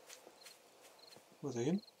 Wo ist er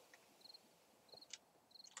hin?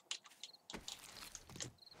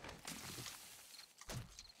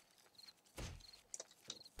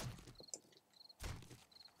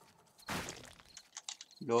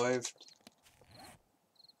 Läuft.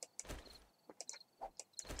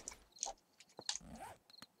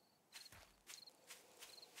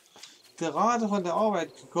 Gerade von der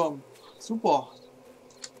Arbeit gekommen. Super.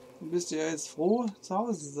 Du bist ja jetzt froh, zu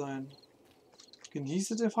Hause zu sein.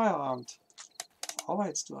 Genieße den Feierabend. Was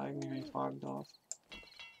arbeitest du eigentlich, wenn ich fragen darf?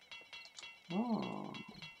 Ah,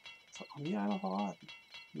 das hat noch nie einer verraten.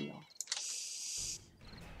 Ja.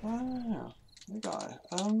 Ah, ja. Egal.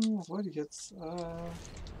 Was wollte ich jetzt? Ein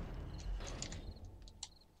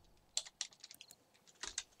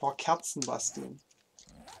paar Kerzen basteln.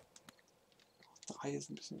 3 ist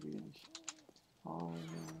ein bisschen wenig. Ah,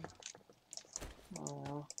 ja. Ah,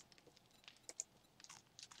 ja.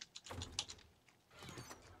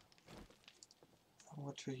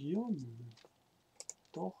 Was für hier?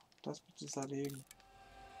 Doch, das bitte zerlegen.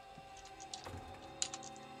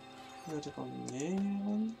 Hier kommt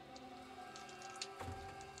Nähen.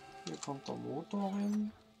 Hier kommt der Motor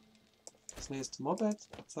hin. Das nächste Moped.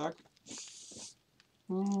 Zack.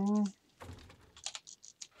 Hm.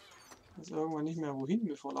 Ist irgendwann nicht mehr wohin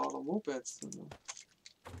mit vor lauter Mopeds.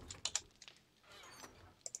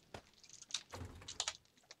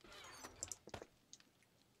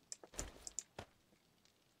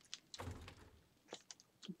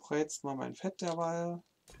 Du brätst mal mein Fett derweil.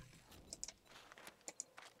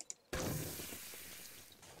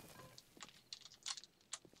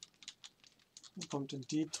 Dann kommt in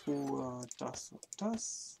die Truhe das und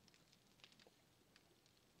das.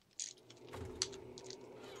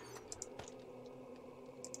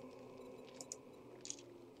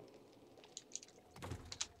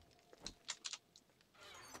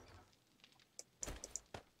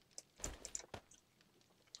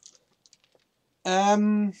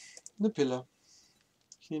 Eine Pille.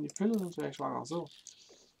 Ich nehme die Pille, sonst wäre ich schwanger. So.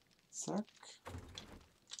 Zack.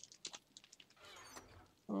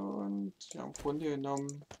 Und ja, im Grunde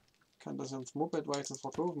genommen kann das ins Moped, weil ich das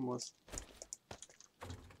verkaufen muss.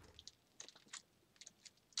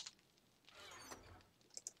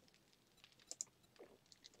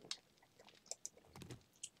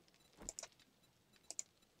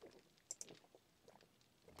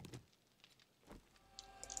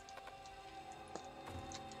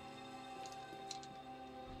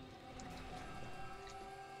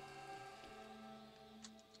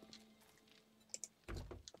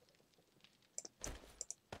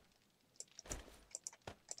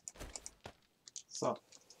 So.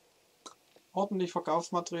 Ordentlich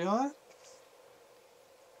Verkaufsmaterial.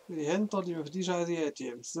 Für die Händler, die mir für die Scheiße Geld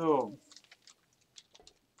geben. So.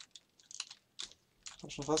 Ich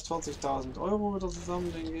habe schon fast 40.000 Euro wieder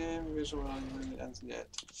zusammen den Game. Wir schon mal mit dem ganzen Geld.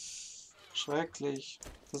 Schrecklich.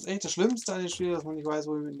 Das ist echt das Schlimmste an dem Spiel, dass man nicht weiß,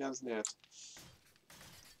 wo wir mit dem ganzen Geld.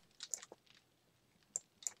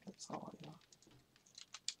 Jetzt aber ja.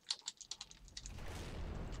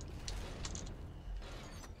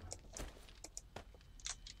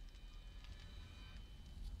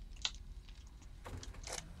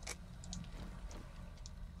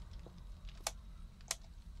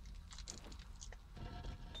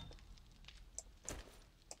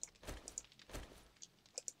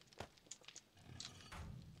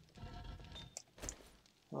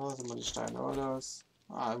 Da sind wir die Steine, oder?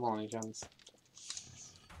 Ah, immer noch nicht ganz.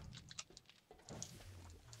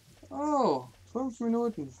 Oh, 5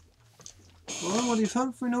 Minuten. Wollen wir die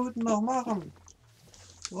 5 Minuten noch machen?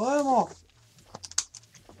 Wollen wir?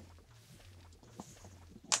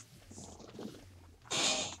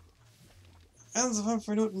 Ganze 5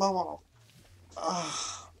 Minuten machen wir noch.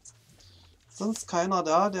 Ach, sonst keiner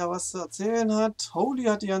da, der was zu erzählen hat. Holy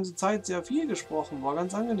hat die ganze Zeit sehr viel gesprochen. War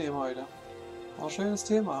ganz angenehm heute. War ein schönes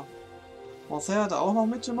Thema. Marcel hat auch noch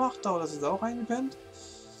mitgemacht, aber das ist auch eingepennt.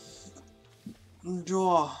 Und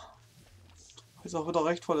ja, ist auch wieder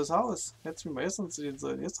recht volles Haus. Hätte ich mir mal gestern sehen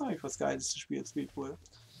sollen. Jetzt habe ich was Geiles zu spielen, Speedball.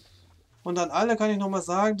 Und an alle kann ich nochmal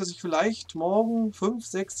sagen, dass ich vielleicht morgen 5,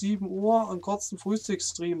 6, 7 Uhr einen kurzen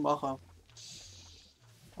Frühstücksstream mache.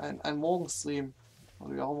 Ein Morgenstream.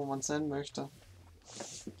 Oder wie auch immer man es nennen möchte.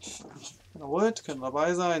 Wenn ihr wollt, könnt ihr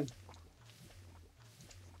dabei sein.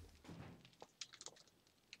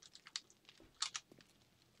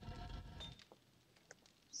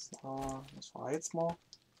 So, das verheizt mal.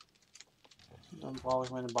 Und dann brauche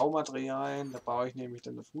ich meine Baumaterialien. Da baue ich nämlich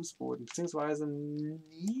dann den Fußboden. Beziehungsweise,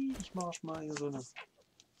 nee, ich mache mal hier so eine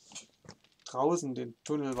draußen den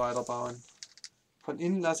Tunnel weiterbauen. Von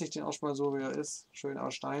innen lasse ich den erstmal so, wie er ist. Schön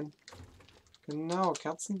aus Stein. Genau,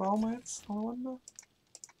 Kerzen bauen wir jetzt eine Runde.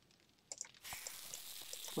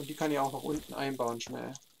 Und die kann ich auch noch unten einbauen,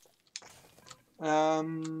 schnell.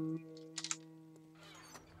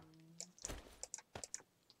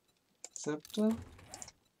 Rezepte.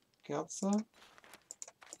 Kerze.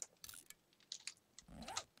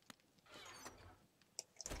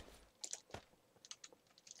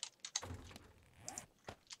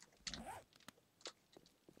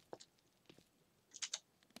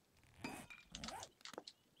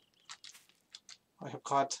 Ich habe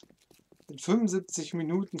gerade in 75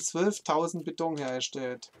 Minuten 12.000 Beton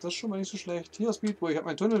hergestellt. Das ist schon mal nicht so schlecht. Hier, Speedboy, ich habe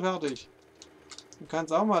meinen Tunnel fertig. Du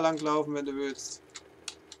kannst auch mal langlaufen, wenn du willst.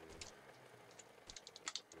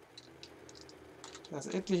 Das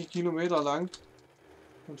ist etliche Kilometer lang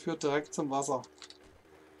und führt direkt zum Wasser.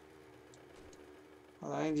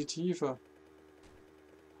 Allein die Tiefe.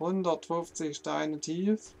 150 Steine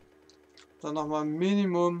tief. Dann nochmal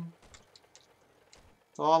Minimum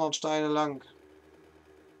 300 Steine lang.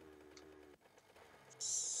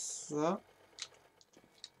 So.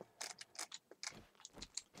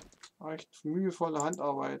 Echt mühevolle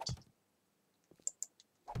Handarbeit.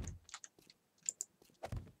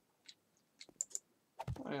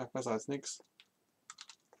 Ja, besser als nichts.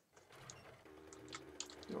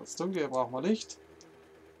 Ja, es ist dunkel, brauchen wir Licht.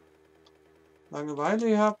 Langeweile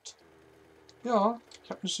gehabt. Ja, ich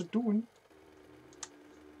habe nichts zu tun.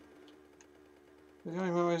 Ich weiß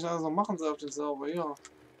nicht mehr, was ich alles noch machen soll auf den Server. Ja.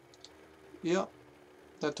 Hier,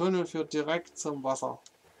 der Tunnel führt direkt zum Wasser.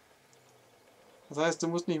 Das heißt, du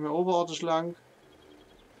musst nicht mehr oberirdisch lang.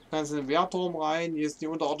 Du kannst in den Wehrturm rein, hier ist die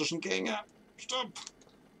unterirdischen Gänge. Stopp!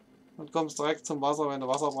 Und kommst direkt zum Wasser, wenn du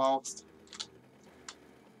Wasser brauchst.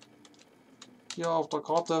 Hier auf der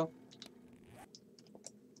Karte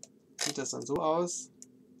sieht das dann so aus.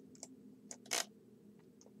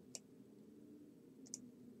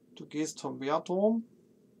 Du gehst vom Wehrturm.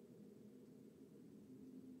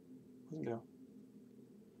 Ja.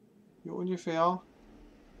 Hier ungefähr.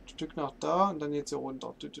 Ein Stück nach da und dann jetzt hier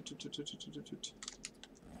runter.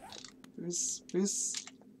 Bis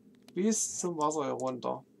zum Wasser hier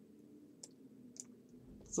runter.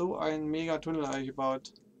 So ein mega Tunnel habe ich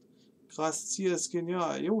gebaut. Krass, Ziel ist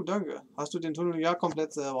genial. Jo, danke. Hast du den Tunnel? Ja,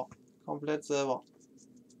 komplett selber. Komplett selber.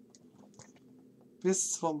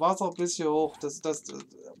 Bis vom Wasser bis hier hoch. Das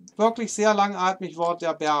wirklich sehr langatmig war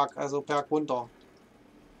der Berg, also Berg runter.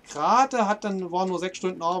 Gerade war nur 6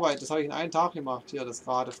 Stunden Arbeit. Das habe ich in einem Tag gemacht. Hier, das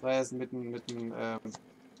gerade Fräsen mit dem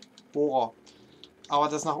Bohrer. Aber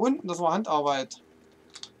das nach unten, das war Handarbeit.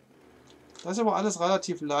 Das ist aber alles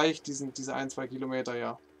relativ leicht, diese 1-2 Kilometer,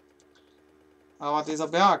 ja. Aber dieser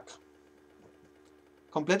Berg,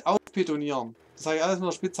 komplett ausbetonieren, das habe ich alles mit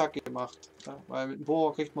der Spitzhacke gemacht. Ja, weil mit dem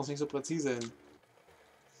Bohrer kriegt man es nicht so präzise hin.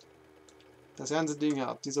 Das ganze Ding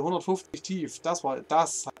hier, diese 150 tief, das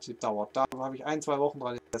hat gedauert. Da habe ich 1-2 Wochen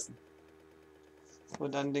dran gesessen.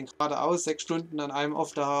 Und dann den geradeaus 6 Stunden an einem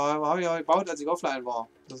da habe ich ja gebaut, als ich offline war.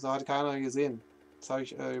 Das hat keiner gesehen. Das habe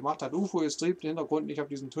ich gemacht, hat UFO gestriebt im Hintergrund und ich habe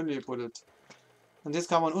diesen Tunnel gebuddelt. Und jetzt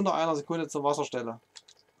kann man unter einer Sekunde zur Wasserstelle.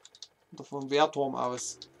 Oder vom Wehrturm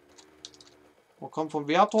aus. Man kommt vom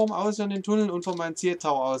Wehrturm aus in den Tunnel und von meinem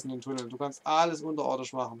Zieltower aus in den Tunnel. Du kannst alles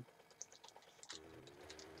unterirdisch machen.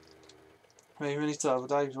 Wenn ich mir nicht so, also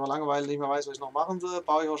da ich vor Langeweile nicht mehr weiß, was ich noch machen soll,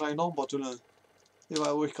 baue ich wahrscheinlich noch ein paar Tunnel.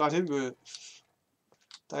 Überall, wo ich gerade hin will.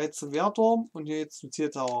 Da jetzt zum Wehrturm und hier jetzt zum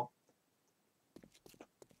Zieltower.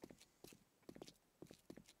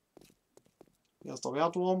 Hier ist der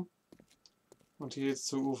Wehrturm und hier jetzt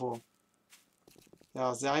zu UFO.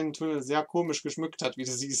 ja, seinen Tunnel sehr komisch geschmückt hat, wie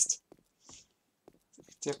du siehst.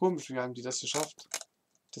 Sehr komisch, wie haben die das geschafft?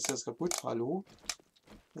 Das hier ist kaputt, hallo?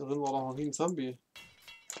 Da drin war doch noch wie ein Zombie.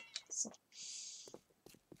 So.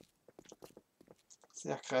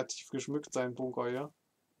 Sehr kreativ geschmückt, sein Bunker hier.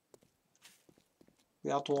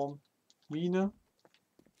 Wehrturm, Mine.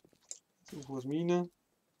 So, wo ist Mine?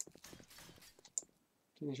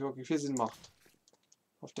 Die nicht wirklich viel Sinn macht.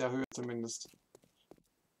 Auf der Höhe zumindest.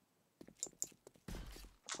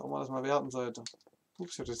 Ob man das mal werten sollte.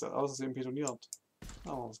 Ups, ich habe das aus Versehen betoniert.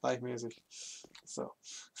 Oh, das ist gleichmäßig. So.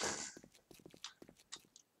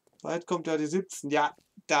 Bald kommt ja die 17. Ja,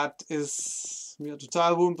 das ist mir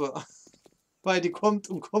total Wumpe. Weil die kommt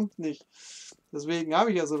und kommt nicht. Deswegen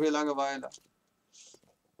habe ich ja so viel Langeweile.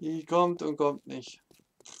 Die kommt und kommt nicht.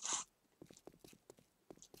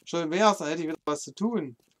 Schön wär's, dann hätte ich wieder was zu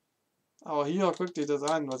tun. Aber hier, guck dir das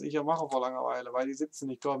an, was ich hier mache vor Langeweile, weil die 17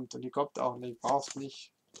 nicht kommt. Und die kommt auch nicht, brauchst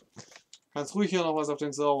nicht. Kannst ruhig hier noch was auf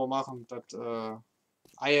den Server machen. Das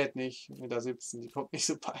eilt nicht mit der 17, die kommt nicht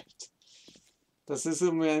so bald. Das ist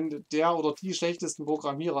im Moment der oder die schlechtesten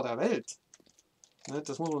Programmierer der Welt. Ne,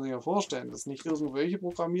 das muss man sich ja vorstellen. Das sind nicht irgendwelche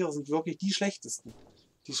Programmierer, das sind wirklich die schlechtesten.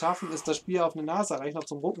 Die schaffen es, das Spiel auf einen NASA-Rechner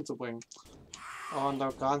zum Rucken zu bringen. Und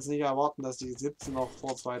da kannst du nicht erwarten, dass die 17 noch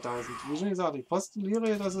vor 2000. Wie schon gesagt, ich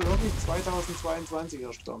postuliere, dass es wirklich 2022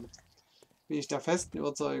 erst kommt. Bin ich der festen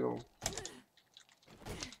Überzeugung.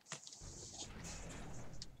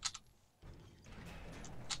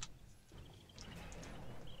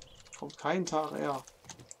 Kommt kein Tag eher.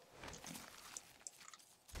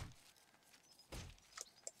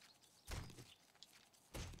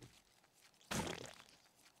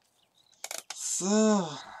 So.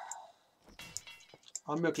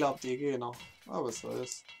 Haben wir glaubt eh keiner. Aber was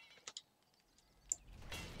soll's.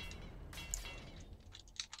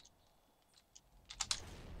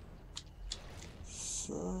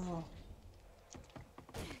 So.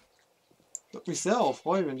 Würde mich sehr auch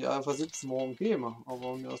freuen, wenn die Alpha 17 morgen käme.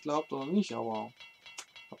 Aber ob mir das glaubt oder nicht, aber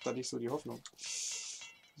hab da nicht so die Hoffnung.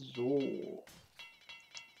 So.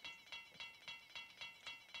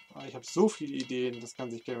 Ich habe so viele Ideen, das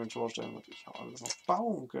kann sich Kevin vorstellen, was ich alles noch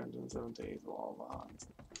bauen könnte in 7 Days. Oh,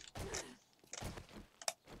 Wahnsinn.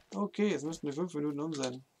 Okay, jetzt müssten wir 5 Minuten um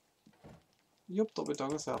sein. Jupp, der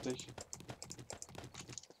Beton ist fertig.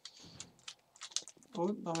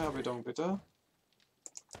 Und noch mehr Beton, bitte.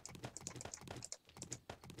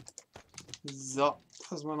 So,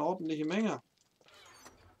 das ist mal eine ordentliche Menge.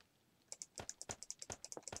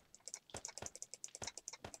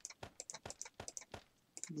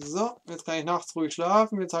 So, jetzt kann ich nachts ruhig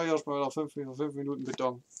schlafen. Jetzt habe ich erstmal wieder 5 Minuten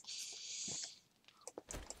Beton.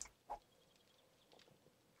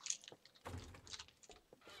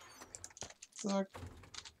 Zack.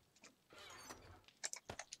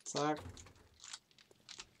 Zack.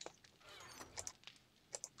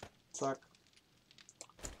 Zack.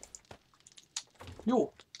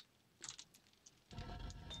 Jo.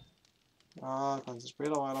 Ja, kannst du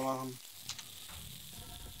später weitermachen.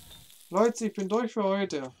 Leute, ich bin durch für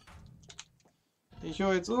heute. Ich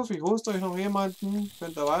höre jetzt auf, ich hoste euch noch jemanden.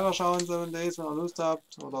 Könnt ihr weiterschauen, 7 Days, wenn ihr Lust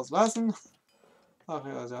habt. Oder es lassen. Ach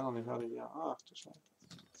ja, ist ja noch nicht fertig. Ja, ach du Scheiße.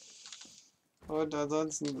 Und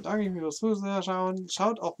ansonsten bedanke ich mich fürs Zuschauen.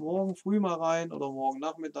 Schaut auch morgen früh mal rein oder morgen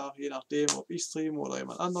Nachmittag, je nachdem, ob ich streame oder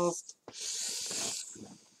jemand anderes.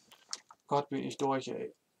 Gott, bin ich durch,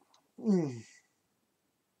 ey.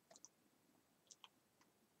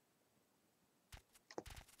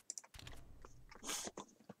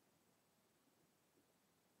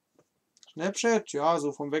 Snapchat? Ja,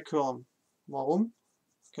 so vom Weghören. Warum?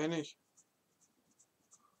 Kenne ich.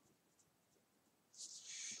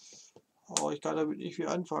 Aber ich kann damit nicht viel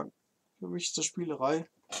anfangen. Für mich ist das Spielerei.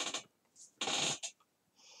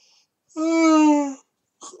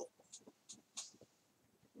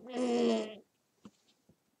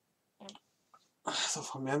 Also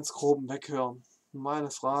vom ganz groben Weghören.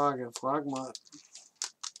 Meine Frage. Frag mal.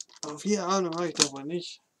 Aber viel Ahnung habe ich davon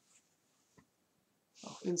nicht.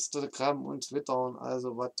 Auch Instagram und Twitter und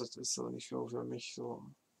also was, das ist so nicht für mich so.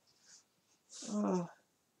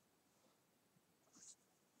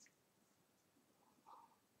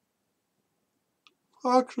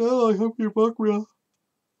 Frag schneller, ich hab keinen Bock mehr.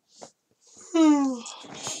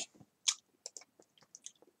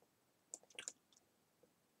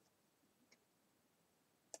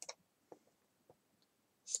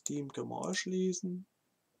 Steam können wir ausschließen.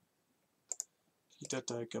 Die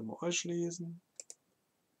Datei können wir ausschließen.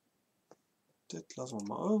 Das lassen wir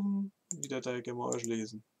mal offen. Die Datei können wir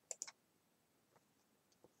ausschließen.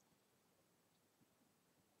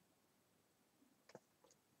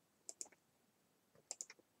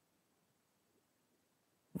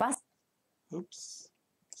 Ups.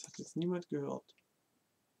 Das hat jetzt niemand gehört.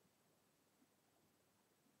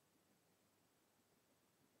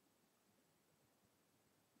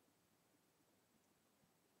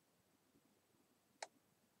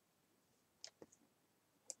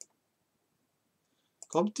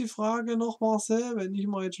 Kommt die Frage noch, Marcel? Wenn ich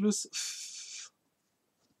mal jetzt Schluss...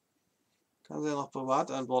 Kann sie ja noch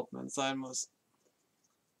privat antworten, wenn es sein muss.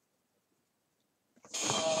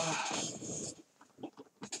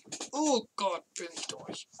 Oh Gott, bin ich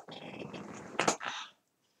durch.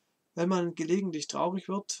 Wenn man gelegentlich traurig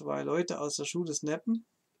wird, weil Leute aus der Schule snappen,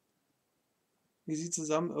 wie sie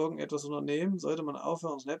zusammen irgendetwas unternehmen, sollte man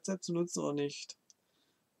aufhören, Snapchat zu nutzen oder nicht?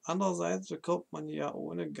 Andererseits bekommt man ja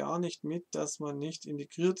ohne gar nicht mit, dass man nicht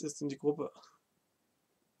integriert ist in die Gruppe.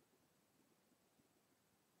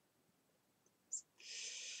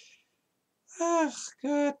 Ach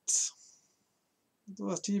Gott. So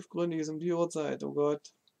was Tiefgründiges um die Uhrzeit, oh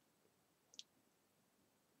Gott.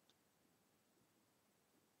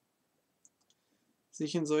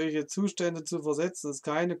 Sich in solche Zustände zu versetzen, ist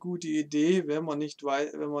keine gute Idee, wenn man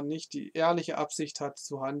nicht die ehrliche Absicht hat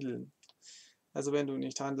zu handeln. Also wenn du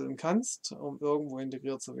nicht handeln kannst, um irgendwo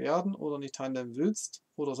integriert zu werden oder nicht handeln willst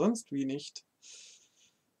oder sonst wie nicht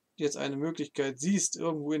jetzt eine Möglichkeit siehst,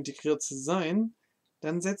 irgendwo integriert zu sein,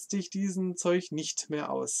 dann setz dich diesem Zeug nicht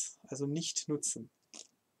mehr aus. Also nicht nutzen.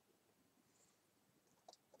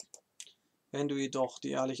 Wenn du jedoch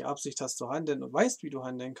die ehrliche Absicht hast zu handeln und weißt, wie du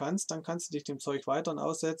handeln kannst, dann kannst du dich dem Zeug weiterhin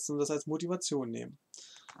aussetzen und das als Motivation nehmen.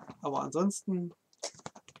 Aber ansonsten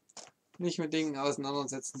nicht mit Dingen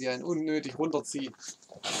auseinandersetzen, die einen unnötig runterziehen.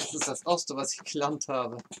 Das ist das Erste, was ich gelernt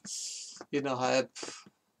habe innerhalb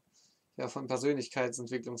von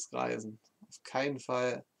Persönlichkeitsentwicklungskreisen. Auf keinen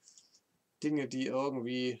Fall Dinge, die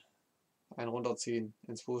irgendwie einen runterziehen,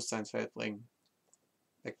 ins Bewusstseinsfeld bringen.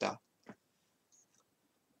 Weg da.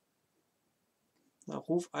 Na,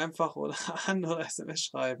 ruf einfach oder an oder SMS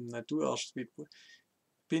schreiben. Na, du erst,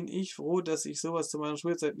 bin ich froh, dass ich sowas zu meiner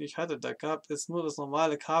Schulzeit nicht hatte. Da gab es nur das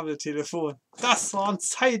normale Kabeltelefon. Das waren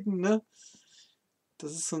Zeiten, ne?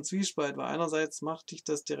 Das ist so ein Zwiespalt, weil einerseits macht dich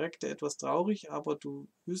das Direkte etwas traurig, aber du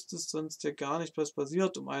wüsstest sonst ja gar nicht, was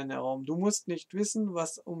passiert um einen herum. Du musst nicht wissen,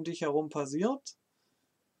 was um dich herum passiert.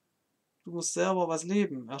 Du musst selber was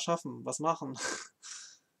leben, erschaffen, was machen.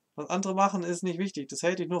 Was andere machen, ist nicht wichtig. Das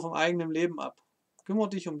hält dich nur vom eigenen Leben ab. Kümmere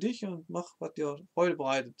dich um dich und mach, was dir Freude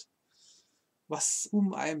bereitet. Was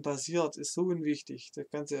um einen passiert, ist so unwichtig. Das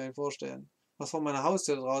kannst du dir nicht vorstellen. Was vor meiner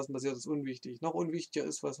Haustür draußen passiert, ist unwichtig. Noch unwichtiger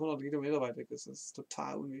ist, was 100 Kilometer weit weg ist. Das ist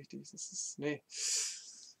total unwichtig. Das ist, nee.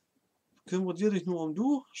 Kümmere dich nur um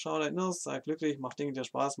du, schau dein Inneres, sei glücklich, mach Dinge, die dir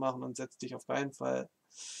Spaß machen und setz dich auf keinen Fall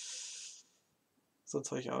so ein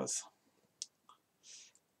Zeug aus.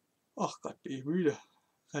 Ach Gott, bin ich müde.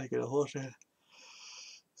 Kann ich mir vorstellen.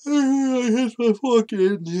 Ich hätte mal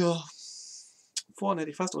vorgehen hier. Vorhin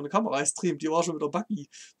hätte ich fast ohne Kamera gestreamt, die war schon wieder buggy.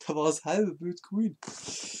 Da war das halbe Bild grün.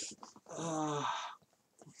 Man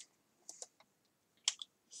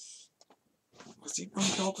sieht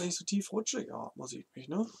mich überhaupt, wenn ich so tief rutsche? Ja, man sieht mich,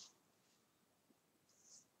 ne?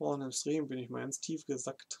 Vorhin im Stream bin ich mal ganz tief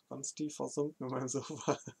gesackt, ganz tief versunken in meinem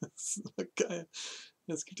Sofa. Das ist geil.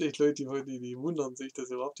 Es gibt echt Leute, die wundern sich, dass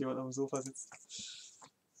überhaupt jemand am Sofa sitzt.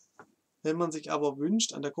 Wenn man sich aber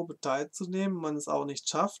wünscht, an der Gruppe teilzunehmen, man es auch nicht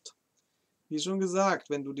schafft, wie schon gesagt,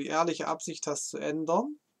 wenn du die ehrliche Absicht hast zu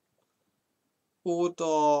ändern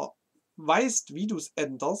oder weißt, wie du es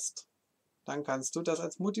änderst, dann kannst du das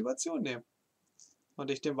als Motivation nehmen und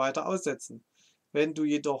dich dem weiter aussetzen. Wenn du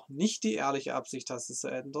jedoch nicht die ehrliche Absicht hast, es zu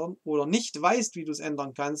ändern oder nicht weißt, wie du es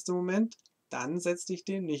ändern kannst im Moment, dann setz dich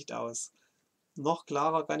dem nicht aus. Noch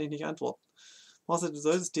klarer kann ich nicht antworten. Marcel, du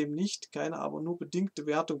solltest dem nicht keine, aber nur bedingte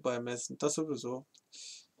Wertung beimessen. Das sowieso.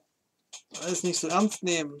 Alles nicht so ernst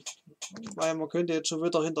nehmen, weil man könnte jetzt schon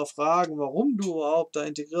wieder hinterfragen, warum du überhaupt da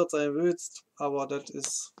integriert sein willst. Aber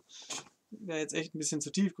das wäre jetzt echt ein bisschen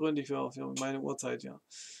zu tiefgründig für meine Uhrzeit, ja.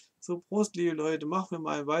 So, Prost, liebe Leute, mach mir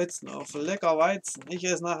mal einen Weizen auf. Lecker Weizen. Ich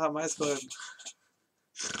esse nachher Maiskolben.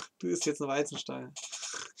 Du isst jetzt einen Weizenstein.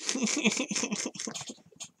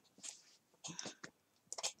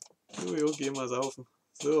 Jojo, geh mal saufen.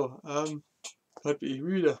 So, heute bin ich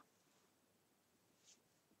müde.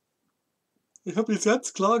 Ich habe jetzt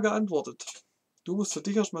ganz klar geantwortet. Du musst für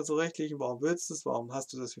dich erstmal zurechtlegen, warum willst du es, warum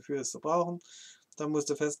hast du das Gefühl, es zu brauchen. Dann musst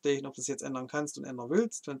du festlegen, ob du es jetzt ändern kannst und ändern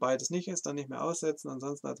willst. Wenn beides nicht ist, dann nicht mehr aussetzen,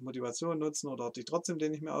 ansonsten als Motivation nutzen oder dich trotzdem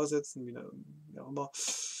den nicht mehr aussetzen, wie auch immer.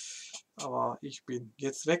 Aber ich bin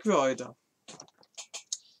jetzt weg für heute.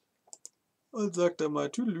 Und sagt dann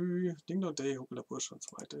mal Tülü, Ding Dong Day, Huppla Bursch und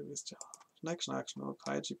so weiter, ihr wisst ja. Schnack, Schnack, Schnuck,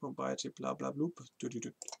 Heichi, Pompeichi, bla bla blub.